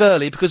to leave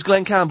early because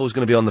Glenn Campbell's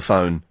going to be on the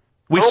phone.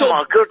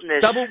 My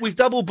goodness! We've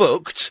double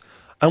booked,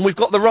 and we've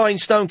got the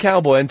Rhinestone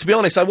Cowboy. And to be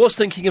honest, I was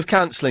thinking of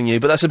cancelling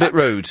you, but that's a bit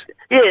rude.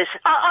 Yes,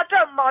 I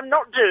don't mind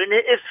not doing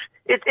it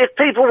if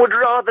people would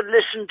rather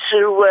listen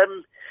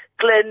to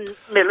Glenn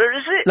Miller,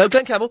 is it? No,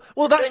 Glenn Campbell.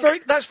 Well, that's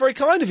very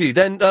kind of you.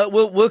 Then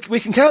we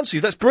can counsel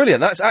you. That's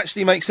brilliant. That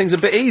actually makes things a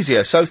bit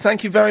easier. So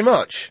thank you very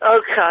much.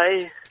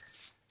 Okay.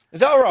 Is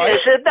that all right?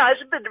 Yes, no,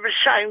 it's a bit of a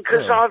shame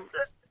because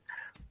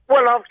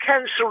I've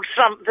cancelled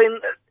something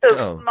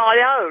of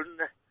my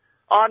own.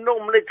 I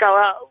normally go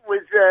out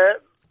with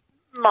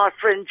my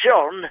friend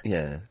John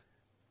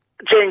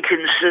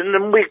Jenkinson,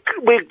 and we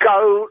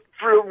go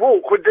for a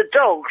walk with the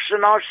dogs.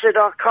 And I said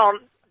I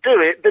can't do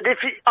it, but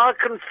I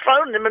can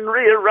phone them and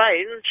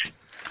rearrange.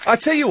 I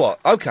tell you what.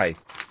 Okay.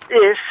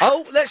 Yes.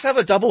 Oh, let's have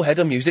a double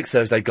header Music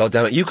Thursday.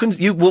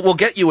 Goddammit, we'll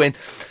get you in.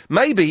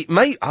 Maybe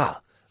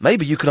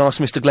you can ask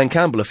Mr. Glenn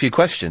Campbell a few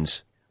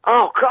questions.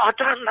 Oh God,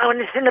 I don't know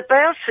anything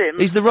about him.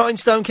 He's the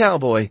Rhinestone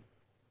Cowboy.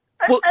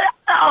 Well,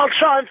 I'll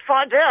try and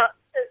find out.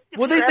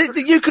 Well,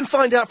 you can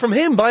find out from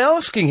him by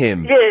asking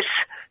him. Yes.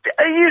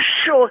 Are you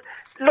sure?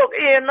 Look,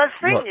 Ian, the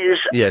thing is...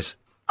 Yes.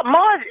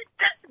 My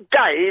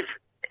Dave...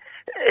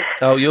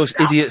 Oh, your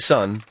idiot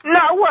son.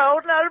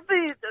 No, to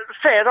be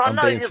fair, I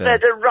know you've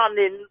had a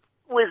run-in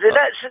with it.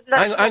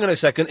 Hang on a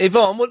second.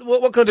 Yvonne,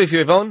 what can I do for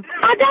you, Yvonne?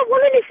 I don't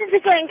want to listen to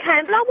Glenn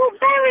Campbell. I want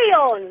Barry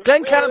on.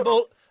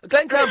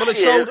 Glenn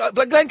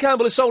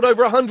Campbell has sold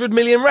over 100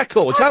 million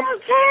records. I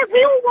don't care.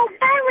 We all want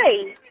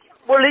Barry.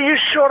 Well, are you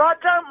sure? I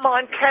don't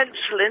mind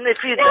cancelling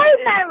if you... No,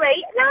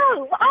 Barry,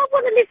 no. I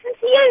want to listen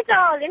to you,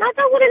 darling. I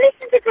don't want to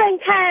listen to Glenn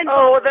Campbell.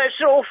 Oh,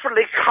 that's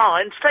awfully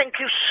kind. Thank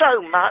you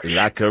so much.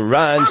 Like a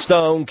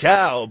Rhinestone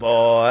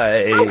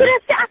Cowboy. I'm going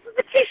to set up a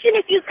petition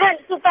if you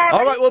cancel Barry.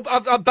 All right,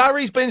 well,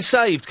 Barry's been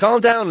saved.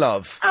 Calm down,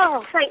 love.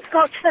 Oh, thanks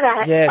God for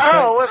that.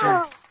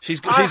 Yes. She's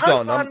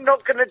gone. I'm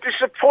not going to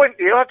disappoint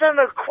you. I don't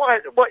know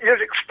quite what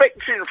you're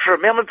expecting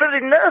from me. I'm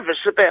very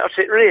nervous about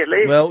it,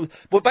 really. Well,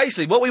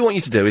 basically, what we want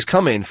you to do is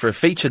come in for a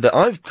feature that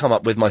I've come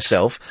up with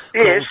myself.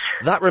 Yes.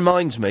 That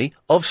reminds me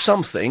of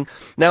something.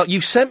 Now,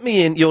 you've sent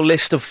me in your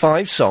list of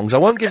 5 songs. I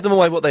won't give them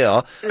away what they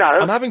are. No.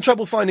 I'm having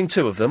trouble finding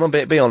 2 of them, I'll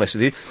be honest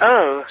with you.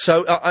 Oh.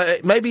 So,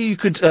 maybe you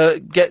could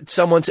get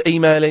someone to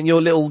email in,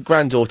 your little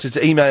granddaughter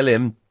to email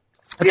in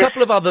a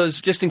couple of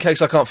others, just in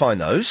case I can't find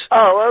those.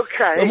 Oh,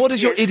 okay. And what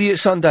does your idiot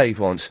son Dave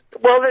want?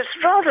 Well, it's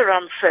rather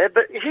unfair,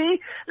 but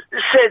he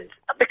said,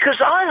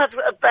 because I have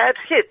a bad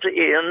hip,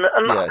 Ian,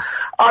 and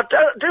I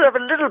do have a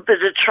little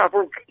bit of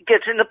trouble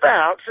getting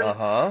about.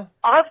 And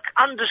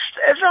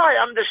as I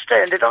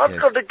understand it, I've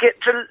got to get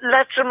to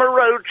Latimer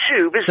Road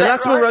Tube. Is that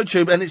Latimer right? Road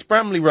Tube, and it's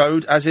Bramley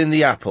Road, as in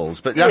the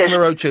apples, but Latimer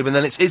Road Tube, and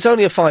then it's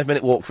only a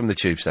 5-minute walk from the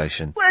tube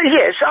station. Well,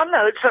 yes, I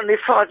know it's only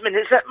 5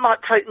 minutes. That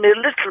might take me a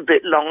little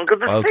bit longer.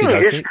 The thing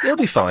is, you'll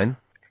be fine.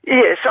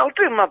 Yes, I'll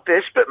do my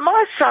best, but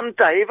my son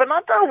Dave, and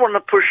I don't want to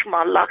push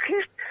my luck, he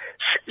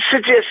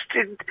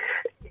suggested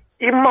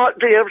you might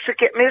be able to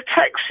get me a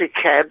taxi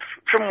cab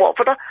from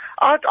Watford.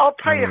 I'll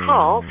pay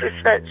half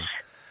if that's...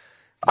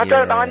 I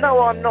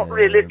know I'm not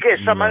really a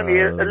guest, I'm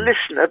only a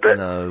listener, but...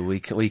 No, we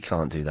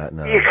can't do that,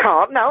 no. You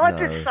can't? No, I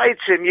did say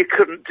to him you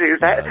couldn't do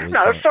that.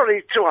 No,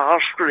 sorry to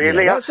ask,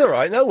 really. Yeah, that's all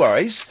right, no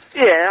worries.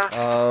 Yeah.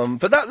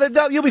 But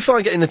that you'll be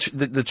fine getting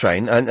the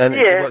train, and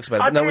it works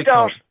better. I did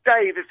ask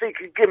Dave if he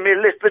could give me a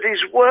lift, but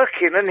he's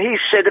working, and he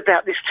said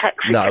about this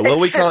taxi. No, well,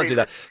 we can't do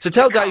that. So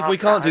tell Dave we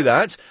can't do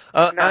that,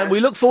 and we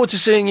look forward to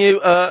seeing you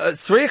at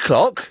 3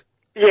 o'clock.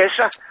 Yes,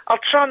 I'll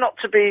try not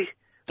to be...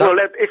 Well,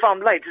 if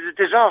I'm late, it's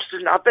a disaster,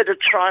 and I better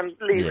try and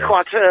leave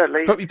quite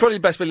early. You're probably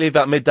best to leave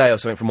about midday or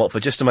something from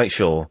Watford, just to make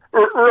sure.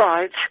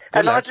 Right.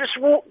 And I just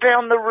walk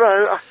down the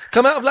road.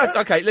 Come out of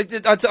okay,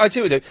 I tell you what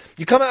you do.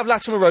 You come out of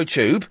Latimer Road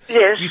Tube.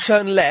 Yes. You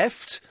turn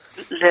left.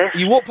 Left.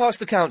 You walk past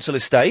the council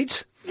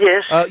estate.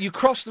 Yes. You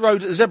cross the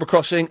road at the zebra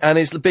crossing, and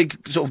there's the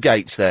big sort of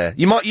gates there.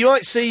 You might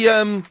see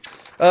Tony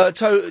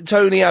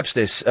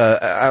Abstis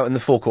out in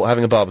the forecourt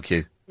having a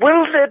barbecue.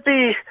 Will there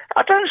be...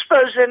 I don't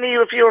suppose any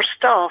of your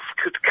staff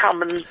could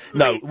come and...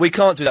 No, we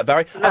can't do that,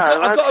 Barry. No,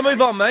 I've got to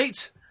move on,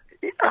 mate.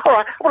 All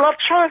right, well, I'll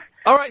try...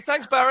 All right,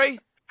 thanks, Barry.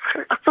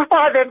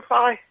 Bye then,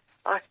 bye.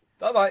 Bye.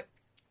 Bye-bye.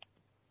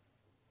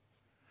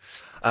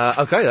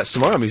 OK, that's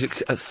Tomorrow Music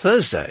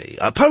Thursday.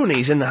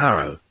 Pony's in the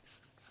Harrow.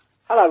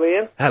 Hello,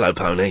 Ian. Hello,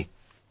 Pony.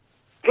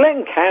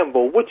 Glenn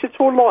Campbell,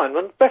 Wichita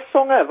Lineman, best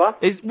song ever.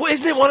 Isn't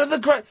it one of the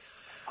great...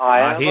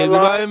 I hear the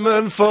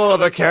lineman for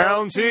the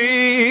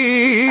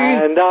county,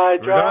 and I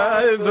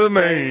drive the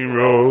main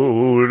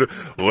road,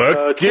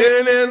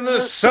 working in the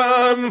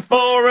sun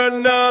for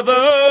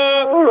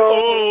another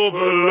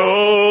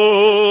overload.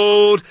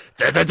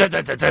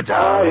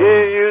 I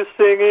hear you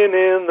singing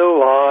in the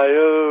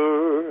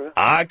wire.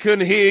 I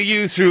can hear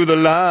you through the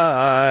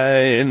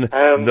line,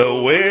 and the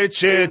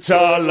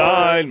Wichita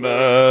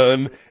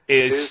lineman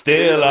is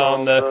still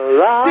on the...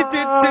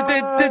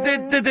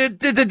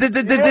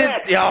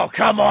 Oh,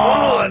 come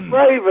on!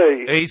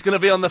 Baby! He's going to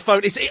be on the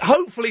phone.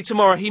 Hopefully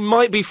tomorrow. He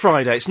might be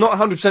Friday. It's not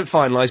 100%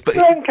 finalised, but...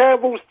 Glenn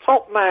Campbell's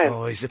top man.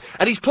 Oh,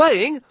 and he's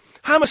playing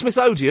Hammersmith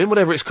Odeon,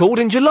 whatever it's called,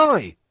 in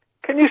July.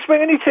 Can you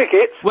swing any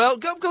tickets? Well,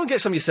 go and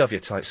get some yourself, you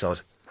tight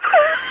sod.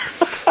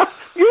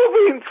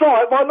 You're being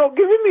site by not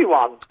giving me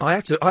one. I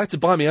had to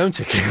buy my own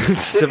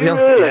tickets. Did you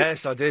really?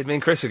 Yes, I did. Me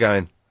and Chris are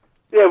going.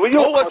 Yeah, well,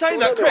 you're... Oh, I'm saying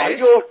that, anyway,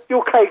 Chris.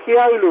 You're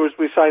Cakeola, as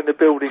we say in the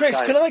building. Chris,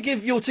 game. can I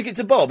give your ticket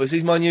to Bob, as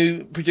he's my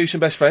new producer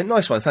and best friend?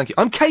 Nice one, thank you.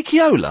 I'm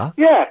Cakeola?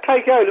 Yeah,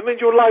 Cakeola means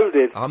you're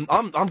loaded. I'm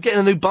getting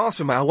a new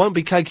bathroom, mate. I won't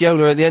be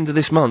Cakeola at the end of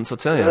this month, I'll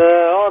tell you.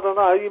 I don't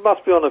know, you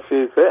must be on a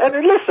few bit.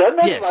 And listen,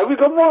 anyway, we've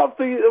got right up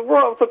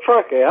the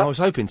track here. I was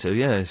hoping to,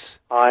 yes.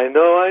 I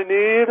know I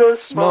need a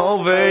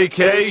Small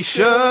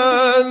vacation,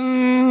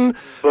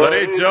 but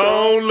it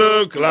don't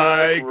look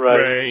like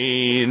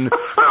rain.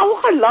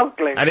 Oh, I love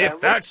Glenn And Campbell.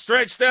 if that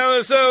stretch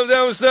down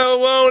so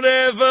won't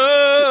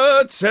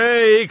ever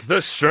take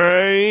the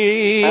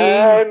strain.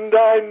 And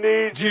I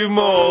need you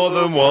more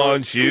than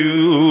want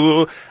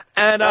you.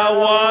 And I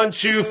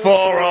want you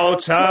for all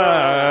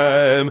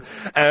time.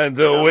 And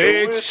the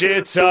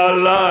Wichita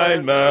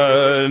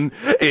lineman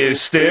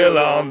is still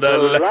on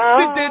the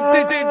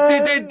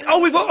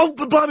Oh,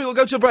 blimey, we'll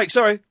go to a break,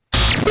 sorry.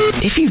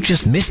 If you've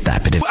just missed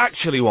that bit of... What do you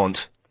actually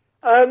want?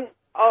 I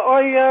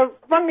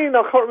rang in,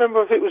 I can't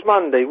remember if it was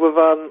Monday, with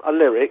a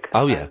lyric.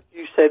 Oh, yeah.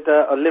 You said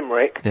a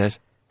limerick. Yes.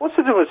 What's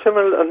the difference?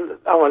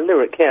 A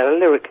lyric, yeah, a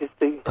lyric is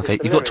the... Okay,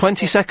 you've got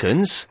 20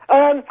 seconds.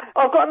 I've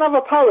got another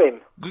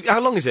poem.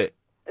 How long is it?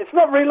 It's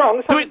not very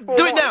long. Do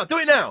it now, do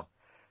it now.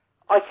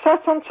 I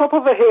sat on top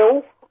of a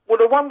hill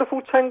with a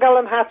wonderful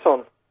 10-gallon hat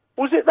on.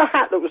 Was it the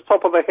hat that was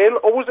top of a hill,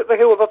 or was it the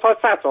hill that I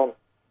sat on?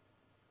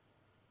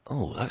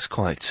 Oh, that's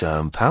quite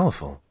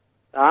powerful.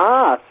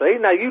 Ah, see,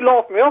 now you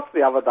laughed me off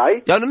the other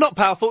day. Yeah, no, not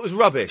powerful, it was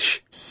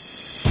rubbish.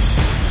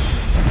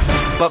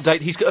 Update,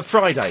 he's got a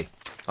Friday.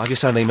 I've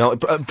just had an email,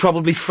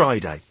 probably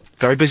Friday.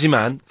 Very busy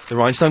man, the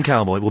Rhinestone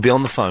Cowboy, will be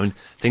on the phone,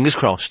 fingers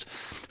crossed,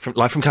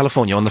 live from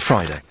California on the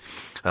Friday.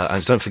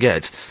 And don't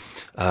forget,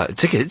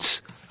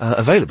 tickets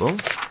available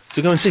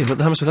to go and see him at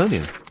the Hammersmith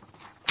Odeon.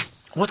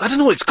 What? I don't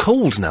know what it's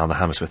called now, the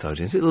Hammersmith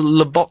Odeon. Is it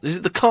is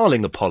it the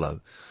Carling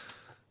Apollo?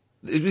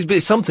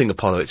 It's something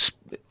Apollo. It's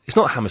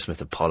not Hammersmith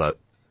Apollo.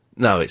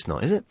 No, it's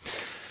not, is it?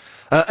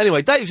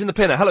 Anyway, Dave's in the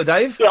pinner. Hello,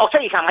 Dave. Yeah, I'll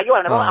tell you something, you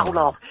won't have a whole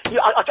laugh.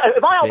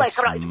 My old mate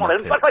come out this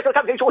morning, I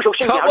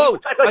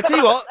tell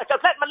you what.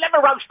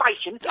 Lemon Road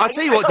Station. I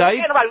tell you what,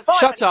 Dave.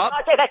 Shut up.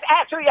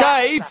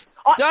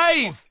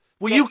 Dave,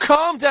 will you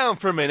calm down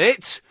for a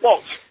minute?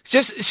 What?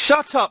 Just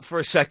shut up for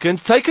a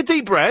second. Take a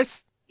deep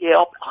breath. Yeah,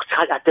 I'll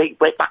take a deep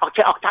breath. I'll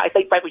take a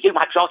deep breath with you,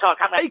 mate.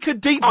 Take a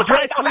deep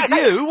breath with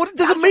you? What? It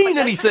doesn't mean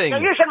anything.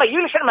 You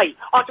listen to me.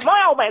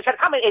 My old man said,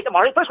 come in here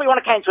tomorrow. First we want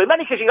to cancel him. Then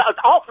because he's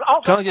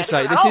Can I just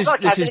say,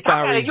 this is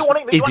Barry's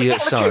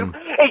idiot son.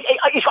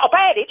 He's got a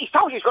bad hit. He's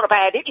told you he's got a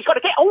bad hit. He's got to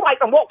get all the way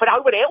from Watford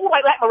over there, all the way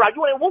to Lackman Road.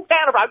 You want to walk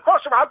down the road,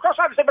 cross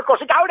over Simba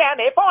Crossing, go down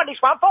there, find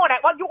this one, find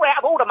that one. You're out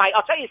of order, mate.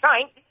 I'll tell you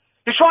something.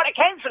 You tried to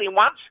cancel him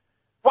once,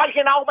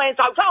 wasting the old man's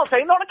hopes. I'll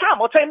tell him not to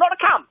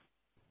come.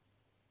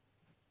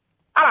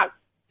 Hello.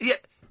 Yeah.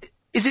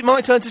 Is it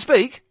my turn to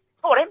speak?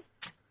 Go on, then.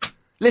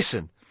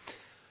 Listen.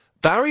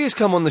 Barry has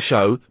come on the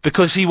show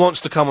because he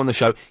wants to come on the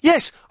show.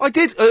 Yes, I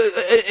did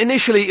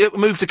initially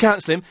move to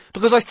cancel him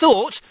because I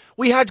thought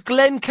we had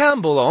Glenn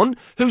Campbell on,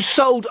 who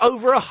sold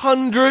over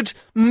 100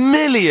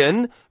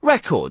 million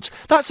records.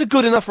 That's a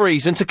good enough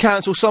reason to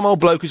cancel some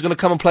old bloke who's going to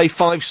come and play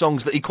 5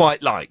 songs that he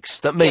quite likes,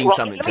 that mean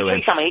something to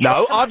him.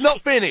 No, I've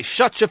not finished.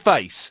 Shut your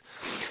face.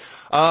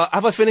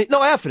 Have I finished? No,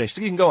 I have finished.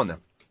 You can go on now.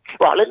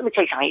 Right, let me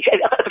tell you something.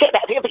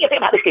 Forget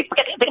about this kid.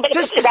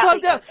 Just slow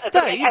down,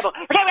 Dave.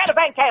 Forget about the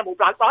Van Campbell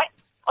bloke, right?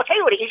 I'll tell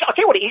you what it is.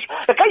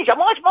 The geezer,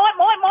 my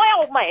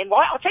old man,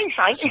 right? I'll tell you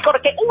something. He's got to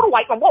get all the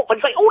way from Watford.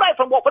 He's got all the way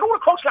from Watford, all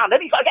across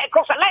London. He's got to get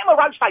across that Lackman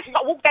Road station. He's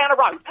got to walk down the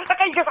road. The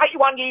geezer's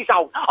 81 years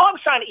old. I'm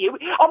saying to you,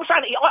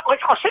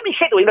 I simply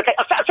said to him,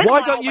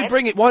 Why don't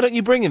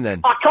you bring him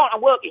then? I can't,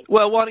 I'm working.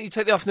 Well, why don't you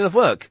take the afternoon off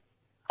work?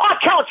 I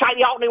can't take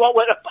the afternoon off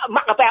work to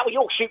muck about with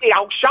your stupid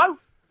old show.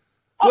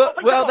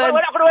 Well, then...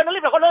 I've got to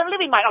earn a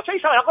living, mate. I'll tell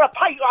you something. I've got to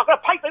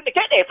pay for him to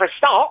get there for a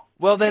start.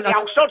 Well, then... The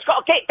old sod's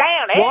got to get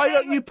down there. Why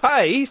don't you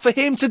pay for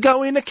him to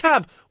go in a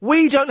cab?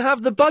 We don't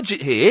have the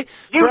budget here.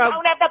 You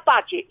don't have the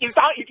budget. You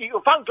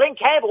phone Glenn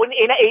Campbell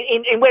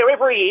in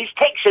wherever he is,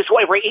 Texas,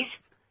 wherever it is.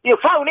 You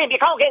phone him. You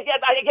can't get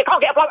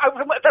a bloke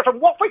over from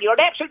Watford. You're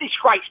an absolute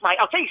disgrace, mate.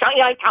 I'll tell you something.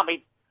 He ain't coming.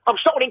 I'm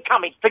stopping him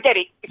coming. Forget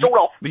it. It's all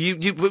off.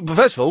 But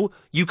first of all,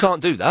 you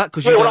can't do that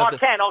because you don't have I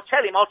can. I'll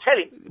tell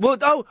him. Well,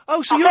 so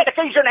I'll get the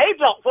geezer in a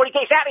headlock before he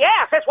gets out of the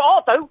house. That's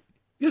what I'll do.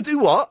 You'll do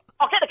what?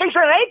 I'll get the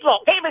geezer in a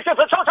headlock. Get him to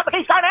the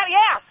geezer going out of the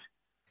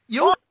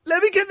house.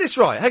 Let me get this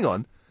right. Hang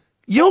on.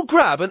 You'll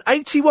grab an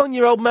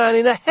 81-year-old man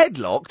in a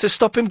headlock to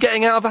stop him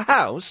getting out of a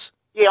house?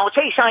 Yeah, I'll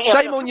tell you something.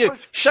 Shame on you.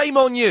 Shame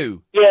on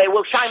you. Yeah,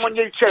 well, shame on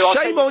you too.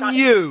 Shame on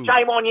you.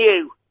 Shame on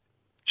you.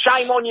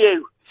 Shame on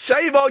you.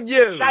 Shame on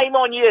you. Shame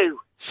on you.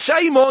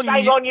 Shame on you.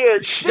 Shame on you.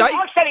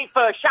 I said it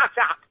first. Shut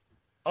up.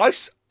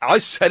 I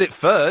said it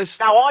first.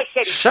 No, I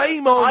said it.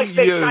 Shame on you. I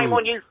said shame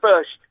on you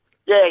first.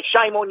 Yeah,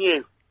 shame on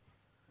you.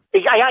 He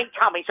ain't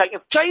coming, so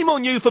Shame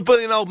on you for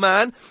bullying an old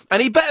man,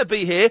 and he better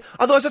be here.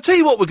 Otherwise, I'll tell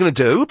you what we're going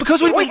to do,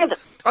 because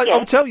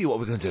I'll tell you what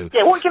we're going to do.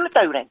 Yeah, what are you going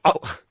to do then? Oh,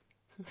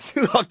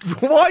 You are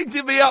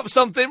winding me up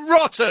something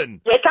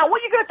rotten. Yeah, so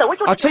what are you going to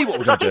do? I'll tell you what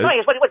we're going to do.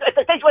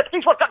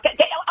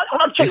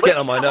 He's getting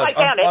on my nerves.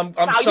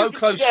 I'm so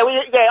close.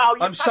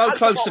 I'm so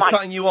close to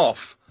cutting you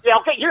off. Yeah,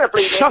 I'll get you a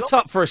bleeding. Shut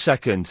up for a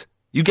second.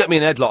 You get me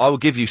an headlock, I will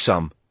give you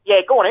some.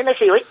 Yeah, go on in, let's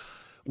hear it.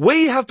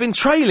 We have been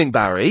trailing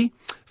Barry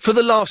for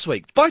the last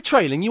week. By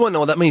trailing, you won't know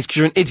what that means because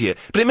you're an idiot,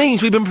 but it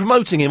means we've been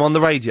promoting him on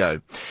the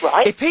radio.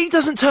 Right. If he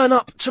doesn't turn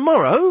up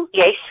tomorrow,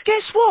 yes,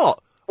 guess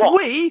what?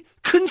 We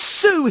can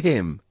sue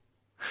him.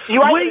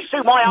 You ain't going to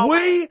sue my old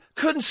We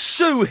can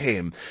sue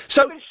him.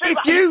 So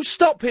if you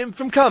stop him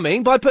from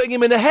coming by putting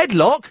him in a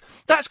headlock,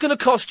 that's going to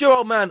cost your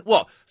old man,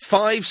 what,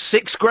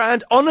 5-6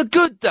 grand on a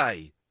good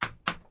day?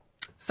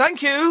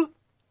 Thank you.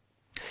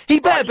 He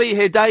better be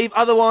here, Dave,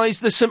 otherwise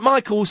the St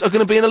Michael's are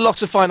going to be in a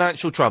lot of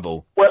financial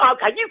trouble. Well,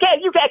 OK, you get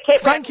a kid.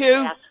 Thank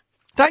you.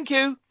 Thank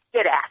you.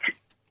 Get out.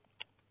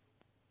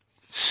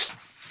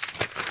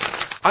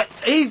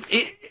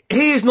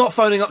 He is not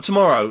phoning up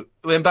tomorrow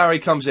when Barry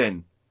comes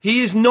in.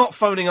 He is not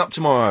phoning up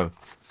tomorrow.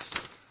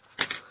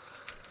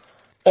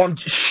 Oh, I'm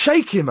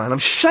shaking, man. I'm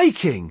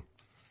shaking.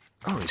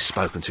 Oh, he's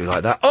spoken to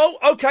like that. Oh,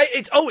 OK.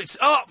 It's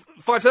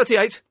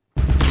 5:38.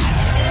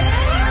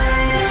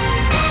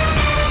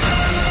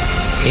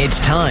 It's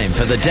time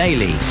for the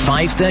daily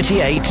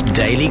 5:38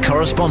 Daily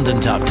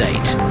Correspondent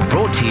Update.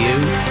 Brought to you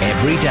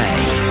every day.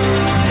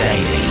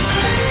 Daily.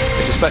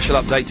 It's a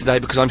special update today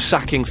because I'm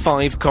sacking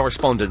 5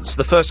 correspondents.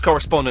 The first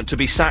correspondent to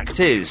be sacked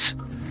is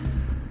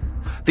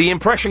the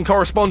impression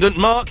correspondent,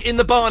 Mark in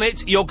the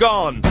Barnet. You're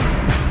gone.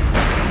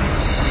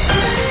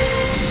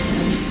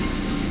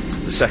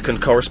 The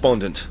second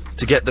correspondent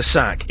to get the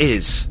sack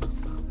is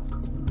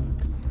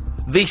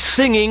the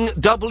singing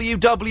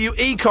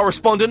WWE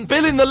correspondent,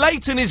 Bill in the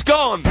Leighton, is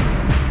gone.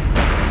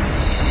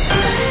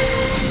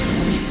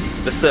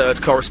 The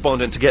third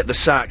correspondent to get the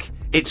sack,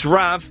 it's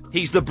Rav.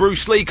 He's the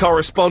Bruce Lee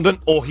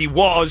correspondent, or he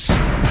was.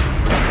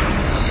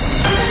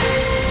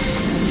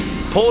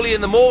 Paulie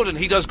in the Morden,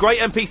 he does great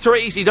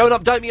MP3s. He don't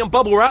update me on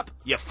bubble wrap.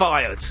 You're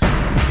fired.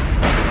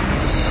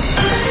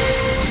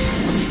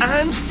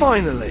 And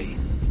finally,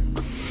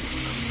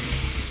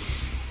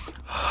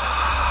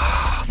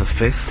 the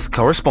fifth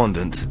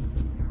correspondent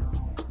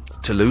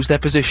to lose their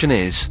position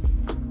is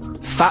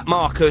Fat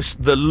Marcus,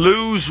 the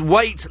lose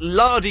weight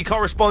lardy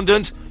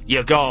correspondent.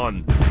 You're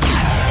gone.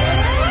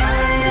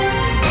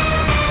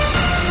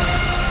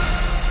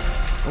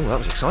 Oh, that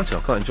was exciting.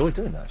 I quite enjoyed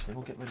doing that, actually.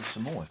 We'll get rid of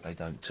some more if they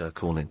don't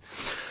call in.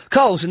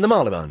 Carl's in the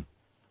Marylebone.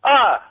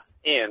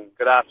 Ian,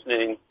 good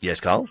afternoon. Yes,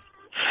 Carl?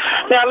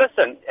 Now,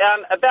 listen,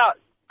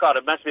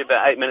 it must be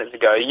about 8 minutes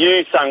ago,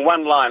 you sung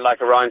one line like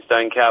a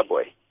rhinestone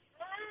cowboy.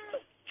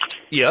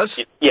 Yes?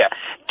 Yeah.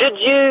 Did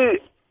you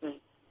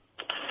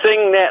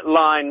sing that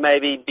line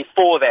maybe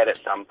before that at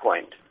some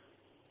point?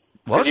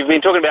 What? Because you've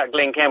been talking about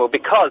Glenn Campbell,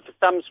 because for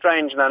some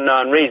strange and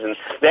unknown reason,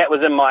 that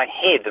was in my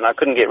head and I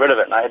couldn't get rid of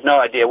it and I had no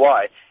idea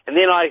why. And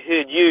then I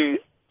heard you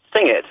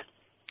sing it.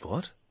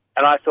 What?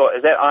 And I thought,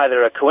 is that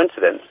either a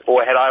coincidence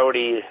or had I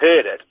already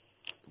heard it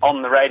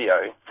on the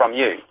radio from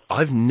you?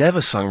 I've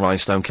never sung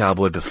Rhinestone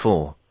Cowboy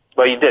before.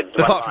 Well, you did.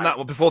 Apart from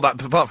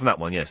that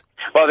one, yes.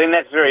 Well, then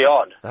that's very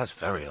odd. That's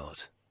very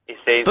odd. You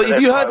see, but so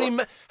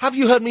have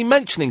you heard me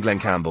mentioning Glenn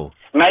Campbell?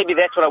 Maybe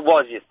that's what it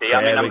was, you see.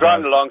 I mean, I'm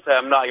driving along, so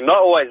I'm not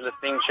always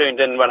listening,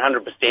 tuned in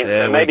 100%.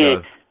 There so maybe, we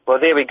go. Well,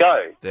 there we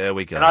go. There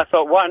we go. And I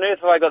thought, why on earth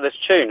have I got this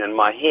tune in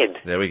my head?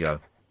 There we go.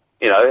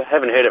 You know,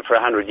 haven't heard it for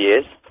 100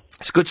 years.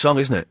 It's a good song,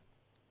 isn't it?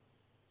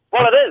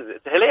 Well, it is.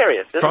 It's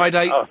hilarious.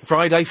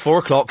 Friday, 4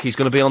 o'clock, he's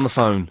going to be on the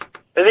phone.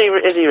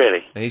 Is he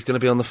really? He's going to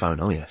be on the phone,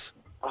 oh yes.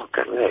 Oh,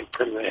 good man.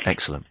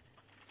 Excellent.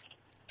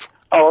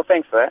 Oh, well,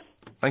 thanks for that.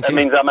 Thank that you.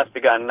 means I must be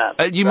going nuts.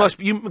 Carl,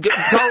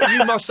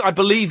 you must, I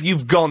believe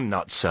you've gone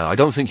nuts, sir. I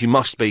don't think you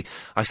must be.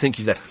 I think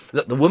you've there.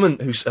 The woman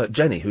who's,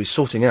 Jenny, who's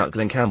sorting out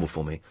Glenn Campbell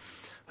for me,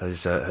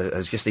 has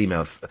just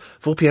emailed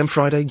 4 p.m.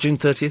 Friday, June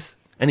 30th.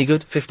 Any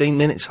good? 15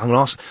 minutes? I'm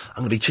going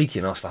to be cheeky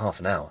and ask for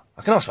half an hour.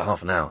 I can ask for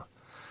half an hour.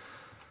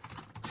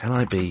 Can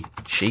I be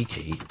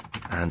cheeky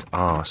and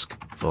ask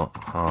for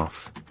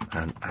half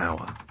an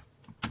hour?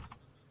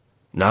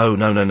 No,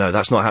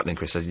 that's not happening,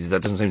 Chris.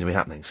 That doesn't seem to be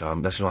happening, so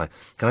that's why.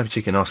 Can I be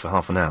cheeky and ask for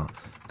half an hour?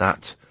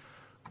 That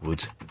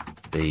would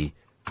be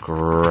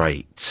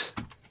great.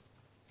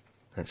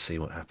 Let's see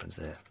what happens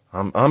there.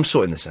 I'm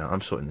sorting this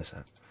out.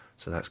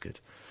 So that's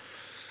good.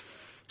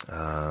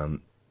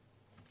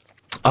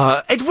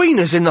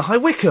 Edwina's in the High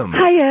Wycombe.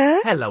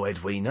 Hiya. Hello,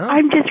 Edwina.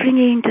 I'm just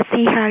ringing to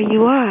see how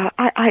you are.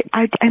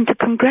 And to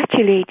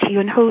congratulate you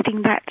on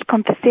holding that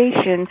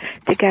conversation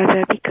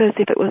together, because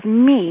if it was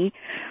me,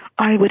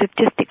 I would have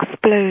just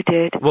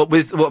exploded. What,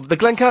 the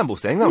Glenn Campbell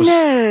thing? That was...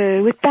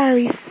 No, with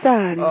Barry's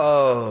son.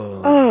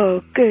 Oh.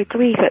 Oh, good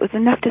grief, it was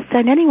enough to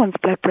send anyone's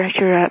blood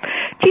pressure up.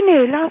 Do you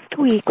know, last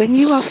week when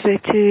you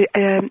offered to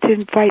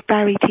invite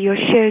Barry to your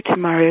show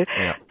tomorrow,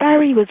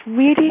 Barry was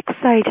really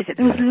excited. It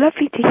was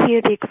lovely to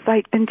hear the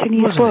excitement in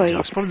his voice.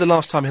 It's probably the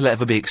last time he'll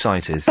ever be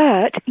excited.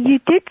 But you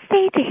did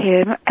say to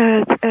him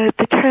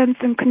the terms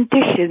and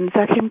conditions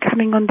of him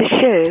coming on the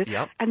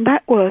show, and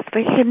that was for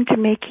him to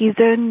make his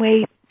own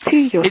way to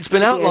your It's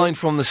been studio. outlined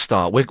from the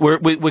start.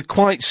 We're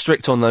quite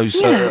strict on those,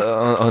 Yeah.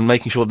 on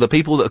making sure the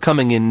people that are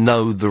coming in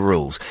know the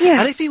rules. Yeah.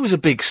 And if he was a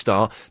big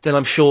star, then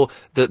I'm sure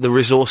that the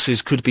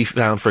resources could be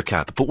found for a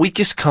cab. But we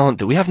just can't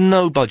do. We have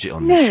no budget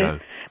on this show.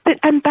 But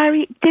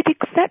Barry did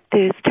accept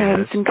those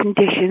terms and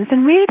conditions,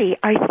 and really,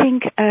 I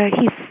think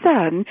his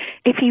son,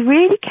 if he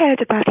really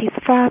cared about his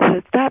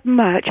father that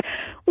much,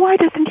 why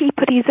doesn't he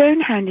put his own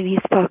hand in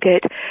his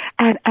pocket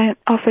and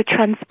offer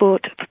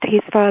transport to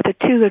his father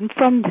to and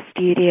from the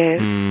studio,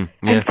 Yeah.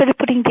 instead of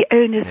putting the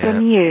onus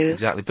on you?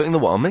 Exactly. Putting the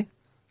what on me?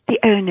 The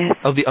onus.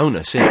 Oh, the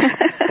onus, yes.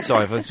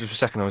 Sorry, for a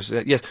second I was...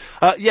 yes.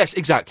 Yes,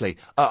 exactly.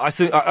 I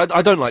think...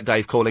 I don't like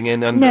Dave calling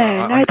in, and...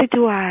 No, neither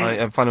do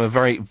I. I find him a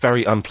very,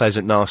 very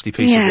unpleasant, nasty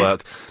piece of Yeah.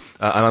 work.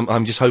 And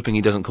I'm just hoping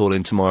he doesn't call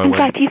in tomorrow. In when...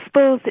 fact, he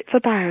spoils it for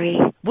Barry.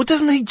 Well,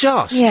 doesn't he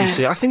just? Yeah. You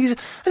see, I think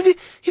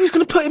he was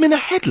going to put him in a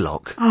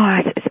headlock.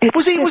 Oh,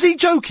 Was he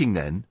joking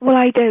then? Well,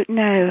 I don't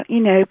know,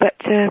 but...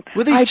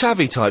 With these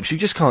chavvy types, you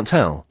just can't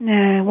tell.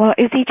 No, well,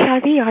 is he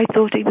chavvy? I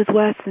thought he was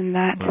worse than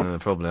that.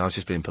 Probably. I was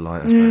just being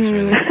polite, I suppose,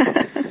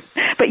 really.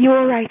 But you're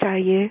all right, are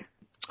you?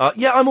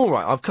 Yeah, I'm all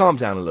right. I've calmed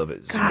down a little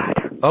bit.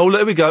 Oh,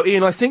 there we go.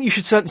 Ian, I think you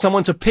should send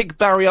someone to pick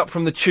Barry up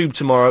from the tube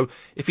tomorrow.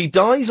 If he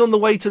dies on the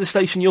way to the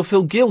station, you'll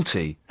feel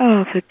guilty.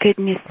 Oh, for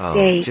goodness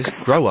sake. Just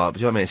grow up. Do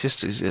you know what I mean?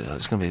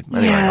 It's going to be...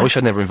 Anyway, Yeah. I wish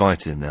I'd never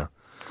invited him now.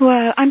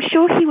 Well, I'm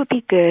sure he would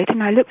be good,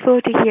 and I look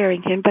forward to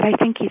hearing him, but I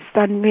think his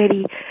son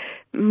really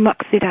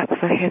mucks it up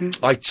for him.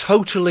 I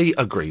totally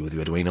agree with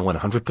you, Edwina,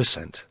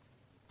 100%.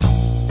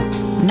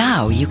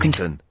 Now you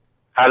can...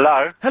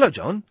 Hello? Hello,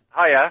 John.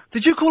 Hiya.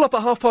 Did you call up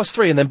at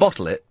 3:30 and then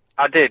bottle it?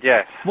 I did,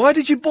 yes. Why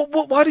did you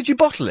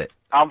bottle it?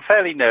 I'm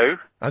fairly new,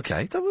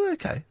 Okay,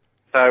 okay.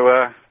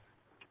 so,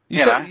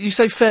 You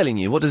say fairly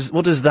new. What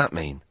does that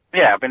mean?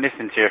 yeah, I've been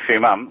listening to you a few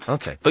months.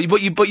 Okay, but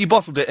you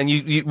bottled it, and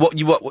you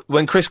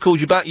when Chris called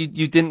you back,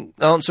 you didn't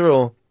answer,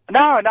 or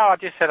No, I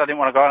just said I didn't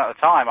want to go on at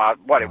the time. I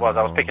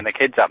was picking the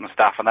kids up and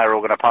stuff, and they were all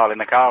going to pile in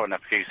the car in a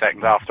few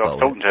seconds after I was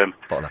talking to them.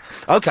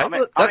 okay?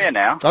 I'm here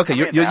now. Okay,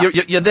 I'm here now.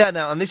 you're there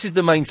now, and this is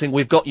the main thing.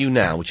 We've got you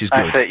now, which is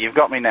good. That's it, you've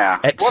got me now.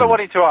 What I Excellent.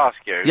 wanted to ask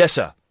you... Yes,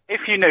 sir.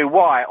 If you knew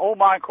why all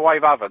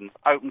microwave ovens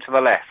open to the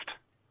left.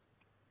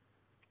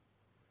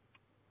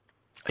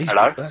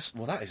 Hello? That's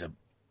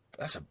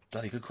a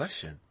bloody good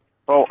question.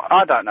 Well,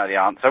 I don't know the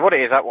answer. What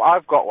it is,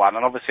 I've got one,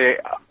 and obviously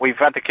we've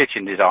had the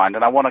kitchen designed,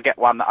 and I want to get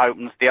one that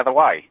opens the other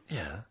way.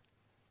 Yeah.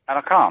 And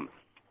I can't.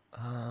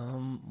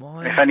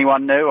 Why? If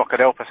anyone knew or could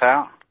help us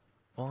out.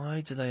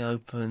 Why do they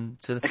open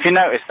to the... If you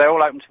notice, they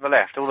all open to the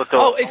left, all the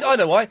doors. Oh, I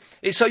know why.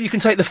 It's so you can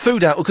take the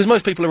food out, because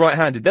most people are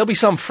right-handed. There'll be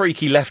some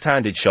freaky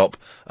left-handed shop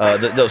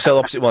that'll sell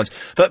opposite ones.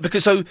 But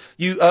because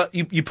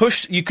you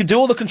push, you can do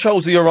all the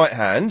controls with your right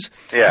hand.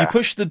 Yeah. You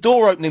push the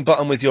door opening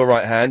button with your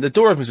right hand. The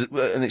door opens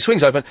and it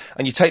swings open,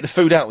 and you take the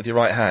food out with your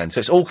right hand. So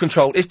it's all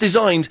controlled. It's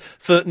designed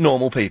for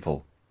normal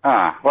people.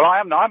 Ah, well,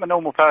 I'm a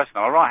normal person.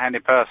 I'm a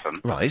right-handed person.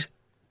 Right.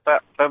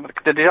 But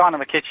the design of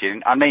the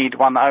kitchen, I need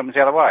one that opens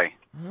the other way.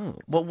 Oh.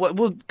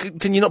 Well,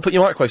 can you not put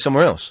your microwave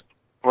somewhere else?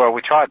 Well,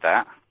 we tried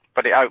that,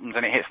 but it opens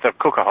and it hits the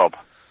cooker hob.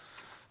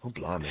 Oh,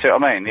 blimey. See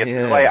what I mean?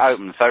 The way it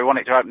opens, so we want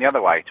it to open the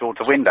other way, towards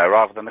the window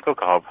rather than the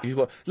cooker hob.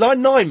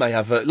 Line 9 may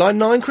have Line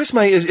 9, Chris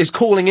May is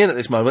calling in at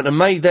this moment and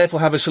may therefore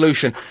have a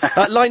solution.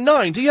 Line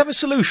 9, do you have a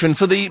solution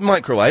for the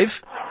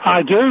microwave?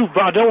 I do,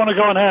 but I don't want to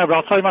go on air, but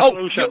I'll tell you my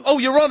solution.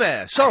 You're on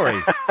air,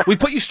 sorry. We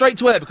put you straight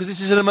to air because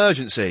this is an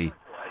emergency.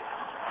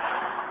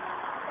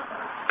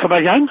 Come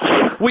again?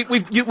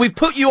 We've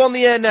put you on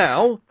the air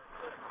now.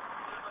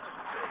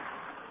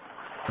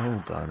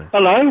 Oh, blimey.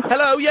 Hello?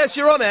 Hello, yes,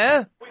 you're on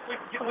air.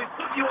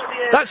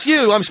 That's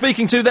you I'm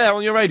speaking to there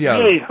on your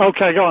radio. Hey,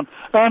 okay, go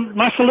on.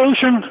 My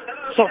solution...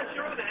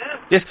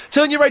 Yes,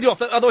 turn your radio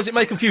off, otherwise it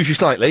may confuse you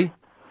slightly.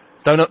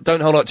 Don't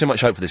hold out too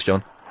much hope for this,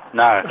 John.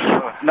 No,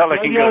 not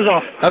looking Radio's good.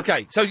 off.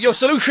 Okay, so your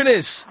solution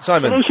is,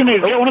 Simon? Solution is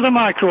get one of the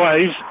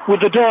microwaves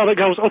with the door that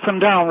goes up and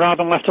down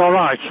rather than left or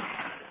right.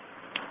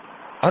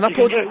 And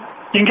you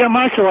can get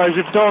microwaves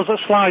with doors that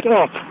slide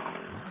up.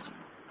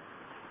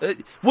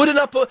 Would an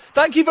up or...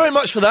 Thank you very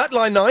much for that,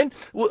 Line 9.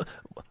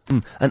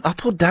 An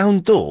up or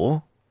down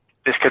door?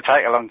 This could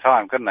take a long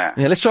time, couldn't it?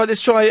 Yeah, let's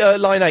try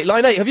Line 8.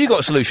 Line 8, have you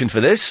got a solution for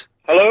this?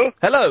 Hello?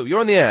 Hello, you're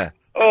on the air.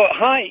 Oh,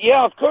 hi.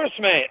 Yeah, of course,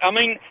 mate. I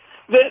mean,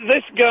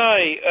 this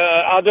guy,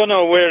 I don't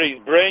know where his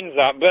brain's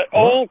at, but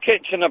all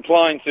kitchen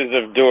appliances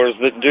have doors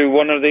that do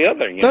one or the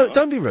other, you know?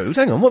 Don't be rude.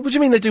 Hang on. What do you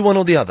mean they do one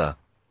or the other?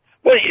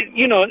 Well,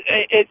 you know,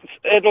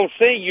 it'll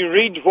say you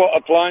read what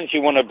appliance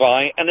you want to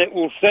buy, and it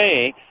will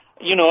say,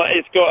 you know,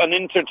 it's got an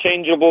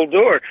interchangeable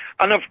door.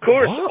 And of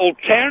course,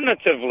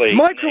 alternatively...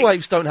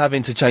 Microwaves don't have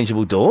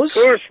interchangeable doors.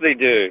 Of course they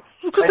do.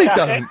 Of course they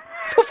don't.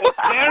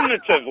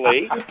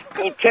 Alternatively,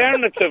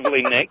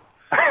 Nick,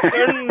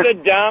 turn the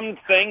damn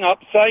thing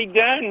upside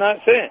down,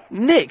 that's it.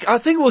 Nick, I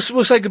think we'll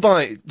say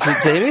goodbye to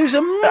him. He was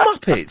a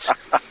muppet.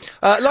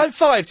 Line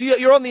 5,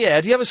 you're on the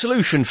air. Do you have a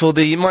solution for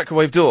the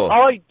microwave door?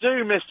 I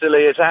do, Mr.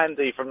 Lee. It's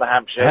Andy from the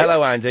Hampshire.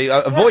 Hello, Andy.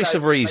 A voice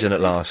of reason at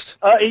last.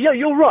 Yeah,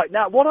 you're right.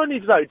 Now, what I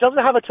need to know, does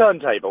it have a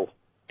turntable?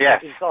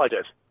 Yes. Inside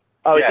it?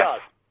 Oh, Yes. it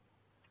does?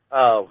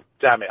 Oh,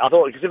 damn it. I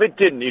thought, because if it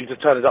didn't, you'd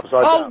just turn it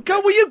upside down.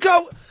 Oh, will you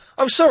go?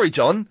 I'm sorry,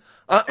 John.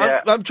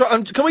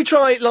 Can we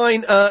try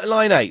line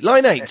 8?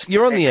 Line 8,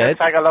 you're on the air.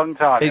 It'll take a long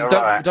time. You're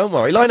right. Don't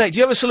worry. Line 8, do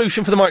you have a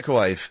solution for the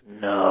microwave?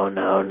 No.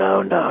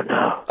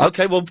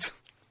 Okay, well,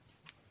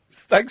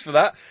 thanks for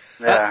that.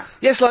 Yeah.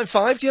 Yes, line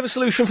 5, do you have a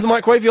solution for the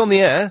microwave? You're on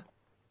the air.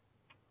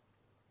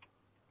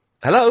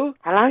 Hello?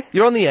 Hello?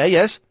 You're on the air,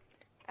 yes?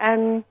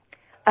 A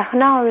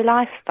Hinari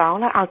Lifestyle,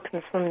 that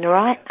opens from the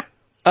right.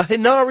 A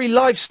Hinari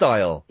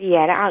Lifestyle?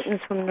 Yeah, that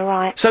opens from the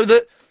right. So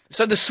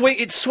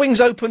it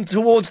swings open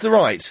towards the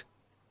right?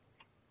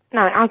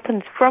 No, it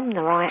opens from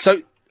the right.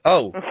 So,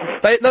 no.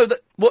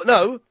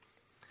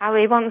 Oh,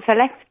 he wants a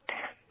left.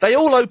 They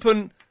all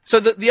open,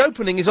 so that the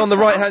opening is on the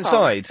right-hand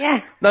side?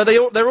 Yeah. No,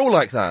 they're all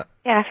like that?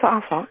 Yeah, that's what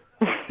I thought.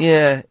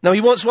 Yeah. No,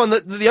 he wants one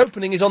that the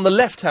opening is on the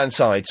left-hand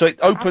side, so it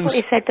opens...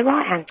 I thought you said the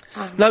right-hand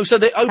side. No, so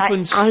it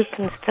opens... So it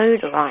opens to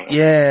the right.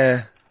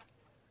 Yeah.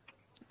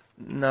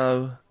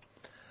 No.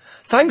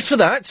 Thanks for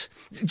that.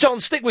 John,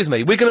 stick with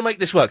me. We're going to make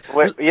this work.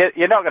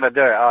 You're not going to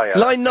do it, are you?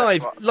 Line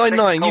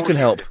 9, you can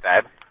help.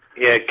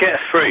 Yeah, get a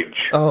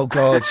fridge. Oh,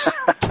 God.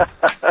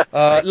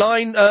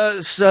 Line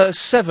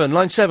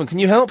 7, can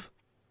you help?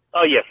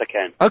 Oh, yes, I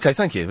can. Okay,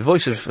 thank you. The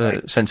voice of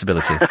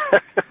sensibility.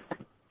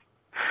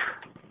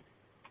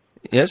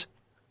 Yes?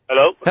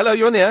 Hello? Hello,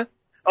 you're on the air.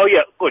 Oh,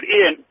 yeah, good.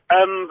 Ian,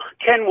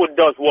 Kenwood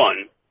does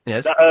one.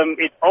 Yes.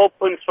 It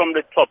opens from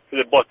the top to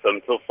the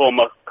bottom to form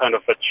a kind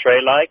of a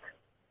tray-like.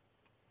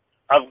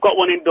 I've got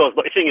one indoors,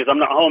 but the thing is, I'm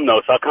not home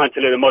now, so I can't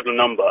tell you the model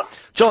number.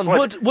 John,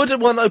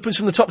 would one opens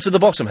from the top to the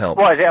bottom help?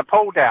 What, is it a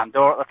pull-down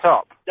door at the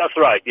top? That's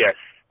right, yes.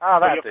 Oh,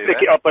 that'll you do flick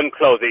then. it up and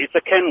close it. It's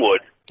a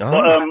Kenwood. Oh.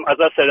 But, as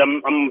I said,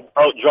 I'm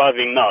out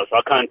driving now, so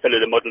I can't tell you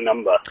the model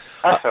number.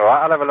 That's all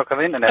right. I'll have a look on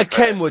the internet.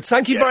 Kenwood,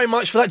 thank you very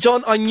much for that,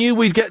 John. I knew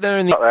we'd get there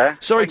in the...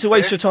 Sorry to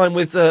waste your time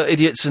with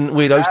idiots and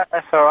weirdos.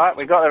 That's all right.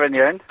 We got there in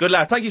the end. Good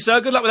lad. Thank you, sir.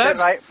 Good luck with that.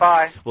 Good, mate.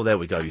 Bye. Well, there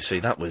we go. You see,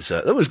 that was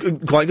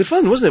quite good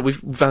fun, wasn't it? We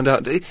found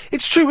out...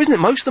 It's true, isn't it?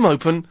 Most of them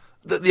open...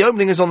 The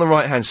opening is on the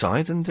right-hand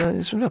side, and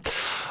it's...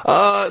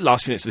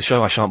 last minutes of the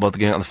show, I shan't bother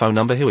getting out the phone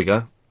number. Here we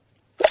go.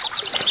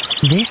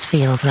 This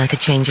feels like a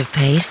change of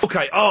pace.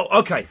 Okay,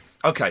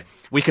 okay.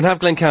 We can have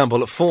Glenn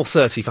Campbell at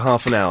 4:30 for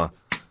half an hour.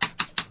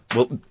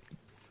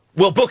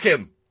 We'll book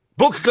him.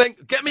 Book Glenn...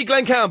 Get me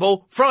Glenn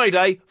Campbell,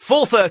 Friday,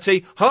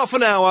 4:30, half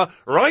an hour,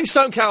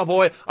 Rhinestone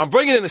Cowboy. I'm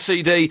bringing in a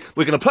CD.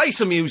 We're going to play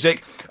some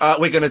music.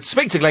 We're going to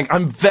speak to Glenn.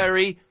 I'm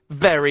very,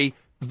 very,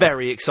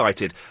 very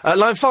excited.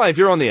 Line 5,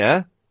 you're on the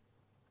air.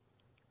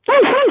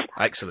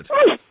 Excellent.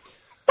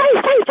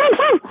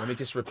 Let me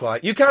just reply.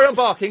 You carry on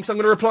barking, so I'm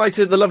going to reply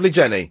to the lovely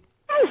Jenny.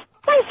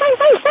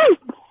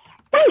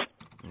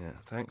 Yeah,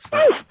 thanks.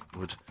 That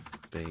would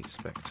be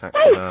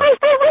spectacular.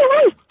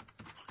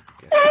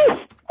 Get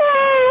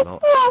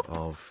lots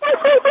of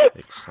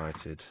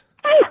excited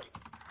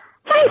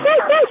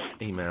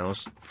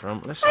emails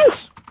from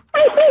listeners.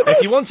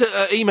 If you want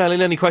to email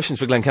in any questions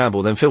for Glenn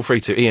Campbell, then feel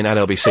free to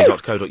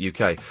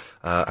ian@lbc.co.uk.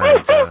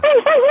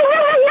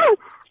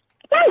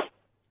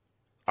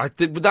 I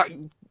did with that.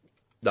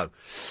 No.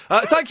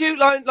 Thank you,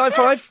 line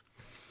 5.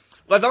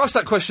 Well, I've asked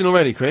that question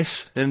already,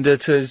 Chris, and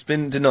it has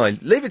been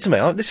denied. Leave it to me.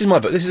 This is my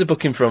book. This is a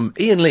booking from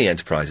Ian Lee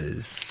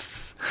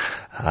Enterprises.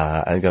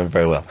 And going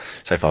very well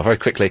so far, very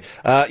quickly.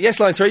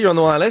 Yes, line 3, you're on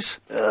the wireless.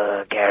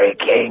 Gary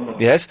King.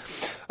 Yes.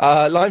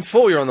 Line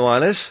 4, you're on the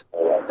wireless.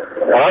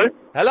 Hello?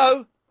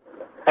 Hello?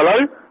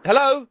 Hello?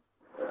 Hello?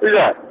 Who's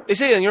that? It's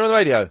Ian, you're on the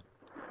radio.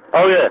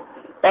 Oh, yeah.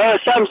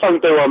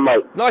 Samsung do one,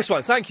 mate. Nice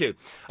one, thank you.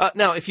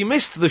 Now, if you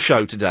missed the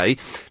show today,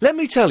 let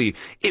me tell you,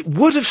 it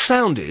would have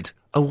sounded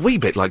a wee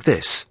bit like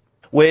this.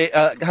 We're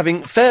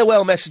having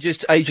farewell messages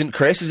to Agent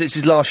Chris, as it's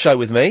his last show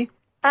with me.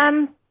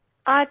 I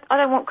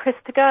don't want Chris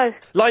to go.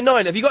 Line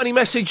 9, have you got any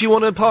message you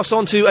want to pass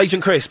on to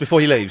Agent Chris before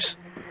he leaves?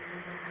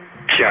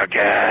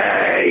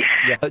 Okay.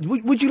 Yeah.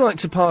 Would you like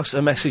to pass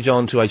a message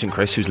on to Agent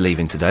Chris, who's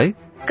leaving today?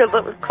 Good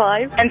luck with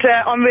Clive. And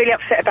I'm really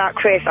upset about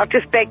Chris. I've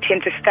just begged him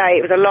to stay.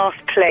 It was a last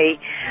plea.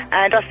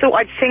 And I thought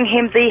I'd sing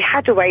him the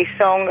Hadaway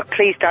song,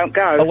 Please Don't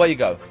Go. Oh, where you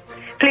go?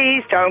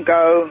 Please don't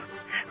go.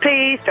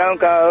 Please don't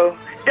go.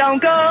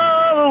 Don't go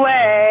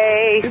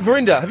away.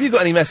 Verinda, have you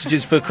got any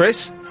messages for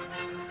Chris?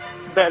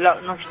 Better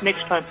luck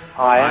next time.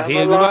 I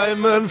hear the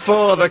lineman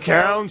for the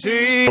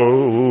county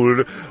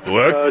road,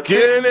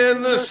 working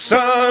in the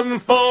sun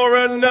for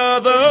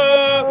another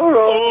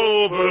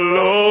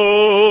overload.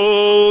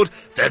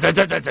 Da, da,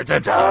 da, da, da, da,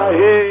 da. I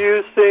hear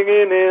you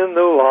singing in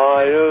the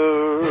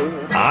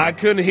wire. I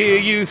can hear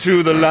you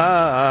through the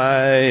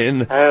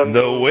line. And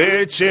the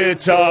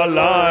Wichita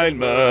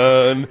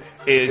lineman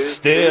is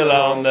still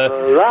on the...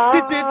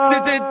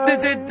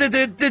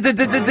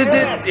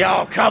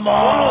 Oh, come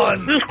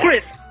on! This is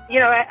Chris. You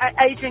know,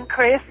 Agent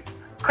Chris.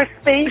 Chris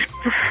Speed.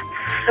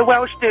 The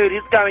Welsh dude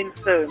is going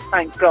soon,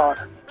 thank God.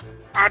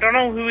 I don't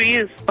know who he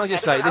is. I'll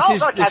just say, this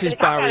is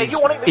Barry's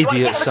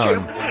idiot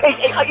son.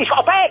 He's got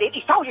a bad hit.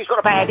 He's told you he's got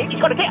a bad hit. He's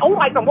got to get all the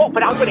way from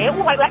Watford over there, all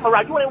the way back the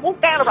road. You want to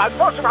walk down the road,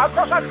 cross over,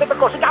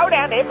 cross and go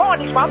down there,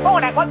 find this one,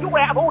 find that one. You're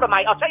out of order,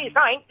 mate. I'll tell you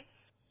something.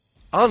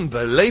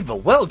 Unbelievable.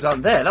 Well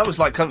done there. That was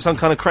like some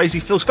kind of crazy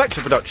Phil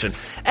Spector production.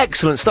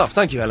 Excellent stuff.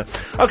 Thank you, Helen.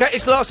 OK,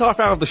 it's the last half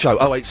hour of the show.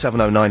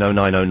 0870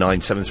 9090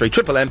 973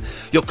 Triple M.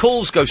 Your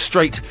calls go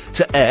straight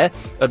to air.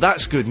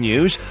 That's good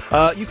news.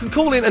 You can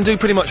call in and do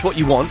pretty much what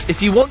you want.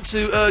 If you want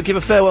to give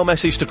a farewell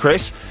message to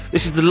Chris,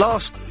 this is the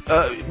last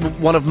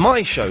one of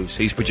my shows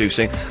he's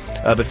producing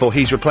before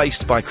he's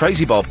replaced by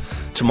Crazy Bob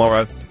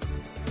tomorrow.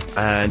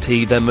 And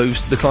he then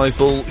moves to the Clive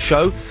Bull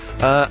show.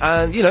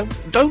 And, you know,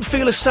 don't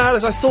feel as sad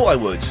as I thought I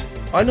would.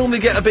 I normally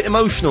get a bit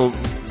emotional,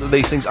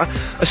 these things.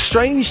 A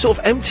strange sort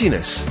of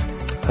emptiness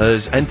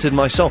has entered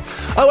my soul.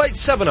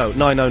 0870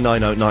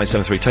 9090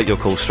 973. Take your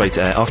call straight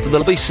to air after the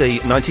BBC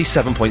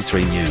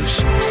 97.3 news.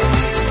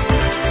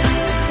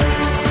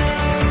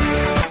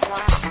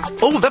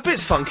 Oh, that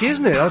bit's funky,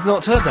 isn't it? I've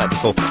not heard that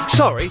before.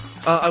 Sorry,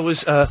 I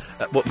was,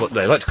 what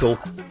they like to call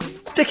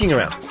dicking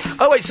around.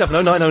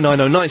 0870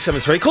 9090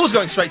 973. Call's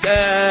going straight to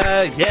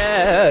air.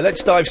 Yeah,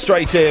 let's dive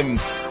straight in.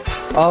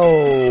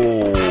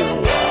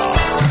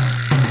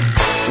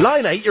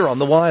 Line 8, you're on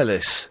the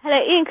wireless.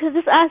 Hello, Ian, could I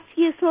just ask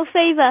you a small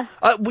favour?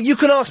 Well, you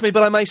can ask me,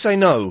 but I may say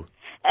no.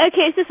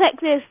 Okay, it's just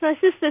like this. My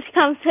sister, she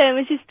comes home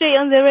and she's straight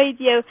on the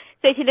radio,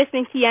 straight to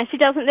listening to you, and she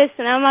doesn't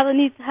listen. Our mother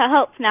needs her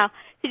help now.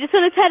 So just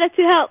want to tell her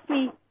to help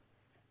me.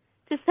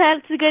 Just tell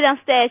her to go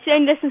downstairs. She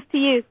only listens to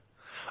you.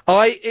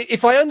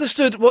 If I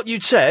understood what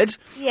you'd said,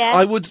 yeah,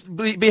 I would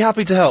be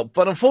happy to help.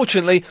 But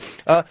unfortunately,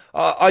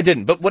 I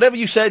didn't. But whatever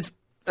you said,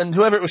 and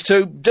whoever it was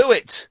to, do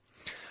it.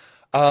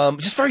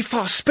 Just very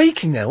fast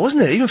speaking there,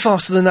 wasn't it? Even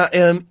faster than that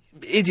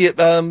idiot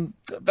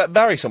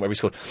Barry somewhere he's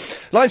called.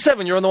 Line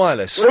 7, you're on the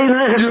wireless. This is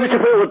Mr.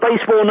 Phil with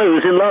baseball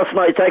news. In last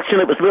night's action,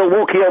 it was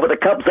Milwaukee over the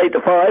Cubs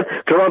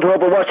 8-5, Toronto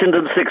over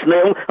Washington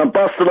 6-0, and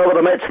Boston over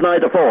the Mets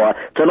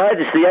 9-4. Tonight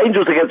it's the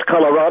Angels against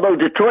Colorado,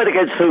 Detroit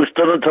against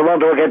Houston, and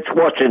Toronto against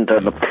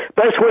Washington.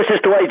 Best wishes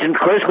to Agent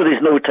Chris with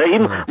his new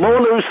team. More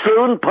news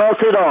soon. Pass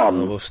it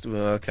on.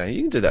 Okay,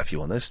 you can do that if you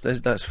want.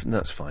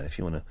 That's fine if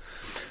you want to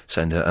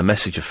send a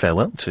message of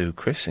farewell to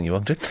Chris, and you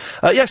want to.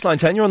 Yes, line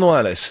 10, you're on the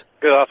wireless.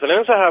 Good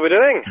afternoon, sir. How are we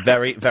doing?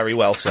 Very, very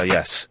well, sir,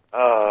 yes.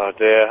 Oh,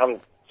 dear. I'm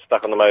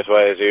stuck on the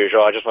motorway as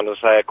usual. I just wanted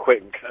to say a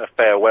quick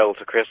farewell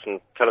to Chris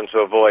and tell him to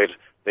avoid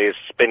these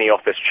spinny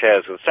office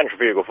chairs with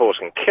centrifugal force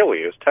can kill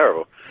you. It's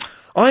terrible.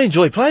 I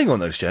enjoy playing on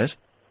those chairs.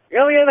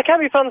 Oh, yeah, they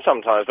can be fun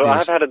sometimes, but Yes. I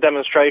have had a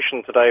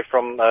demonstration today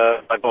from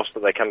my boss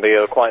that they can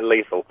be quite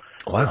lethal.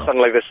 Wow.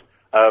 Suddenly this,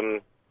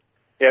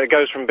 it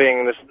goes from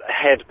being this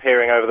head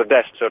peering over the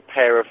desk to a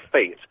pair of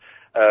feet.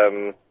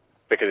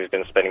 Because he's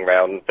been spinning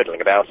round and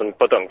fiddling about, and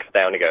badunk,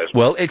 down he goes.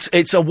 Well,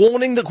 it's a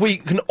warning that we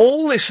can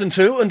all listen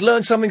to and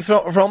learn something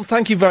from.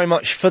 Thank you very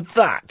much for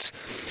that.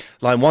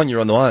 Line 1, you're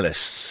on the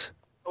wireless.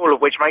 All of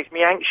which makes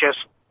me anxious.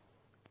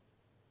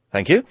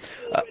 Thank you.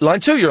 Line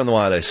 2, you're on the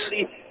wireless.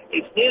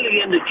 It's nearly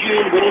the end of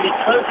June. We're nearly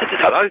closer to...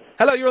 Hello?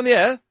 Hello, you're on the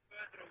air.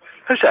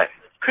 Who's that?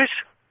 Chris?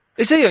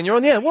 It's Ian, you're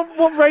on the air.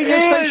 What radio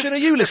station are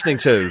you listening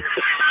to?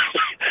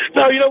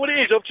 No, you know what it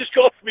is? I've just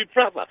got off with my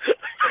brother.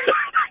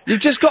 You've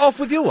just got off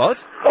with your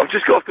what? I've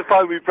just got off the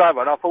phone with my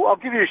brother, and I thought, I'll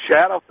give you a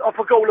shout. I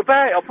forgot all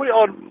about it. I put it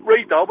on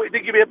read now, but it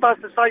didn't give me a buzz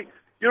to say,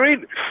 you're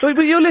in. But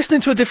you're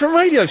listening to a different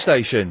radio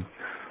station.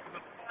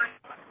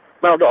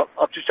 No, I'm not.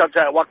 I've just jumped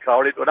out of one car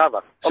and into another.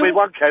 I'm in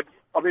one cab.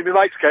 I'm in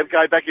my mate's cab,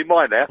 going back in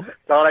mine now.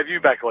 So I'll have you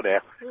back on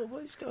air.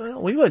 What is going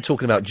on? We weren't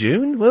talking about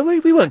June, were we?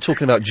 We weren't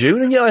talking about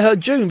June, and yet I heard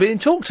June being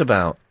talked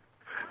about.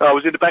 I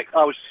was in the back.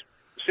 I was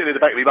sitting in the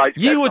back of my mate's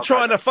cab. You were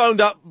trying to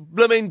phone up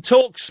blooming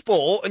Talk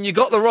Sport, and you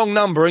got the wrong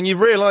number, and you've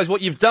realised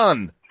what you've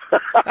done,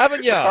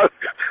 haven't you? No,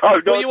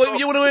 well, you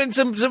want to win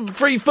some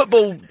free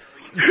football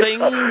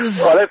things?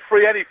 Well, that's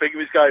free anything if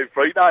it's going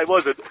free. No, it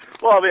wasn't.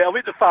 Well, I mean, I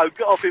went the phone,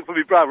 got off it from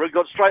my brother, and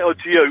got straight on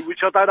to you,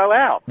 which I don't know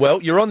how.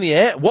 Well, you're on the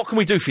air. What can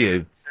we do for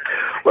you?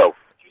 Well,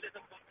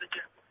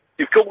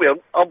 you've caught me.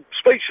 I'm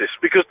speechless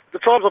because the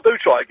times I do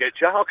try to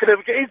get you, I can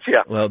never get into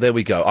you. Well, there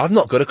we go. I've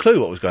not got a clue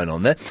what was going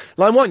on there.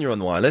 Line 1, you're on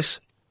the wireless.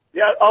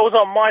 Yeah, I was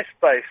on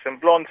MySpace and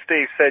Blonde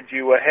Steve said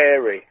you were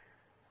hairy.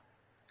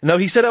 No,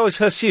 he said I was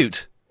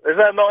hirsute. Is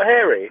that not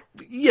hairy?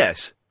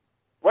 Yes.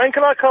 When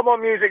can I come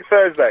on Music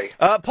Thursday?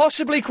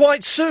 Possibly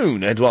quite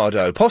soon,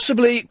 Eduardo.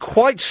 Possibly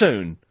quite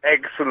soon.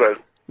 Excellent.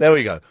 There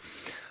we go.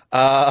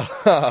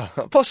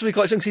 Possibly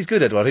quite soon, 'cause he's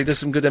good, Eduardo. He does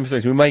some good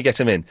things. We may get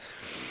him in.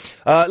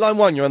 Line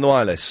 1, you're on the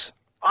wireless.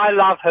 I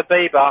love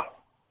Habiba.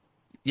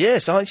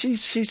 Yes,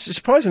 she's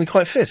surprisingly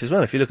quite fit as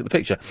well, if you look at the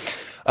picture.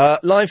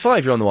 Line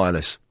 5, you're on the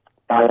wireless.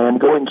 I am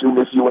going to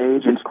miss you,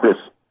 Agent Chris.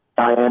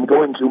 I am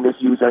going to miss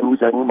you so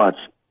much.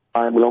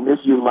 I will miss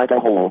you like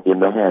a hole in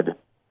the head.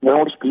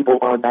 Welsh people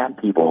are bad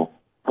people.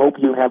 Hope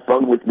you have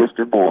fun with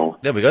Mr. Ball.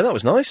 There we go, that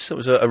was nice. That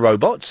was a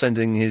robot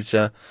sending his...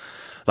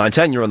 Line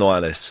 10, you're on the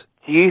wireless.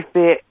 Do you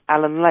fear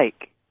Alan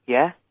Lake?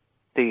 Yeah?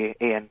 Do you,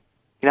 Ian?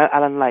 You know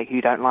Alan Lake, who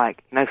you don't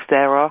like? You know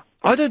Sarah?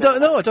 I don't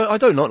know. I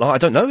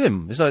don't know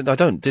him. I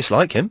don't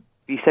dislike him.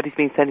 You said he's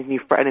been sending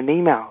you threatening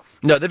emails.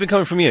 No, they've been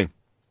coming from you.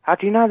 How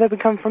do you know they've been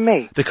coming from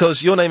me?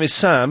 Because your name is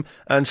Sam,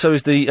 and so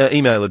is the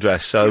email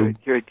address, so...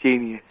 You're a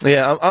genius.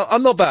 Yeah,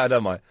 I'm not bad,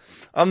 am I?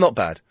 I'm not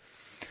bad.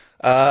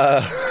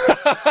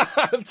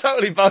 I'm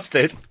totally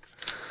busted.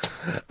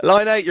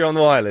 Line 8, you're on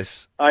the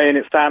wireless. Hi, Ian,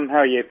 it's Sam. How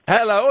are you?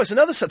 Hello. Oh, it's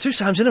another two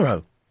Sams in a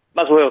row.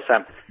 As well,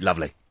 Sam.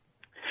 Lovely.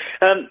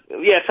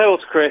 Yeah, farewell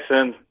to Chris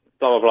and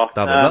blah, blah, blah.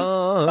 Blah,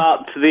 blah, blah.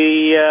 But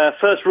the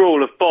first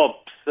rule of Bob's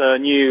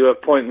new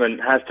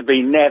appointment has to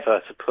be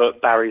never to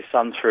put Barry's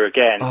son through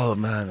again. Oh,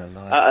 man,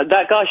 alive.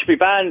 That guy should be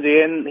banned,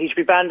 Ian. He should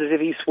be banned as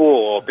if he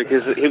swore,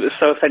 because it was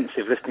so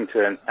offensive listening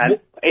to him. And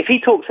if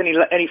he talks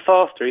any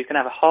faster, he's going to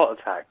have a heart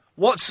attack.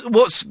 Well,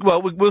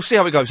 we'll see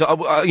how it goes.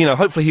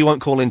 Hopefully he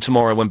won't call in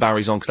tomorrow when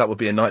Barry's on, because that would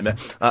be a nightmare.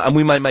 And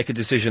we may make a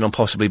decision on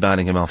possibly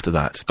banning him after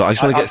that. But I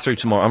just want to get through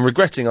tomorrow. I'm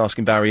regretting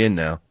asking Barry in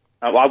now.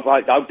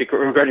 I'd be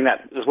regretting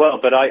that as well,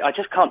 but I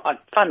just can't. I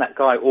find that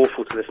guy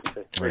awful to listen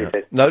to. Really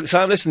did. No,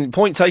 Sam, listen,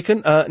 point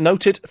taken,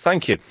 noted,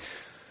 thank you.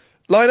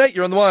 Line 8,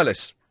 you're on the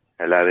wireless.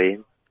 Hello,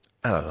 Ian.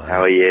 Hello.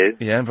 How are you?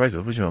 Yeah, I'm very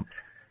good. What do you want?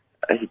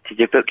 Did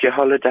you book your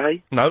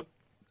holiday? No.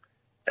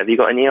 Have you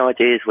got any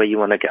ideas where you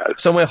want to go?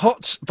 Somewhere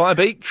hot, by a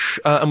beach,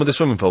 and with a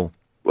swimming pool.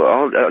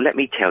 Well, let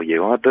me tell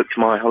you, I booked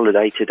my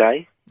holiday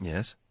today.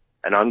 Yes.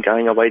 And I'm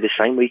going away the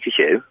same week as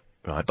you.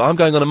 Right, but I'm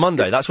going on a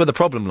Monday. That's where the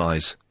problem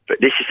lies. But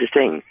this is the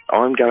thing.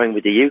 I'm going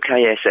with the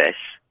UKSS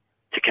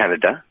to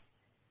Canada.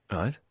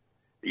 Right.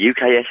 The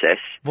UKSS.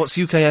 What's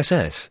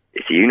UKSS?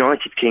 It's the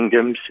United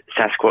Kingdom's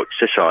Sasquatch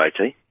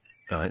Society.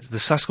 Right, the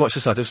Sasquatch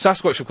Society.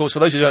 Sasquatch, of course, for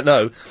those who don't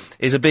know,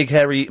 is a big,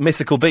 hairy,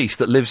 mythical beast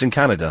that lives in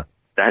Canada.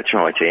 That's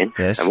right, Ian.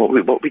 Yes. And what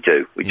we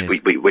do,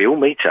 we all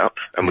meet up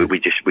and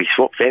we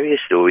swap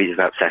various stories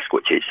about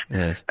Sasquatches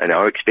and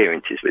our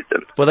experiences with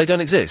them. Well, they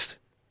don't exist.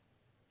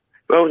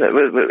 Well,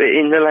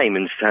 in the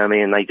layman's term,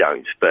 Ian, they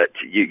don't. But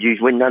you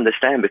wouldn't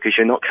understand because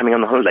you're not coming on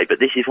the holiday. But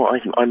this is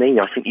what I mean.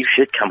 I think you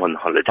should come on the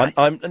holiday.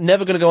 I'm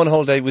never going to go on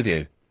holiday with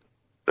you.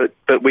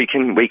 But we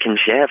can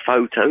share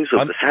photos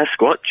of the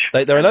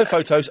Sasquatch. There are no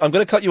photos. I'm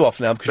going to cut you off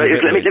now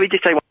because let me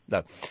just say one.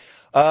 No.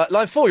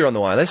 Line 4, you're on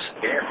the wireless.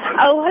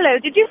 Oh, hello.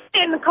 Did you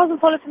see in the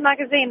Cosmopolitan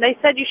magazine they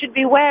said you should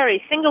be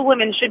wary, single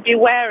women should be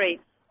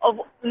wary of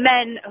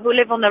men who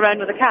live on their own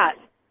with a cat?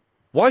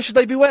 Why should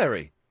they be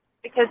wary?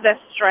 Because they're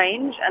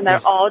strange and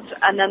they're odd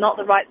and they're not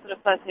the right sort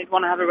of person you'd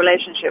want to have a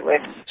relationship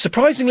with.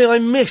 Surprisingly, I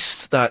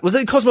missed that. Was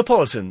it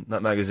Cosmopolitan,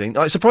 that magazine?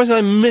 Surprisingly,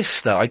 I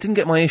missed that. I didn't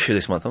get my issue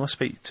this month. I must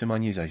speak to my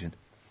newsagent.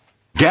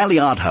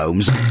 Galliard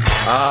Homes.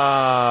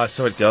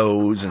 So it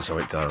goes, and so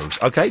it goes.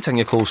 OK, taking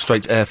your call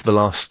straight to air for the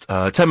last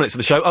 10 minutes of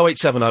the show.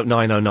 0870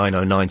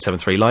 9090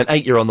 973. Line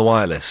 8, you're on the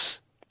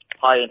wireless.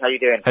 Hi, Ian, how you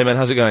doing? Hey, man,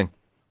 how's it going?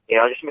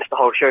 Yeah, I just missed the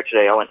whole show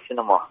today. I went to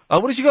cinema. Oh,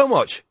 what did you go and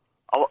watch?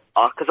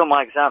 Because on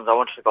my exams, I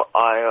watched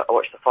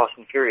the Fast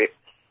and Furious.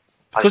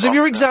 Because of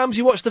your exams,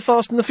 you watched the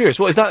Fast and the Furious.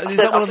 What, is that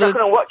one of the... I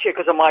couldn't watch it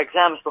because of my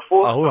exams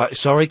before. Oh, all right,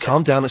 sorry,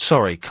 calm down.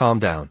 Sorry, calm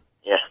down.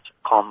 Yes,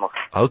 calm.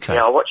 OK.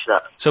 Yeah, I watched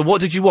that. So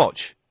what did you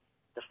watch?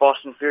 The Fast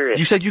and Furious.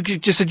 You said you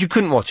just said you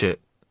couldn't watch it.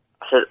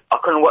 I said I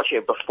couldn't watch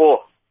it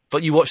before.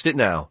 But you watched it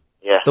now?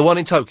 Yeah. The one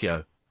in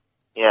Tokyo?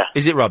 Yeah.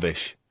 Is it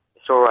rubbish?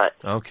 It's all right.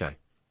 OK. It's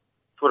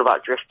all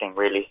about drifting,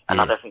 really,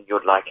 and I don't think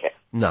you'd like it.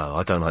 No,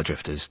 I don't like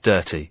drifters.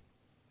 Dirty.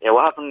 Yeah,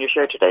 what happened on your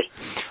show today?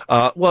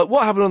 Well,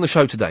 what happened on the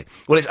show today?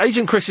 Well, it's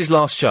Agent Chris's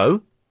last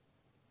show.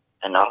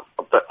 And I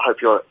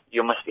hope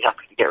you must be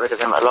happy to get rid of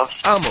him at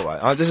last. I'm all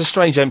right. There's a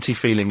strange empty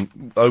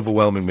feeling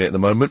overwhelming me at the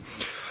moment.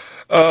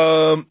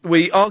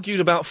 We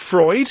argued about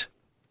Freud.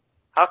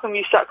 How come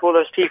you sacked all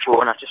those people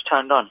when I just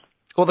turned on?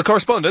 Well, the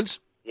correspondence?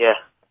 Yeah.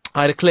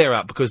 I had a clear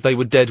out because they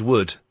were dead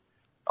wood.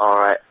 All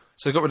right.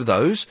 So I got rid of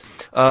those.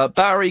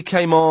 Barry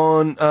came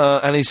on,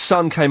 and his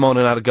son came on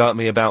and had a go at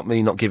me about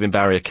me not giving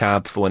Barry a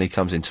cab for when he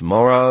comes in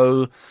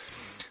tomorrow,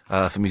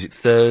 for Music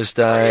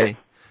Thursday.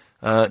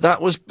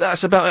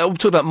 That's about it. We'll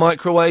talk about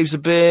microwaves a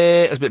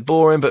bit. It was a bit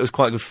boring, but it was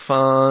quite good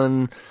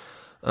fun.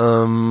 That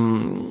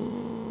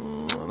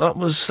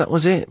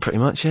was it, pretty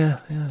much, yeah.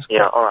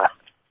 Yeah, all right.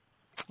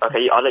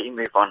 Okay, I'll let you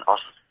move on. I'll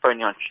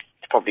phone you on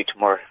probably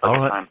tomorrow. All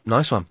right, time.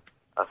 nice one.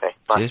 Okay,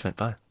 bye. Cheers, mate,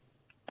 bye.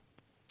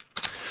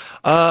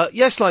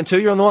 Yes, line 2,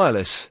 you're on the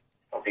wireless.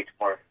 Probably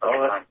tomorrow. All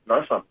right,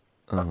 nice one.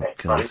 Oh, Okay,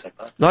 God.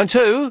 bye. Line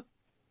 2?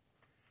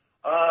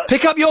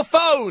 Pick up your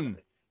phone!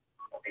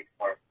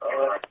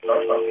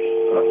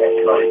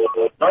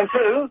 Line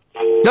 2?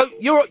 No,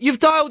 you've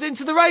dialed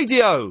into the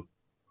radio!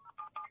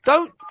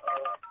 Don't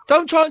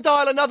try and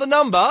dial another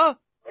number!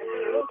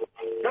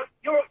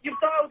 You've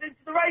dialed into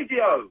the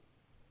radio!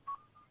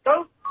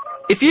 Don't...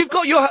 If you've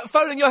got your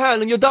phone in your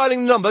hand and you're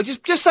dialing the number,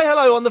 just say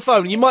hello on the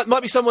phone. You might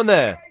be someone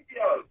there.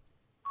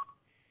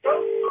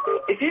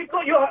 If you've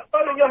got your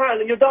phone in your hand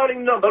and you're dialing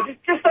the number,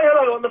 just say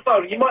hello on the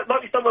phone. You might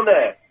be someone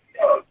there.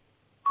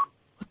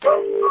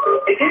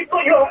 If you've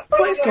got your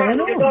phone in your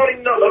hand and you're dialing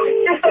the number,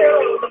 just say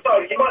hello on the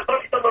phone. You might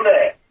be someone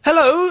there.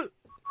 Hello?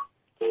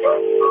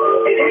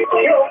 If you've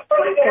got your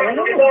phone in your hand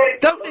and you're dialing...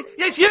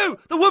 It's you!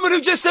 The woman who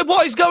just said,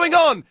 what is going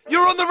on?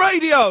 You're on the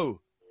radio!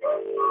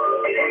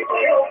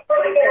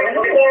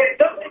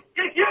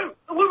 It's you!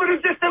 The woman who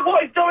just said,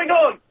 what is going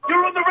on?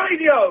 You're on the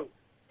radio!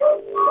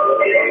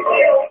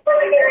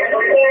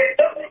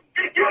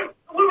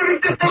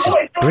 God, this is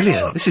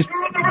brilliant. This is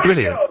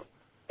brilliant.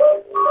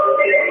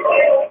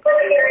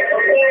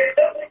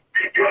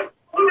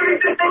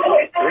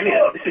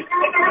 brilliant. This is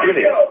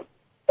brilliant.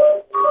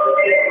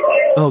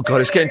 Oh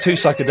God, it's getting too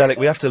psychedelic.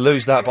 We have to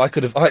lose that. But I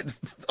could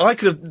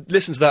have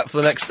listened to that for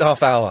the next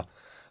half hour.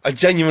 I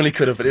genuinely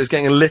could have, but it was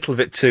getting a little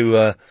bit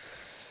too.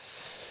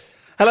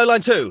 Hello,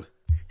 line 2.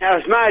 That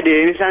was mad,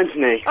 Ian. It's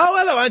Anthony. Oh,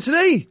 hello,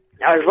 Anthony.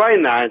 I was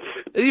very mad.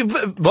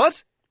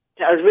 What?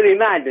 I was really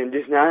mad then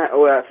just now.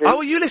 All that thing. Oh,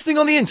 were you listening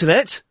on the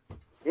internet?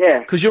 Yeah.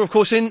 Because you're, of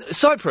course, in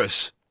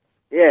Cyprus.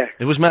 Yeah.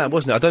 It was mad,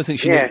 wasn't it? I don't think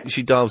she Yeah.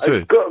 she dialed I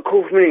through. got a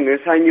call from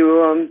England saying you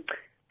were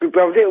Big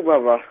Brother, Little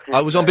Brother.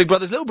 I was on Big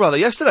Brother's Little Brother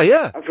yesterday,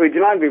 yeah. I thought you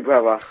didn't like Big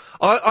Brother.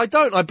 I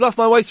don't. I bluffed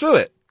my way through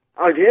it.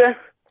 Oh, dear.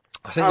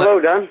 I think well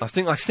done. I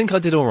think I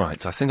did all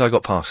right. I think I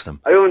got past them.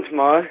 Are you on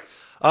tomorrow?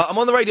 I'm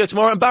on the radio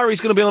tomorrow, and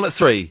Barry's going to be on at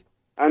 3.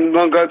 And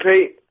Bongo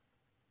Pete?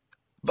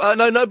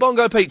 No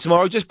Bongo Pete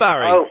tomorrow, just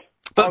Barry. Oh.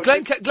 But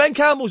Glenn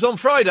Campbell's on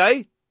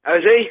Friday. Oh,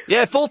 is he?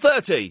 Yeah,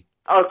 4:30.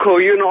 Oh,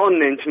 cool. You're not on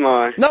then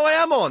tomorrow? No, I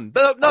am on.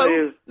 But,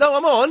 no,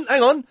 I'm on.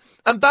 Hang on.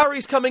 And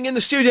Barry's coming in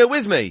the studio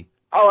with me.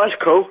 Oh,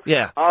 that's cool.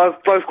 Yeah.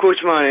 I've both called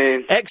tomorrow,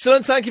 Ian.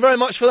 Excellent. Thank you very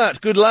much for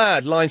that. Good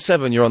lad. Line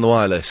 7, you're on the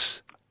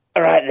wireless.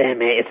 All right there,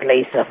 mate. It's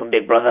Lisa from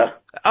Big Brother.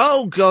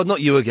 Oh, God,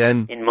 not you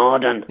again. In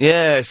Morden.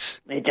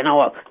 Yes. Do you know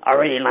what? I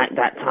really liked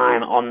that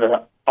time on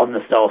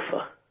the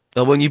sofa.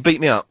 Oh, when you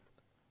beat me up?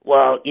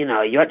 Well, you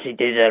know, you actually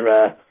did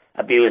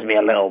abuse me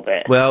a little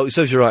bit. Well, it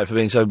serves you right for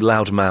being so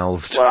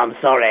loud-mouthed. Well, I'm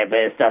sorry, but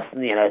it's just,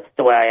 you know,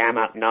 the way I am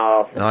up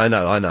north. I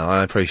know.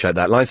 I appreciate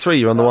that. Line 3,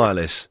 you're on the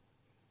wireless.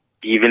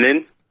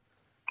 Evening.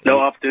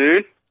 No,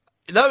 afternoon.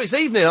 No, it's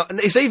evening.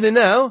 It's evening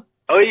now.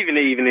 Oh,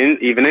 evening.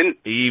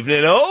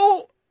 Evening,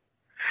 oh!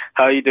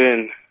 How are you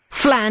doing?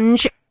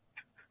 Flange.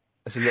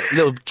 That's a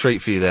little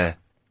treat for you there.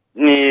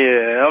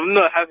 Yeah, I'm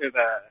not happy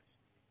about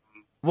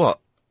it. What?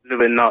 A little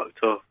bit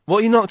knocked off. What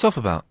are you knocked off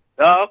about?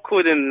 I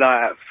called in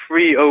like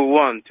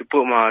 3:01 to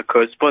put my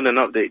correspondent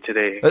update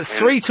today. At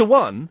 3 to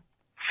 1?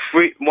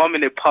 1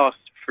 minute past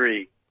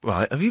 3.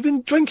 Right, have you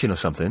been drinking or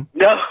something?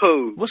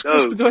 No. What's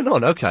been going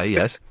on? Okay,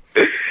 yes.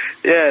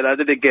 Yeah, and I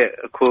didn't get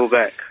a call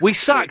back. We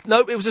sacked...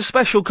 No, it was a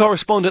special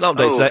correspondent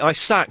update today. I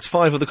sacked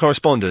 5 of the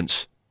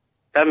correspondents.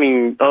 That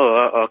means...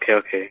 Oh,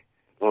 okay.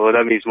 Well,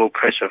 that means more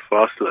pressure for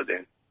us lot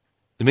then.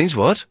 It means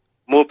what?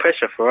 More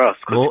pressure for us,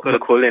 because we've got to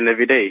call in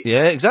every day.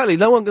 Yeah, exactly.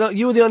 No,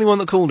 you were the only one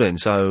that called in,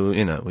 so,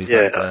 you know... We've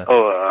had,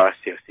 I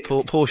see.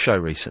 Poor show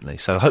recently,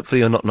 so hopefully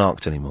you're not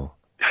narked anymore.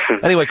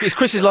 Anyway, it's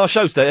Chris's last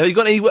show today. Have you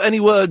got any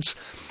words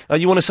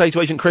you want to say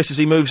to Agent Chris as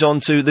he moves on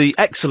to the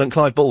excellent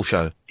Clive Ball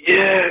show?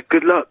 Yeah,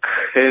 good luck,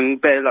 and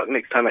better luck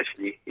next time,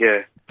 actually,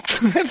 yeah.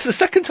 That's the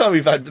second time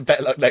we've had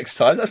better luck next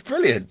time. That's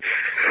brilliant.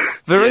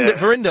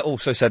 Verinda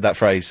also said that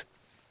phrase.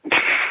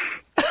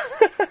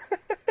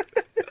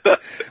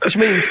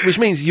 which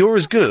means you're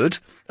as good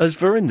as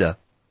Verinda.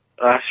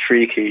 That's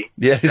freaky.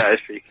 Yeah, that is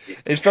freaky.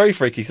 It's very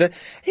freaky.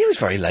 He was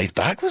very laid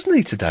back, wasn't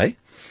he, today?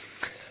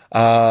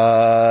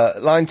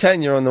 Line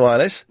 10, you're on the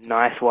wireless.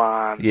 Nice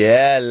one.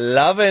 Yeah,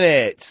 loving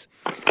it.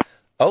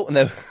 Oh, and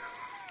there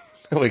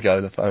we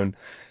go. The phone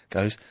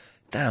goes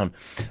down.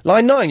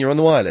 Line 9, you're on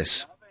the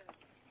wireless.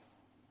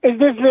 Is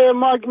this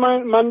Mike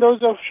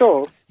Mendoza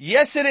show?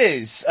 Yes, it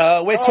is.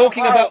 We're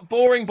talking about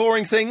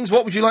boring things.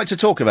 What would you like to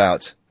talk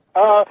about?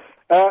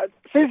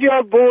 Since you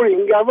are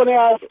boring, I want to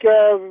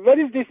ask, when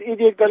is this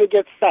idiot going to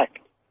get sacked?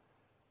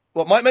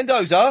 What, Mike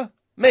Mendoza?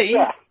 Me?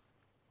 Yeah.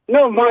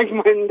 No, Mike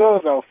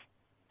Mendoza.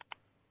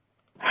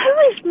 Who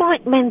is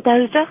Mike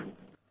Mendoza?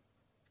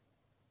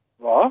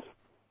 What?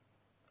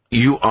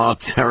 You are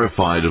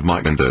terrified of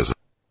Mike Mendoza.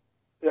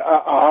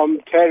 I'm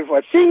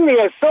terrified. Sing me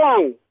a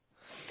song.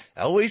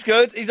 Oh, he's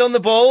good. He's on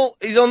the ball.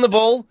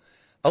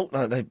 Oh,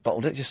 no, they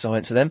bottled it, just so I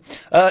went to them.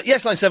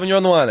 Yes, line 7, you're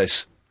on the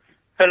wireless.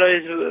 Hello,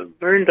 it's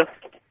Verinda.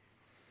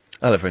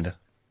 Hello, Verinda.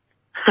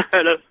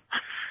 Hello.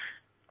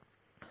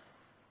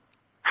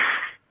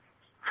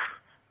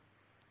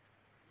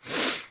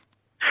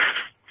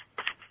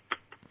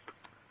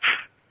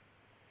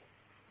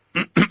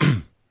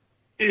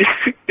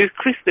 Is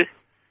Chris there?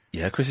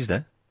 Yeah, Chris is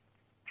there.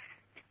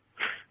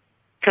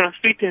 Can I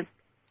speak to him?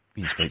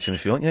 You can speak to him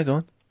if you want. Yeah, go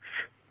on.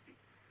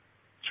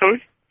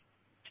 Sorry?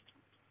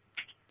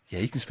 Yeah,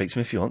 you can speak to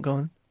him if you want.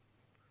 Go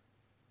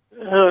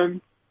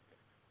on.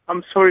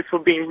 I'm sorry for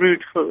being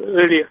rude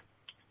earlier.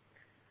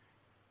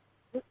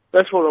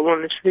 That's what I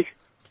wanted to say.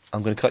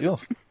 I'm going to cut you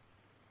off.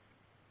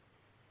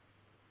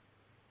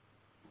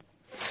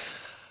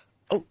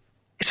 Oh,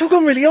 it's all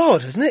gone really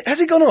odd, hasn't it? Has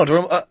it gone odd?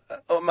 Or,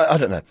 I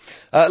don't know.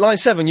 Line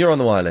 7, you're on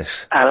the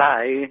wireless.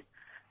 Hello.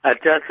 I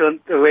just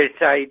want to wish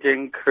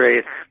Agent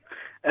Chris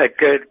a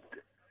good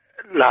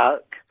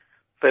luck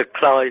for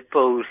Clive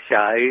Ball's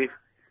show.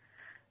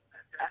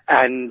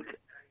 And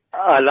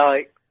I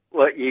like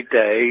what you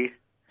do.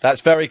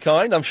 That's very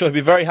kind. I'm sure he'll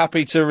be very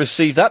happy to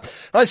receive that.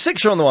 Line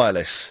 6, you're on the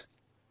wireless.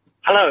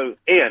 Hello,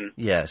 Ian.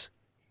 Yes.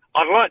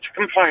 I'd like to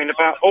complain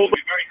about all the...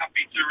 Very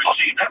happy to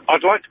receive that.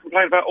 I'd like to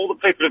complain about all the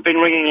people who've been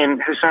ringing in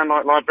who sound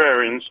like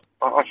librarians.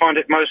 I find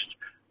it most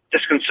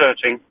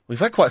disconcerting. We've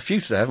had quite a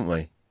few today, haven't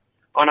we?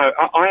 I know.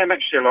 I am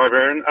actually a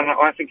librarian, and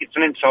I think it's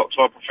an insult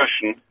to our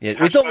profession. Yeah.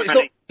 It's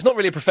not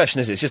really a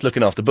profession, is it? It's just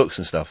looking after books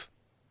and stuff.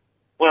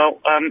 Well,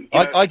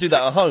 I do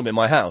that at home in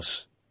my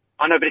house.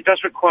 I know, but it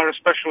does require a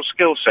special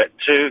skill set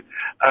to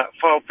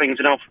file things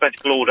in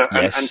alphabetical order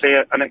and be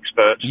an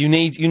expert. You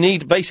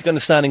need basic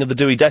understanding of the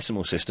Dewey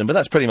Decimal System, but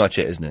that's pretty much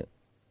it, isn't it?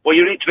 Well,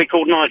 you need to be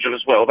called Nigel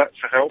as well. That's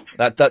a help.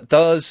 That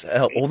does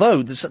help.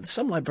 Although there's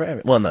some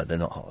librarians. Well, no, they're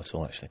not hot at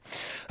all, actually.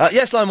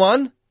 Yes, line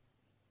 1.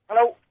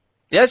 Hello.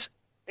 Yes.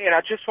 Ian,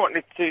 I just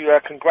wanted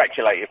to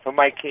congratulate you for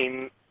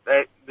making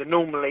the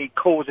normally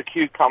cause a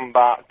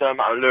cucumber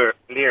Dermot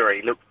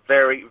O'Leary look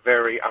very,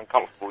 very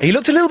uncomfortable. He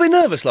looked a little bit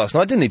nervous last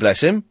night, didn't he?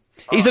 Bless him.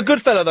 He's a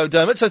good fellow, though,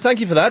 Dermot. So thank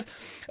you for that.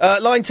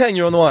 Line 10,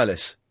 you're on the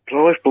wireless.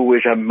 Clive Ball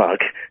is a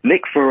mug,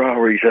 Nick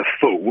Ferrari's a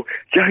fool,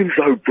 James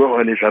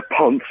O'Brien is a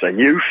ponce, and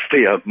you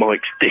fear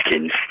Mike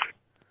Dickens.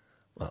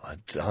 Well, I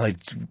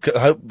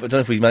don't know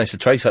if we managed to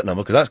trace that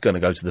number, because that's going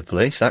to go to the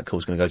police. That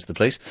call's going to go to the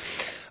police.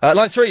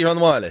 Line 3, you're on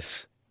the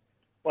wireless.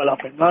 Well, I've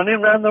been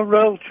running round the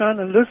road trying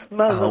to loosen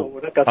my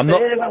load. I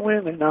got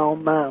women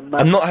on my mind.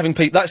 I'm not having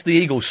people... That's the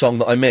Eagles song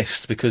that I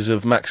missed because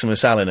of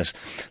Maximus Alinus.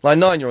 Line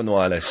 9, you're on the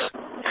wireless.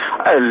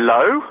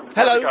 Hello.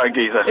 Hello. How's it going,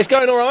 geezer? It's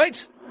going all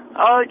right?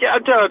 Yeah, I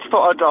just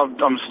thought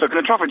I'm stuck in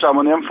a traffic jam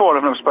on the M4.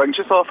 I've never spoken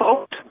to you, so I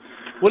thought...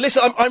 Well,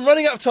 listen, I'm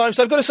running out of time,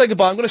 so I've got to say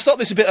goodbye. I'm going to stop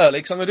this a bit early,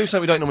 because I'm going to do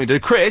something we don't normally do.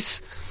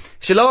 Chris,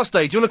 it's your last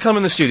day. Do you want to come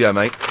in the studio,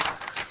 mate?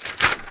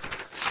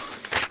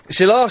 It's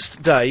your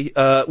last day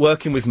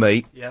working with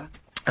me. Yeah.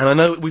 And I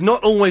know we've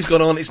not always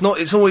gone on. It's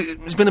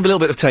been a little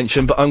bit of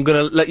tension, but I'm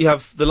going to let you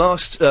have the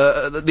last,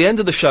 at the end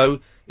of the show.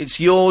 It's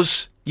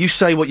yours. You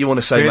say what you want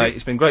to say, Really? mate.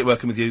 It's been great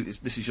working with you.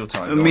 This is your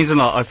time. It means a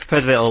lot. I've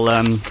prepared a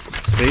little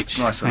speech.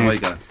 Nice one. There you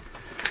go.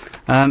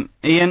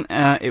 Ian,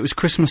 it was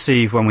Christmas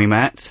Eve when we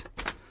met,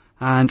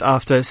 and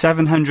after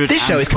 700... This show is